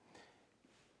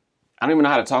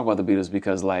how to talk about the Beatles,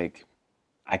 because like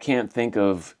I can't think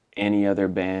of any other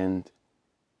band.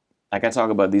 Like I talk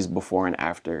about these before and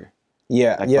after.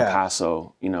 Yeah. Like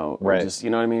Picasso, right. Just, you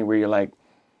know what I mean? Where you're like,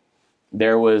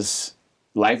 there was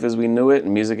life as we knew it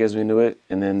and music as we knew it.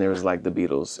 And then there was like the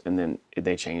Beatles, and then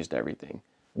they changed everything.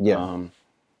 Yeah.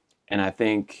 And I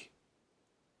think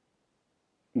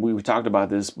we talked about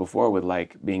this before with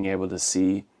like being able to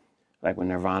see, like with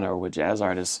Nirvana or with jazz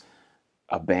artists,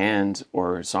 a band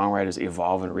or songwriters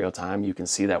evolve in real time. You can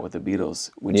see that with the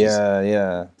Beatles, which is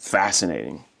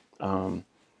fascinating. And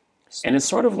it's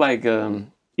sort of like,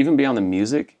 even beyond the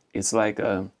music, it's like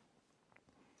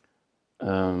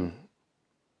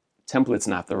template's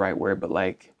not the right word, but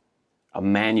like a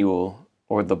manual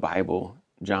or the Bible.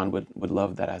 John would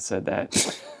love that I said that.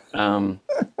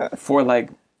 For like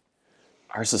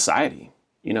our society,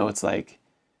 it's like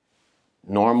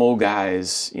normal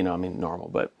guys, normal,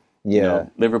 but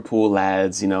Liverpool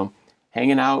lads,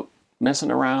 hanging out,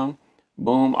 messing around,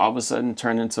 boom, all of a sudden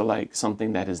turn into like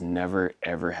something that has never,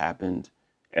 ever happened,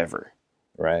 ever.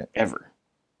 Right. Ever.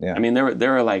 Yeah. I mean,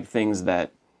 there are like things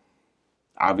that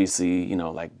obviously,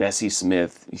 like Bessie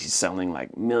Smith, she's selling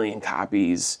like 1 million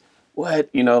copies what?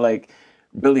 You know, like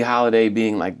Billie Holiday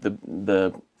being like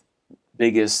the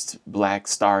biggest black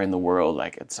star in the world,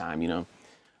 like at the time, you know,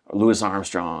 or Louis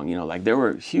Armstrong, you know, like there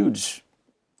were huge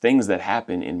things that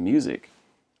happened in music.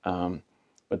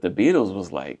 But the Beatles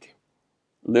was like,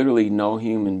 literally no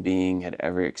human being had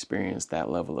ever experienced that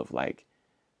level of like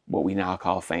what we now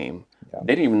call fame. Yeah.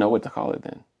 They didn't even know what to call it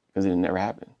then because it never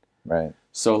happened. Right.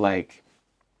 So like,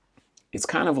 it's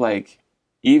kind of like,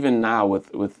 even now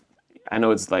with I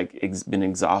know it's like it's been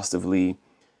exhaustively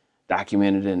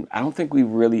documented, and I don't think we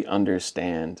really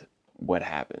understand what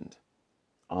happened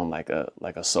on like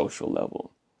a social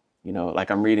level. You know,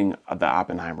 like I'm reading the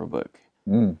Oppenheimer book,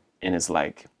 and it's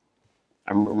like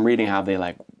I'm reading how they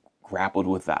like grappled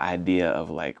with the idea of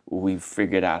like, we've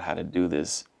figured out how to do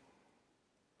this,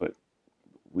 but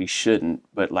we shouldn't.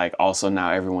 But like also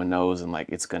now everyone knows, and like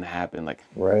it's gonna happen. Like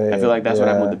I feel like that's what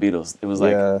happened with the Beatles. It was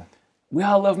like we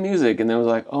all love music, and then it was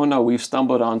like, oh no, we've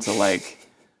stumbled onto like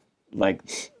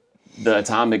the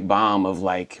atomic bomb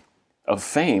of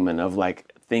fame and of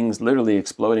like things literally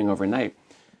exploding overnight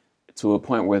to a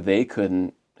point where they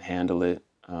couldn't handle it.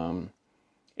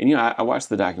 And, you know, I watched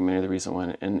the documentary, the recent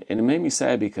one, and it made me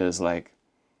sad because, like,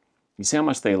 you see how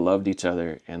much they loved each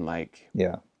other and, like,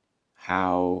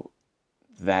 how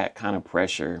that kind of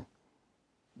pressure,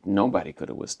 nobody could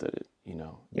have withstood it, you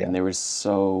know. Yeah. And they were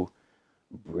so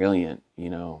brilliant, you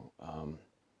know.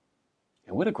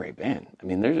 And what a great band. I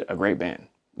mean, they're a great band.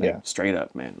 Like, straight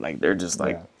up, man. Like, they're just,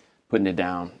 like, putting it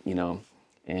down, you know.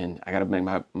 And I got to make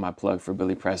my plug for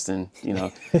Billy Preston, you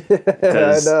know.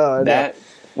 I know.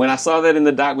 When I saw that in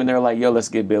the doc, when they were like, yo, let's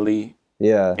get Billy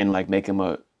and like make him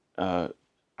I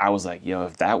was like, yo,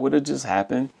 if that would have just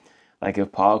happened, like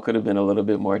if Paul could have been a little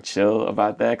bit more chill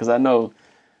about that. Cause I know,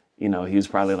 you know, he was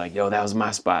probably like, yo, that was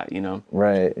my spot, you know?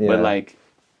 Right. Yeah. But like,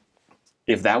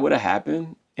 if that would have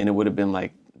happened and it would have been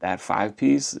like that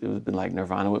 5-piece, it would have been like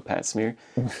Nirvana with Pat Smear.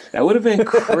 That would have been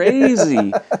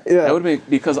crazy. That would have been,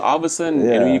 because all of a sudden,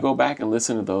 and when you go back and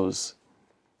listen to those,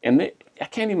 and I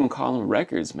can't even call them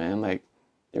records, man. Like,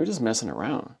 they were just messing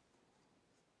around.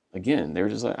 Again, they were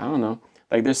just like, I don't know.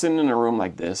 Like, they're sitting in a room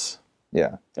like this.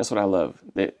 Yeah. That's what I love.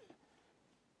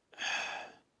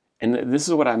 And this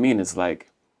is what I mean. It's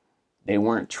like, they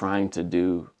weren't trying to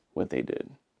do what they did.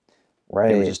 Right.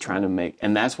 They were just trying to make,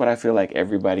 and that's what I feel like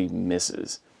everybody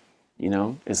misses. You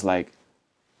know? It's like,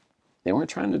 they weren't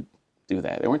trying to do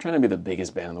that. They weren't trying to be the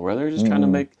biggest band in the world. They were just trying to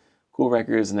make cool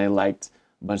records, and they liked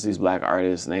a bunch of these black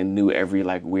artists, and they knew every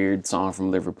like weird song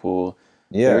from Liverpool.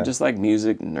 Yeah. They were just like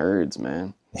music nerds,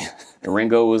 man. And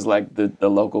Ringo was like the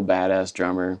local badass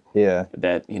drummer. Yeah.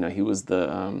 That, you know, he was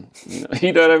the,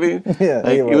 you know what I mean? Yeah.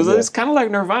 Like, it's kind of like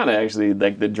Nirvana, actually.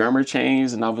 Like, the drummer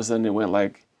changed, and all of a sudden it went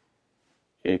like,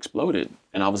 it exploded.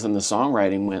 And all of a sudden the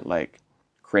songwriting went like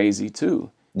crazy too.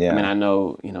 Yeah. I mean, I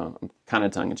know, you know, I'm kind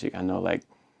of tongue in cheek. I know like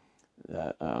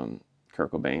that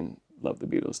Kurt Cobain loved the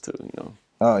Beatles too, you know.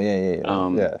 Oh,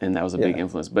 yeah. And that was a big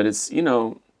influence. But it's, you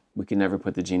know, we can never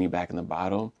put the genie back in the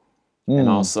bottle. And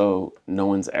also, no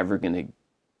one's ever going to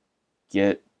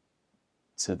get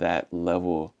to that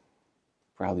level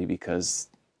probably because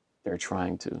they're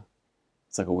trying to.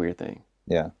 It's like a weird thing.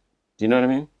 Yeah. Do you know what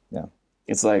I mean? Yeah.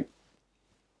 It's like,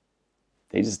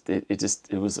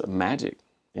 it was magic,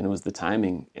 and it was the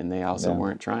timing, and they also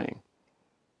weren't trying,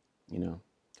 you know.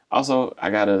 Also, I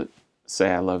got to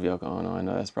say I love Yoko Ono. I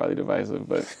know that's probably divisive,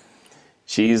 but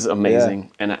she's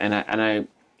amazing. Yeah. And I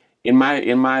in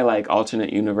my like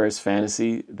alternate universe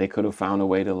fantasy, they could have found a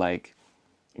way to like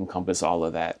encompass all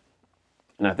of that.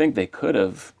 And I think they could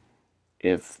have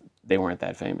if they weren't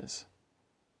that famous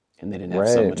and they didn't have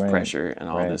so much pressure and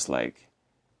all this, like,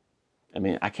 I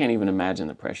mean, I can't even imagine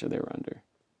the pressure they were under,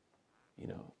 you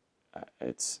know.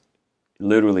 It's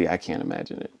literally, I can't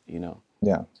imagine it, you know.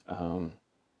 Yeah.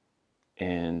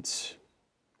 And,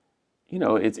 you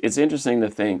know, it's interesting to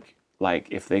think, like,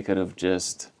 if they could have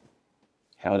just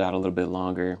held out a little bit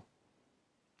longer,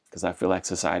 because I feel like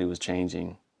society was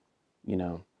changing, you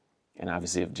know. And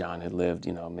obviously if John had lived,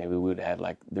 you know, maybe we would have had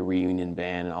like the reunion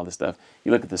band and all this stuff.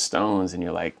 You look at the Stones and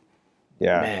you're like,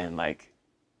 man, like,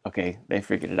 okay, they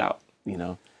figured it out, you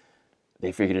know.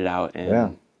 They figured it out,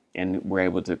 and were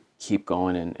able to keep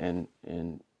going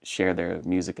and share their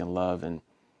music and love and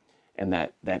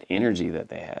that energy that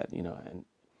they had, you know. And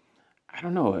I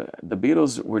don't know, the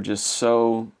Beatles were just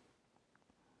so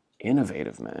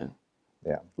innovative, man.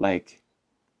 Yeah. Like,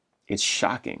 it's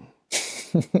shocking.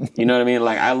 You know what I mean?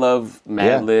 Like, I love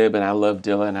Madlib and I love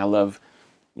Dylan and I love,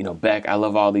 you know, Beck. I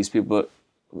love all these people.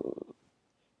 But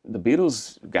the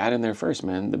Beatles got in there first,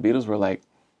 man. The Beatles were like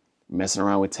messing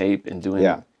around with tape and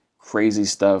doing crazy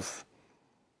stuff,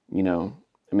 you know.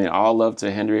 I mean, all love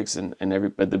to Hendrix and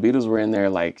but the Beatles were in there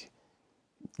like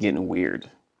getting weird.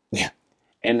 Yeah.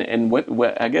 And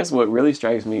what I guess what really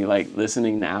strikes me, like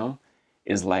listening now,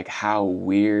 is like how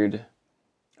weird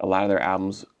a lot of their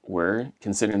albums were,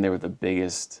 considering they were the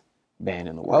biggest band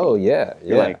in the world. Oh yeah, yeah.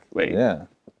 You're like, wait, yeah.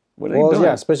 What are they doing?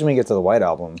 Yeah, especially when you get to the White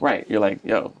Album. Right. You're like,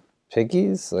 yo,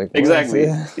 Piggies, like exactly,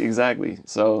 exactly.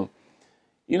 So,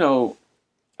 you know,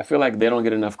 I feel like they don't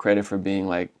get enough credit for being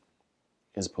like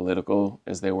as political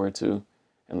as they were too,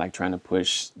 and like trying to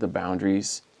push the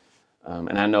boundaries.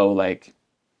 And I know, like,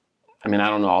 I mean, I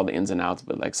don't know all the ins and outs,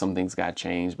 but like some things got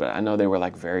changed. But I know they were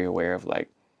like very aware of like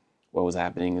what was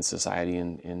happening in society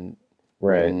in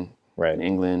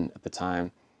England at the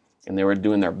time, and they were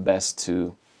doing their best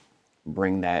to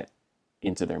bring that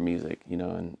into their music, you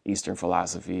know, and Eastern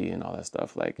philosophy and all that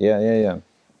stuff. Like, yeah.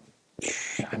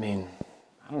 I mean,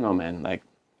 I don't know, man. Like,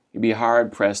 you'd be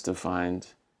hard pressed to find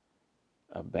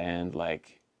a band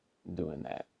like doing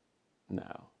that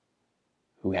now,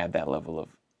 who had that level of,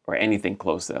 or anything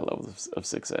close to that level of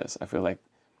success. I feel like,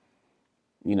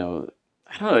 you know,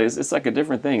 I don't know. It's like a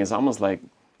different thing. It's almost like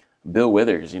Bill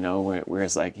Withers, you know, where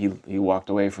it's like he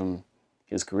walked away from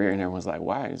his career and everyone's like,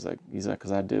 why? He's like,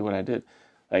 because I did what I did.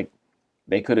 Like,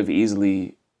 they could have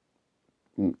easily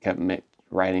kept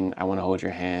writing "I Want to Hold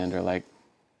Your Hand" or like,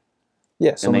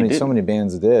 yeah, so many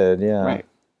bands did, yeah, right,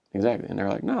 exactly. And they're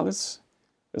like, no, let's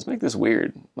make this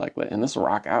weird, like, and let's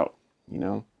rock out, you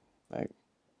know, like,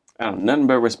 I don't know, nothing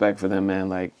but respect for them, man.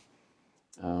 Like,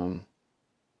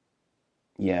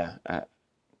 yeah.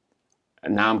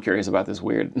 Now I'm curious about this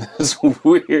weird,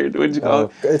 what'd you call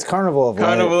it? It's Carnival of Light.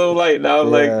 Carnival of Light. Now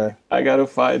I'm like, I gotta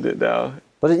find it now.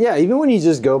 But yeah, even when you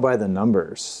just go by the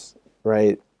numbers,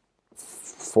 right?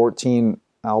 14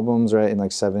 albums, right, in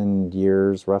like 7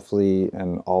 years roughly,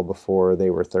 and all before they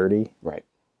were 30. Right.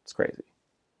 It's crazy.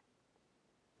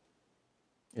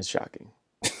 It's shocking.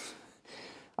 I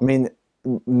mean,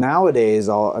 nowadays,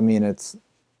 it's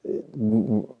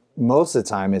most of the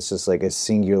time it's just like a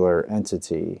singular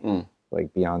entity.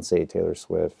 Like Beyonce, Taylor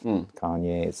Swift,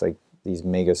 Kanye. It's like these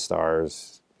mega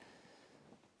stars.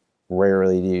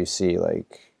 Rarely do you see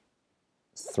like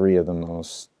 3 of the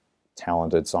most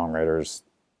talented songwriters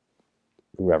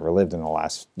who ever lived in the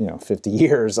last, 50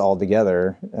 years all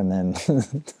together. And then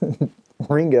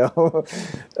Ringo.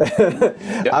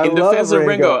 In defense of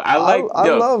Ringo, I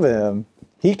love him.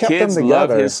 He kept them together. Kids love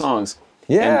his songs.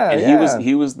 Yeah, and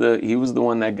he was the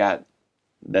one that got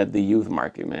the youth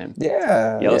market, man.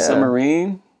 Yeah. Yellow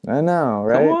Submarine. I know,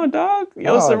 right? Come on, dog.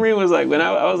 Yellow Submarine was like, when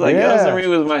I was like, Yellow Submarine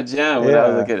was my jam when I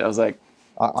was a kid. I was like,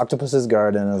 Octopus's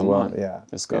Garden as well. On. Yeah.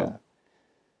 Let's go. Yeah.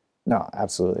 No,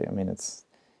 absolutely. I mean,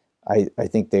 I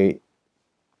think they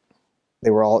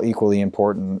were all equally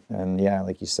important, and yeah,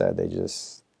 like you said,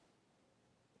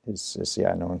 it's just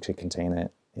no one could contain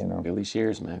it, you know. Billy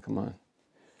Shears, man, come on.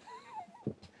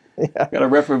 Yeah. Got a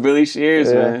rep for Billy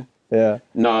Shears, man. Yeah.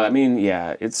 No, I mean,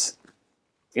 yeah, it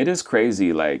is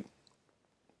crazy. Like,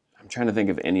 I'm trying to think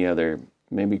of any other,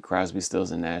 maybe Crosby,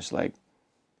 Stills, and Nash, like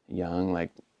young,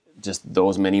 like just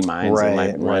those many minds in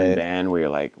like one band where you're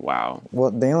like, wow.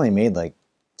 Well, they only made like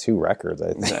 2 records,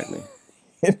 I think. Exactly.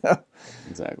 You know?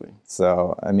 Exactly.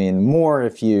 So, I mean, more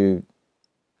if you.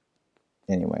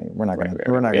 Anyway, we're not gonna.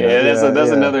 Yeah,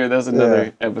 that's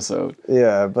another episode.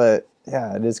 Yeah, but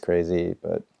yeah, it is crazy,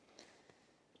 but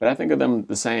I think of them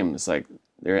the same. It's like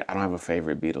I don't have a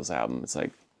favorite Beatles album. It's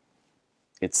like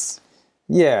it's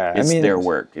their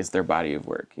work. It's their body of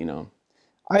work. You know.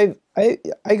 I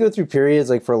go through periods,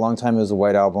 like for a long time it was a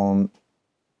White Album,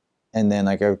 and then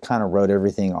like I kind of wrote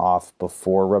everything off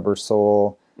before Rubber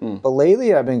Soul. But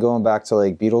lately I've been going back to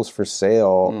like Beatles for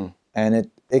Sale, and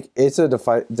it's a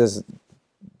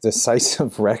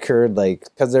decisive record, like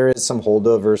because there is some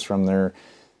holdovers from their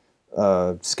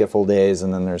skiffle days,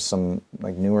 and then there's some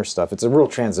like newer stuff. It's a real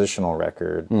transitional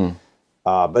record,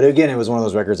 but again, it was one of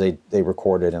those records they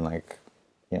recorded in like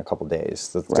a couple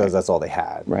days because that's all they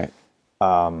had. Right.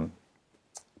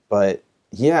 But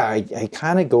yeah, I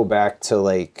kind of go back to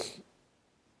like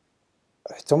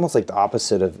it's almost like the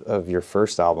opposite of your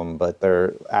first album, but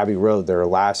their Abbey Road, their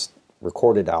last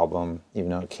recorded album, even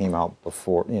though it came out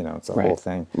before, it's a whole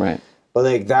thing. Right. But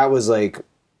like that was like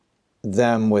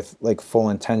them with like full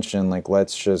intention, like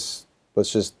let's just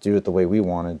do it the way we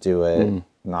want to do it,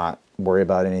 not worry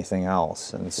about anything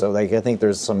else. And so like I think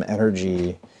there's some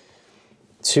energy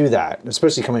to that,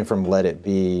 especially coming from Let It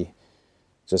Be,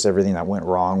 just everything that went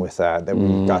wrong with that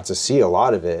we got to see a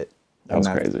lot of it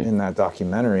in that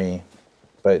documentary.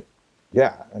 But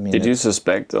yeah, I mean, did you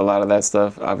suspect a lot of that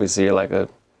stuff? Obviously, you're like a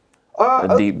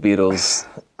deep Beatles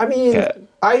cat.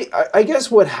 I guess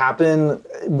what happened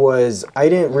was I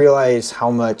didn't realize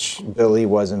how much Billy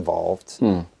was involved.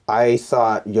 I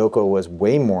thought Yoko was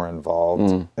way more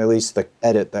involved. At least the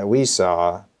edit that we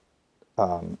saw,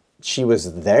 she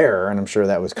was there, and I'm sure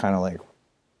that was kind of like,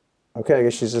 okay, I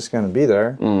guess she's just going to be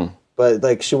there. But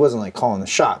like she wasn't like calling the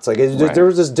shots. Like there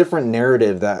was this different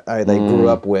narrative that I like grew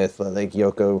up with. Like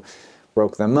Yoko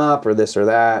broke them up or this or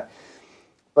that.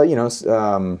 But you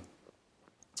know,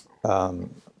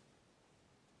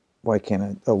 why can't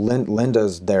I? Oh,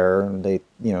 Linda's there. And they,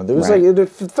 you know, there was like it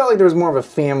felt like there was more of a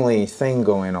family thing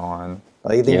going on.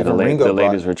 Like the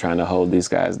ladies were trying to hold these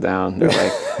guys down. They're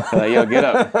like, yo, get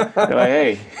up. They're like,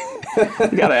 hey,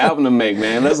 you got an album to make,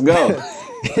 man. Let's go.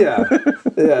 yeah,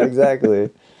 exactly.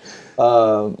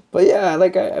 But yeah,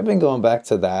 like I've been going back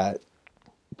to that.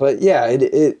 But yeah,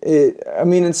 I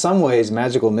mean, in some ways,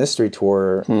 Magical Mystery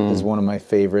Tour is one of my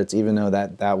favorites, even though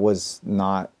that was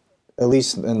not, at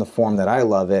least in the form that I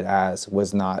love it as,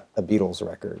 was not a Beatles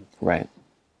record. Right.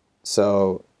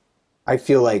 So I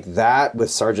feel like that with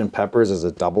Sgt. Pepper's as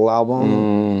a double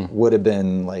album would have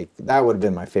been like, that would have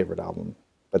been my favorite album.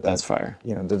 But that's fire.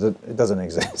 You know, it doesn't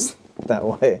exist that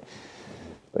way.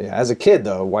 But yeah, as a kid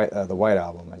though, the White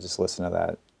Album, I just listened to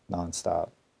that nonstop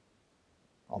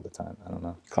all the time. I don't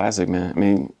know. Classic, man. I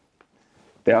mean,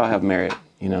 they all have merit,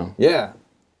 you know. Yeah.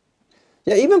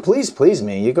 Yeah, even Please Please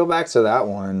Me. You go back to that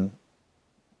one,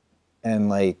 and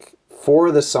like 4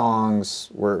 of the songs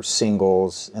were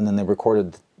singles, and then they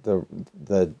recorded the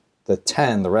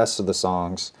 10, the rest of the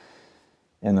songs,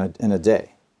 in a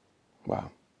day.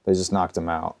 Wow. They just knocked them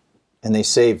out, and they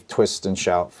saved Twist and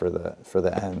Shout for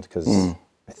the end because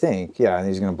I think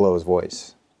he's gonna blow his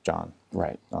voice, John.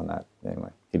 Right. On that anyway.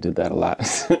 He did that a lot.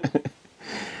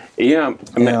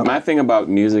 My thing about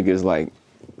music is like,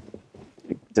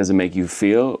 does it make you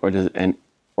feel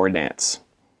or dance,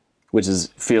 which is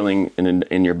feeling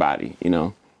in your body, you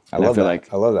know? I love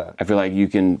that. I feel like you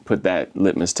can put that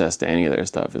litmus test to any of their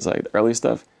stuff. It's like the early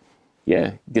stuff,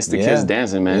 gets the kids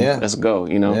dancing, man. Yeah. Let's go,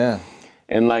 you know? Yeah.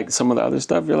 And like some of the other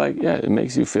stuff, you're like, it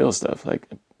makes you feel stuff. Like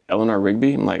Eleanor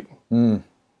Rigby, I'm like,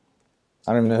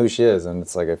 I don't even know who she is, and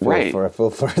it's like I feel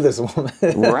for this woman.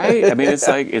 Right. I mean, it's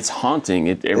like it's haunting.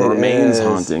 It remains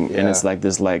haunting, and it's like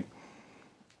this like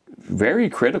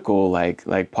very critical.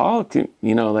 Like Paul,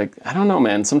 you know, like I don't know,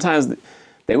 man. Sometimes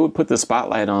they would put the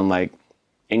spotlight on like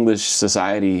English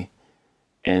society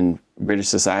and British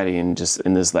society, and just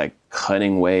in this like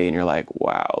cutting way, and you're like,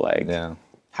 wow, like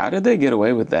how did they get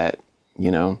away with that, you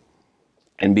know,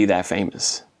 and be that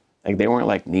famous? Like they weren't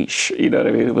like niche, you know what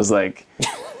I mean? It was like.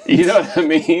 You know what I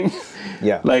mean?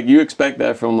 Yeah. Like you expect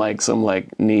that from like some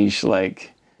like niche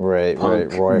like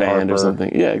punk Roy band Harper. Or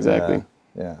something. Yeah, exactly.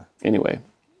 Yeah. Anyway,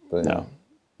 no,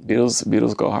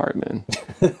 Beatles go hard, man.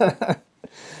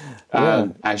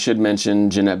 I should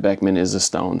mention Jeanette Beckman is a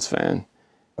Stones fan.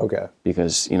 Okay.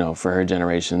 Because you know, for her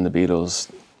generation, the Beatles.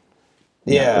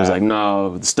 Yeah. It was like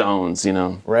no, the Stones. You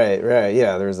know. Right.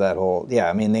 Yeah. There's that whole. Yeah.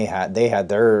 I mean, they had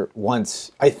their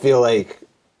once. I feel like.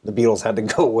 The Beatles had to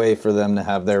go away for them to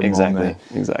have their moment.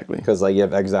 Exactly. Because like you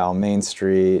have Exile on Main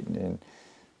Street and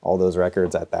all those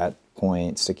records at that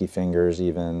point, Sticky Fingers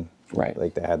even. Right.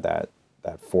 Like they had that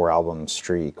 4-album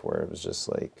streak where it was just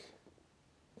like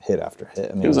hit after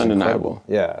hit. I mean, it was undeniable.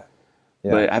 Yeah.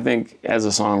 But I think as a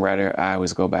songwriter, I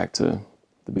always go back to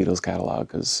the Beatles catalog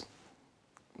because,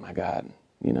 my God,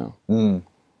 you know.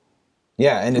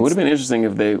 Yeah, and it would have been interesting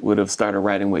if they would have started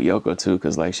writing with Yoko too,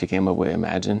 because like she came up with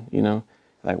Imagine, you know.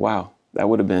 Like, wow, that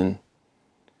would have been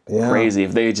crazy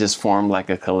if they just formed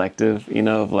like a collective, you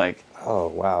know, of like, oh,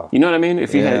 wow. You know what I mean?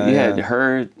 If you had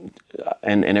her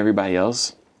and everybody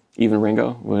else, even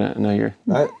Ringo. No, you're.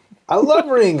 I love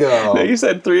Ringo. You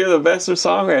said 3 of the best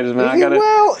songwriters, man.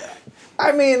 Well,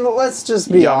 I mean, let's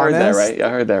just be honest. Y'all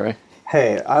heard that, right?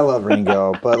 Hey, I love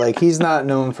Ringo, but like he's not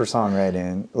known for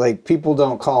songwriting. Like people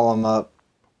don't call him up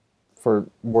for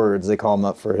words; they call him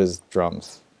up for his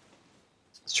drums.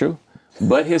 It's true.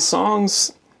 But his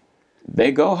songs,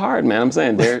 they go hard, man. I'm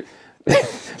saying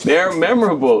they're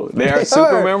memorable. They are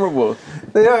super memorable.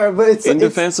 They are, but it's in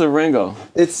defense of Ringo.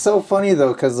 It's so funny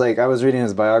though, because like I was reading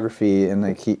his biography, and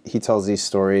like he tells these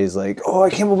stories like, oh, I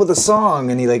came up with a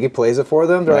song, and he plays it for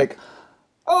them. They're like,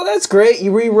 oh, that's great.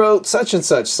 You rewrote such and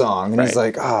such song, and he's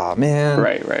like, oh man.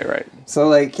 Right. So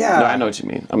like, yeah. No, I know what you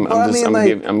mean.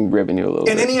 I'm ribbing you a little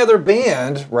bit. In any other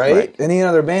band, right? Any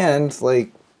other band,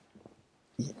 like.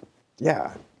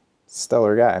 Yeah,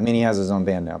 stellar guy. I mean, he has his own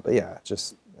band now, but yeah,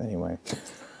 just anyway.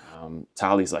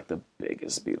 Tali's like the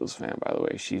biggest Beatles fan, by the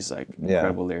way. She's like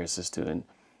incredible lyricist too, and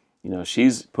you know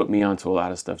she's put me onto a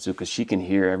lot of stuff too because she can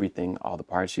hear everything, all the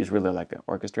parts. She's really like an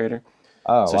orchestrator.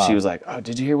 Oh, so wow. she was like, "Oh,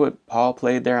 did you hear what Paul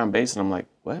played there on bass?" And I'm like,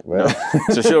 "What?" No.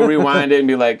 So she'll rewind it and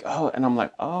be like, "Oh," and I'm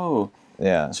like, "Oh."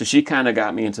 Yeah. So she kind of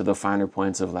got me into the finer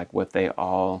points of like what they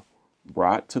all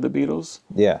brought to the Beatles.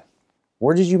 Yeah.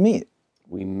 Where did you meet?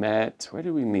 We met. Where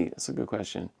did we meet? That's a good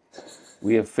question.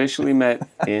 We officially met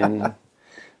in.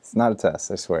 It's not a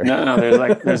test, I swear. No.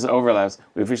 There's overlaps.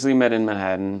 We officially met in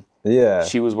Manhattan. Yeah.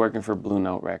 She was working for Blue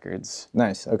Note Records.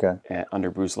 Nice. Okay. Under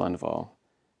Bruce Lundvall,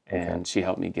 and she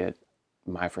helped me get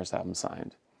my first album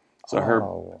signed. So her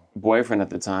boyfriend at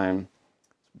the time,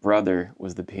 brother,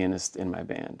 was the pianist in my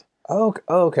band. Oh,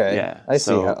 okay. Yeah. I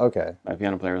see. Okay. My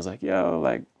piano player was like, "Yo,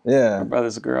 like, yeah, my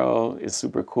brother's girl is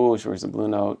super cool. She works at Blue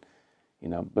Note, you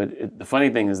know." But the funny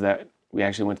thing is that we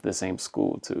actually went to the same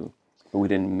school too, but we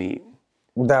didn't meet.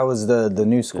 That was the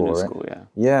new school, the new right? School,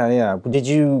 yeah.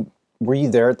 Yeah. Were you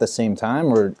there at the same time,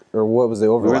 or what was the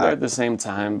overlap? We were there at the same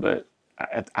time, but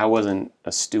I wasn't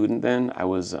a student then. I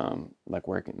was like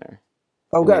working there.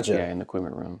 Oh, gotcha. In the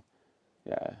equipment room.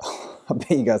 Yeah. I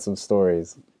bet you got some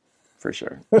stories. For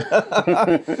sure.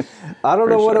 I don't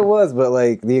know what it was, but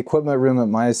like the equipment room at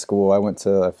my school, I went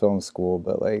to a film school,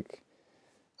 but like,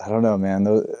 I don't know, man.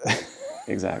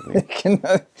 Exactly.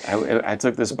 I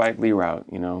took the Spike Lee route,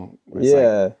 you know.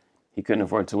 Yeah. Like, he couldn't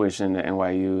afford tuition at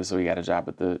NYU, so he got a job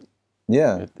at the.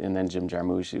 Yeah. And then Jim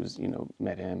Jarmusch, he was,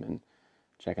 met him and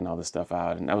checking all this stuff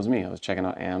out. And that was me. I was checking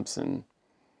out amps and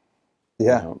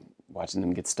watching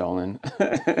them get stolen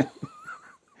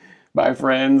by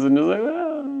friends. And just like,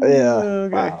 oh, yeah.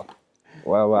 Okay.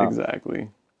 Wow. Exactly.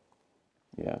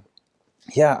 Yeah.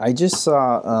 Yeah, I just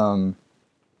saw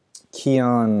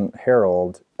Keon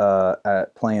Harold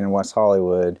playing in West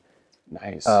Hollywood.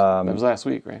 Nice. That was last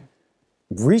week, right?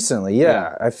 Recently,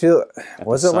 yeah. I feel,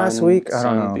 was it last week? I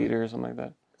don't know. Sun Theater or something like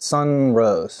that?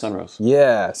 Sunrose.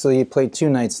 Yeah, so he played 2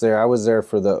 nights there. I was there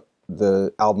for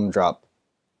the album drop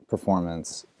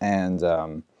performance, and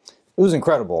it was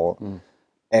incredible.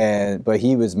 But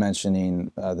he was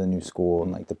mentioning the new school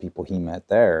and like the people he met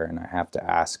there, and I have to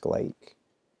ask, like,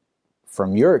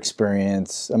 from your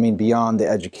experience, I mean, beyond the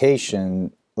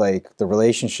education, like the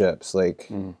relationships,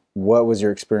 like what was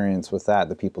your experience with that?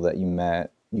 The people that you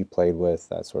met, you played with,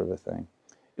 that sort of a thing.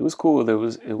 It was cool. It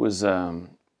was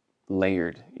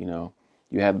layered. You know,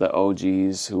 you had the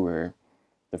OGs who were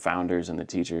the founders and the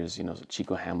teachers. You know, so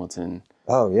Chico Hamilton.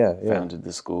 Oh yeah. Founded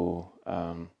the school,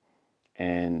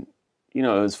 and you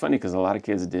know, it was funny because a lot of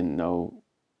kids didn't know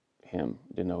him,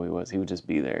 didn't know who he was. He would just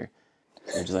be there.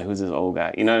 They're just like, who's this old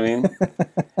guy? You know what I mean?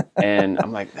 And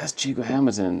I'm like, that's Chico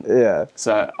Hamilton. Yeah.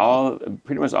 So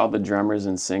pretty much all the drummers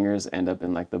and singers end up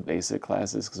in like the basic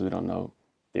classes because we don't know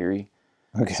theory.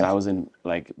 Okay. So I was in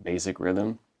like basic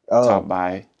rhythm, taught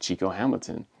by Chico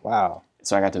Hamilton. Wow.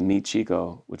 So I got to meet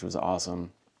Chico, which was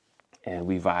awesome, and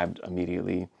we vibed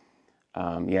immediately.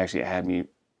 He actually had me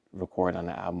record on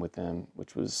the album with him,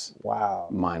 which was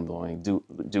mind blowing.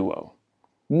 Duo.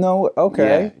 No,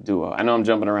 okay. Yeah, duo. I know I'm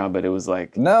jumping around, but it was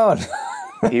like no.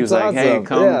 He was like, awesome. "Hey,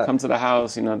 come to the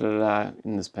house, you know,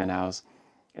 in this penthouse,"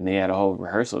 and they had a whole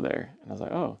rehearsal there. And I was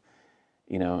like, "Oh,"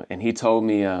 you know. And he told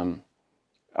me,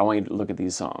 "I want you to look at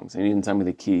these songs." And he didn't tell me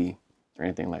the key or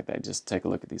anything like that. Just take a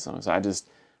look at these songs. So I just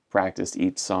practiced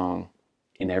each song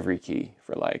in every key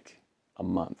for like a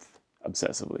month,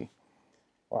 obsessively.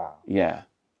 Wow. Yeah,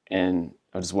 and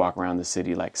I would just walk around the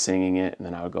city like singing it, and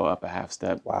then I would go up a half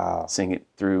step, sing it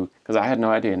through, because I had no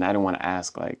idea, and I didn't want to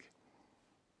ask like,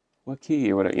 what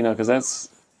key or whatever, you know, because that's,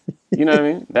 you know what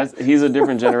I mean? He's a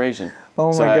different generation.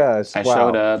 Oh my gosh! I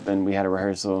showed up, and we had a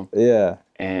rehearsal. Yeah.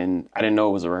 And I didn't know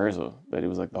it was a rehearsal, but it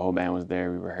was like the whole band was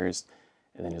there. We rehearsed,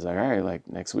 and then he was like, "All right, like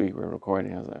next week we're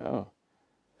recording." I was like, "Oh,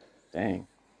 dang!"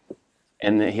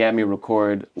 And then he had me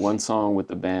record one song with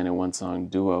the band and one song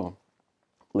duo.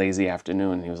 Lazy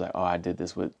Afternoon, and he was like, "Oh, I did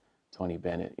this with Tony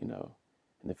Bennett, you know,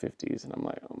 in the 50s." And I'm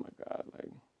like, "Oh my God, like,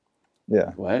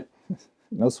 yeah, what?"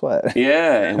 No sweat.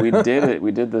 Yeah, and we did it.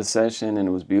 We did the session, and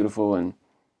it was beautiful. And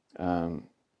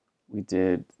we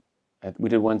did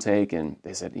one take, and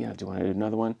they said, "You know, do you want to do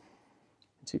another one?"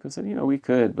 And Chico said, "You know, we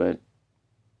could, but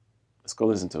let's go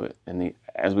listen to it." And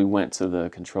as we went to the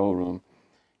control room,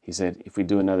 he said, "If we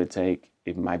do another take,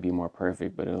 it might be more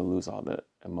perfect, but it'll lose all the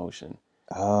emotion."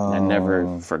 Oh. And I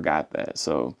never forgot that.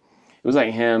 So it was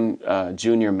like him.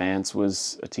 Junior Mance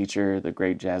was a teacher, the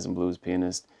great jazz and blues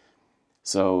pianist.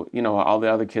 So, you know, all the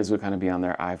other kids would kind of be on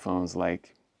their iPhones,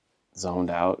 like zoned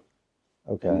out.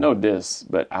 Okay. And no diss,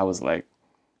 but I was like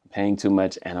paying too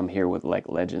much, and I'm here with like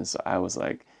legends. So I was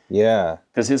like, yeah.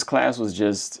 Because his class was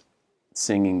just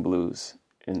singing blues.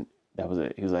 And that was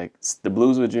it. He was like, the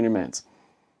blues with Junior Mance.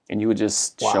 And you would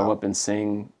just show up and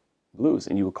sing blues,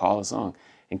 and you would call a song.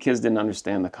 And kids didn't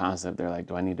understand the concept. They're like,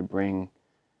 do I need to bring,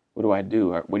 what do I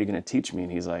do? Or what are you going to teach me?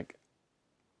 And he's like,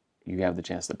 you have the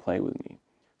chance to play with me.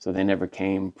 So they never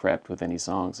came prepped with any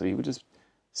songs. So he would just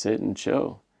sit and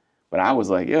chill. But I was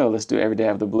like, yo, let's do Every Day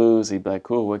of the Blues. He'd be like,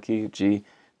 cool, what key? G,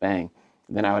 bang.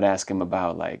 And then I would ask him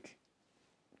about like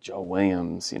Joe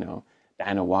Williams, you know,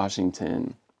 Dinah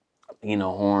Washington, Lena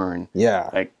Horne. Yeah.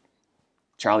 Like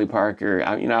Charlie Parker.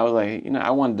 I was like,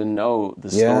 I wanted to know the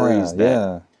stories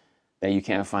that you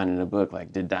can't find in a book.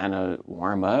 Like, did Dinah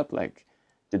warm up? Like,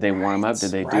 did they warm up?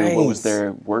 Did they do, what was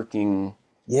their working?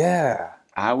 Yeah.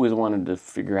 I always wanted to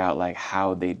figure out like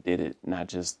how they did it, not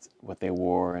just what they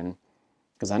wore. And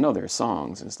because I know their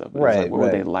songs and stuff, but it's like, what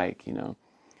were they like,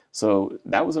 So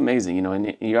that was amazing,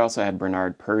 and you also had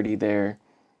Bernard Purdy there.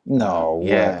 No.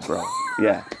 Yeah, bro.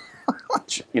 Yeah.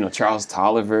 Charles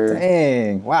Tolliver.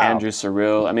 Dang, wow. Andrew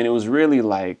Cyrille. I mean, it was really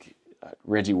like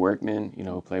Reggie Workman,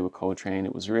 who played with Coltrane.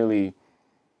 It was really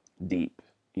deep,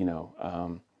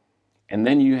 and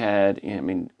then you had,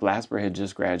 Glasper had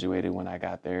just graduated when I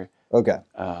got there. Okay.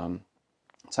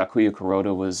 Takuya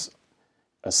Kuroda was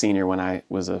a senior when I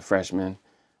was a freshman,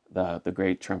 the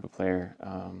great trumpet player.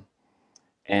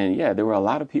 And yeah, there were a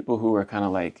lot of people who were kind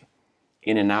of like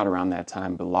in and out around that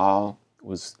time. Bilal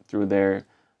was through there,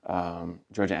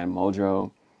 Georgia Ann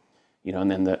Muldrow,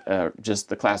 and then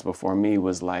the class before me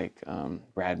was like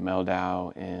Brad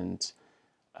Meldau and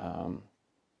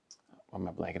why am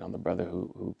I blanking on the brother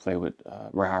who played with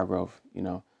Roy Hargrove,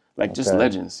 just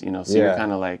legends, So you're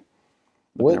kind of like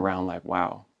looking around like,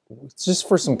 wow. Just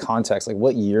for some context, like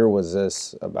what year was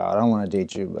this about? I don't want to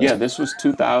date you, but yeah, this was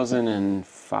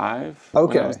 2005.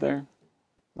 Okay, when I was there.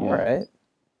 Yeah. All right.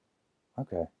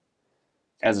 Okay.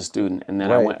 As a student, and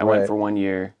then I went for 1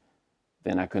 year.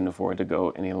 Then I couldn't afford to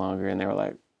go any longer, and they were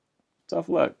like, "Tough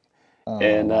luck."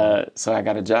 And so I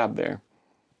got a job there,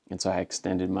 and so I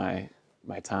extended my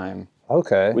time.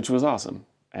 Okay. Which was awesome.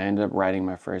 I ended up writing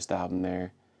my first album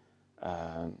there,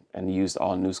 and used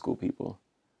all new school people.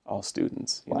 All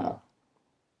students. Wow.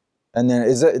 And then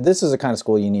this is the kind of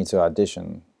school you need to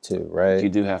audition to, right? You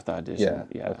do have to audition.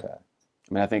 Yeah. Okay.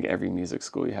 I mean, I think every music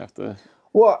school you have to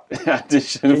For.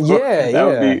 audition for.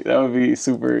 That would be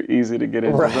super easy to get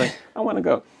in. Right. Like, I want to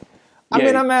go. I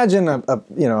mean, imagine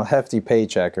a hefty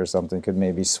paycheck or something could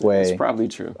maybe sway. It's probably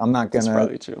true. It's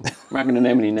probably true. I'm not gonna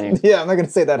name any names. Yeah, I'm not gonna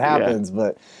say that happens,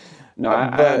 but. No, I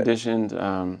auditioned.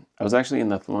 I was actually in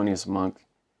the Thelonious Monk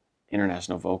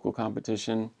International Vocal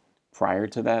Competition. Prior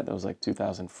to that, that was like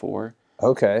 2004.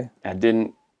 Okay. I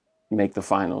didn't make the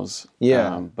finals.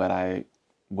 Yeah. But I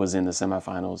was in the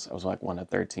semifinals. I was like 1 of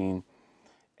 13.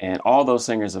 And all those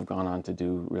singers have gone on to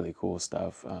do really cool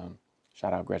stuff.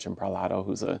 Shout out Gretchen Parlato,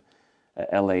 who's a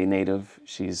LA native.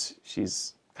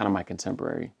 She's kind of my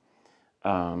contemporary.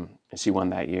 And she won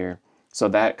that year. So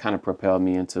that kind of propelled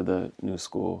me into the new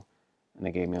school. And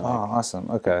they gave me like, awesome.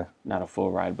 Okay. Not a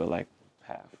full ride, but like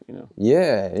half,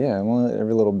 Yeah. Well,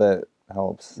 every little bit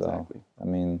helps. So. Exactly. I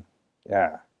mean,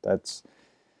 yeah, that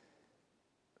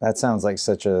sounds like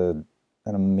such an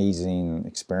amazing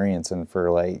experience. And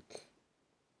for like,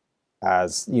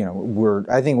 as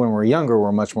I think when we're younger,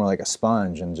 we're much more like a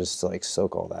sponge and just like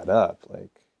soak all that up. Like,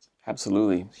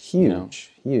 absolutely.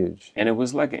 Huge. And it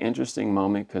was like an interesting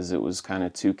moment because it was kind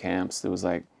of two camps. There was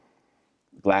like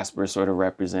Glasper sort of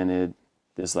represented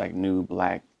this like new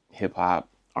black hip hop,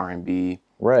 R&B,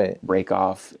 break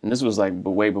off, and this was like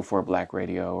way before black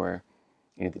radio or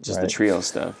the trio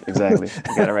stuff. Exactly,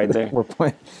 you got it right there. We're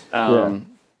playing.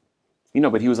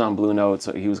 But he was on Blue Note,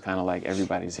 so he was kind of like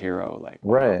everybody's hero. Like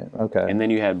right, okay. And then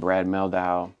you had Brad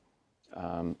Meldau,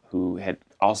 who had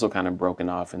also kind of broken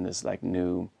off in this like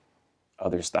new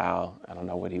other style. I don't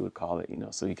know what he would call it.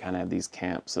 So you kind of had these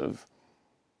camps of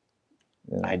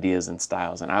ideas and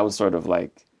styles, and I was sort of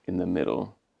like in the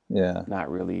middle. Yeah,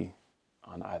 not really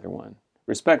on either one.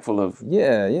 Respectful of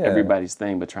everybody's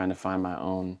thing, but trying to find my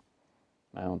own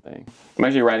thing. I'm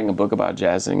actually writing a book about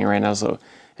jazz singing right now,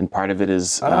 and part of it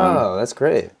is that's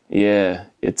great. Yeah,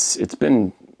 it's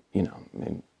been I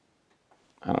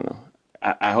don't know.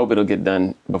 I hope it'll get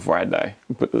done before I die.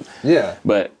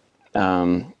 But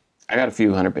I got a few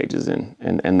 100 pages in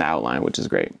the outline, which is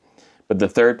great. But the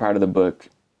third part of the book,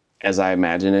 as I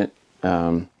imagine it,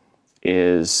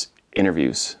 is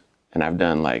interviews, and I've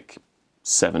done like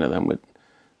 7 of them with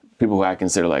people who I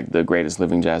consider like the greatest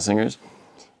living jazz singers,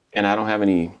 and I don't have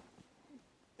anything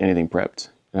prepped.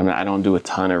 I don't do a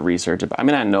ton of research about.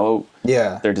 I know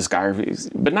their discographies,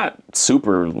 but not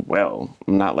super well.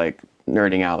 I'm not like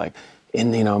nerding out like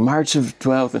in March of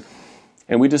 12th,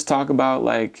 and we just talk about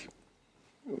like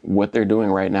what they're doing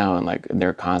right now and like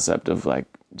their concept of like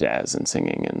jazz and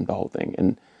singing and the whole thing.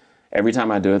 And every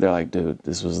time I do it, they're like, dude,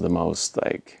 this was the most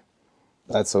like.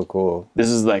 That's so cool. This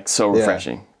is like so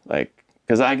refreshing. Like,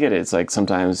 because I get it. It's like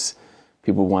sometimes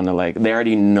people want to like, they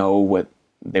already know what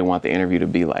they want the interview to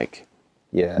be like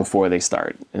before they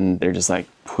start. And they're just like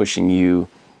pushing you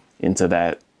into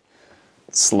that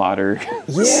slaughter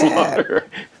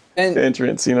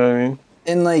entrance, you know what I mean?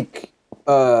 And like,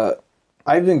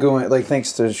 I've been going, like,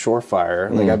 thanks to Shorefire,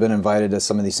 like, I've been invited to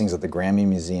some of these things at the Grammy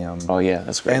Museum. Oh, yeah,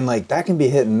 that's great. And, like, that can be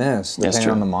hit and miss,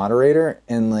 depending on the moderator.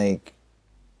 And, like,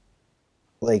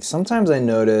 sometimes I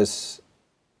notice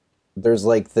there's,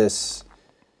 like, this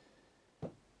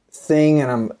thing,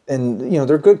 and you know,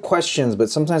 they're good questions, but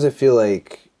sometimes I feel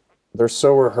like they're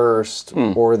so rehearsed,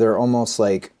 or they're almost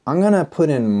like, I'm going to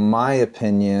put in my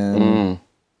opinion,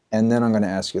 and then I'm going to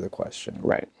ask you the question.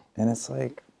 Right. And it's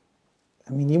like,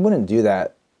 I mean, you wouldn't do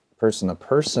that person to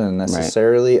person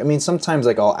necessarily. Right. I mean, sometimes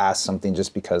like I'll ask something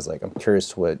just because like I'm curious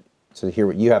to hear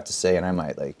what you have to say, and I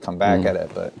might like come back at it.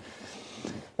 But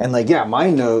and like my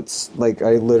notes, like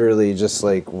I literally just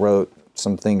like wrote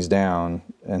some things down,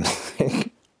 and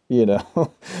like, you know,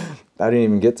 I didn't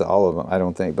even get to all of them, I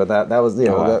don't think. But that was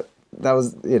that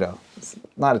was, you know, it's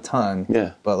not a ton.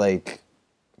 Yeah. But like,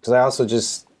 because I also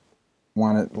just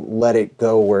want to let it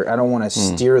go where I don't want to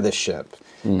steer the ship.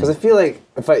 Because I feel like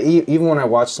if even when I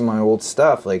watched some of my old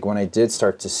stuff, like when I did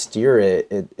start to steer it,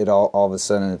 it all of a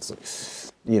sudden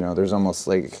it's, you know, there's almost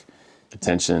like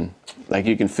attention, like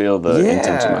you can feel the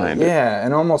intention behind it. Yeah,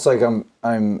 and almost like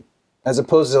I'm as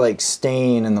opposed to like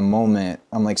staying in the moment,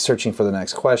 I'm like searching for the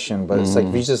next question. But it's like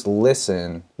if you just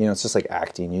listen, you know, it's just like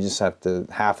acting. You just have to,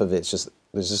 half of it's just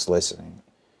listening.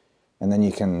 And then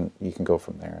you can go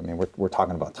from there. I mean, we're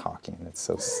talking about talking. It's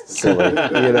so silly,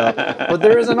 you know. But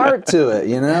there is an art to it,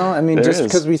 you know. I mean, just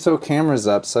because we throw cameras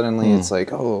up, suddenly it's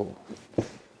like, oh,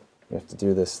 we have to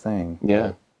do this thing.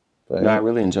 Yeah. But, no, I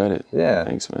really enjoyed it. Yeah.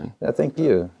 Thanks, man. Yeah, thank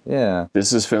you. Yeah.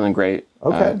 This is feeling great.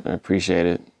 Okay. I appreciate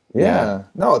it. Yeah.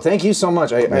 No, thank you so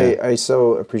much. I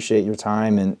so appreciate your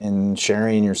time and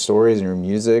sharing your stories and your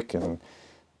music and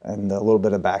a little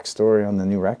bit of backstory on the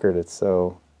new record. It's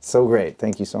so great.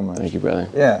 Thank you so much. Thank you, brother.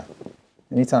 Yeah.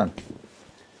 Anytime.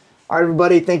 All right,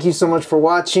 everybody. Thank you so much for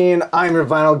watching. I'm your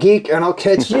Vinyl Geek, and I'll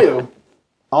catch you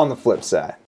on the flip side.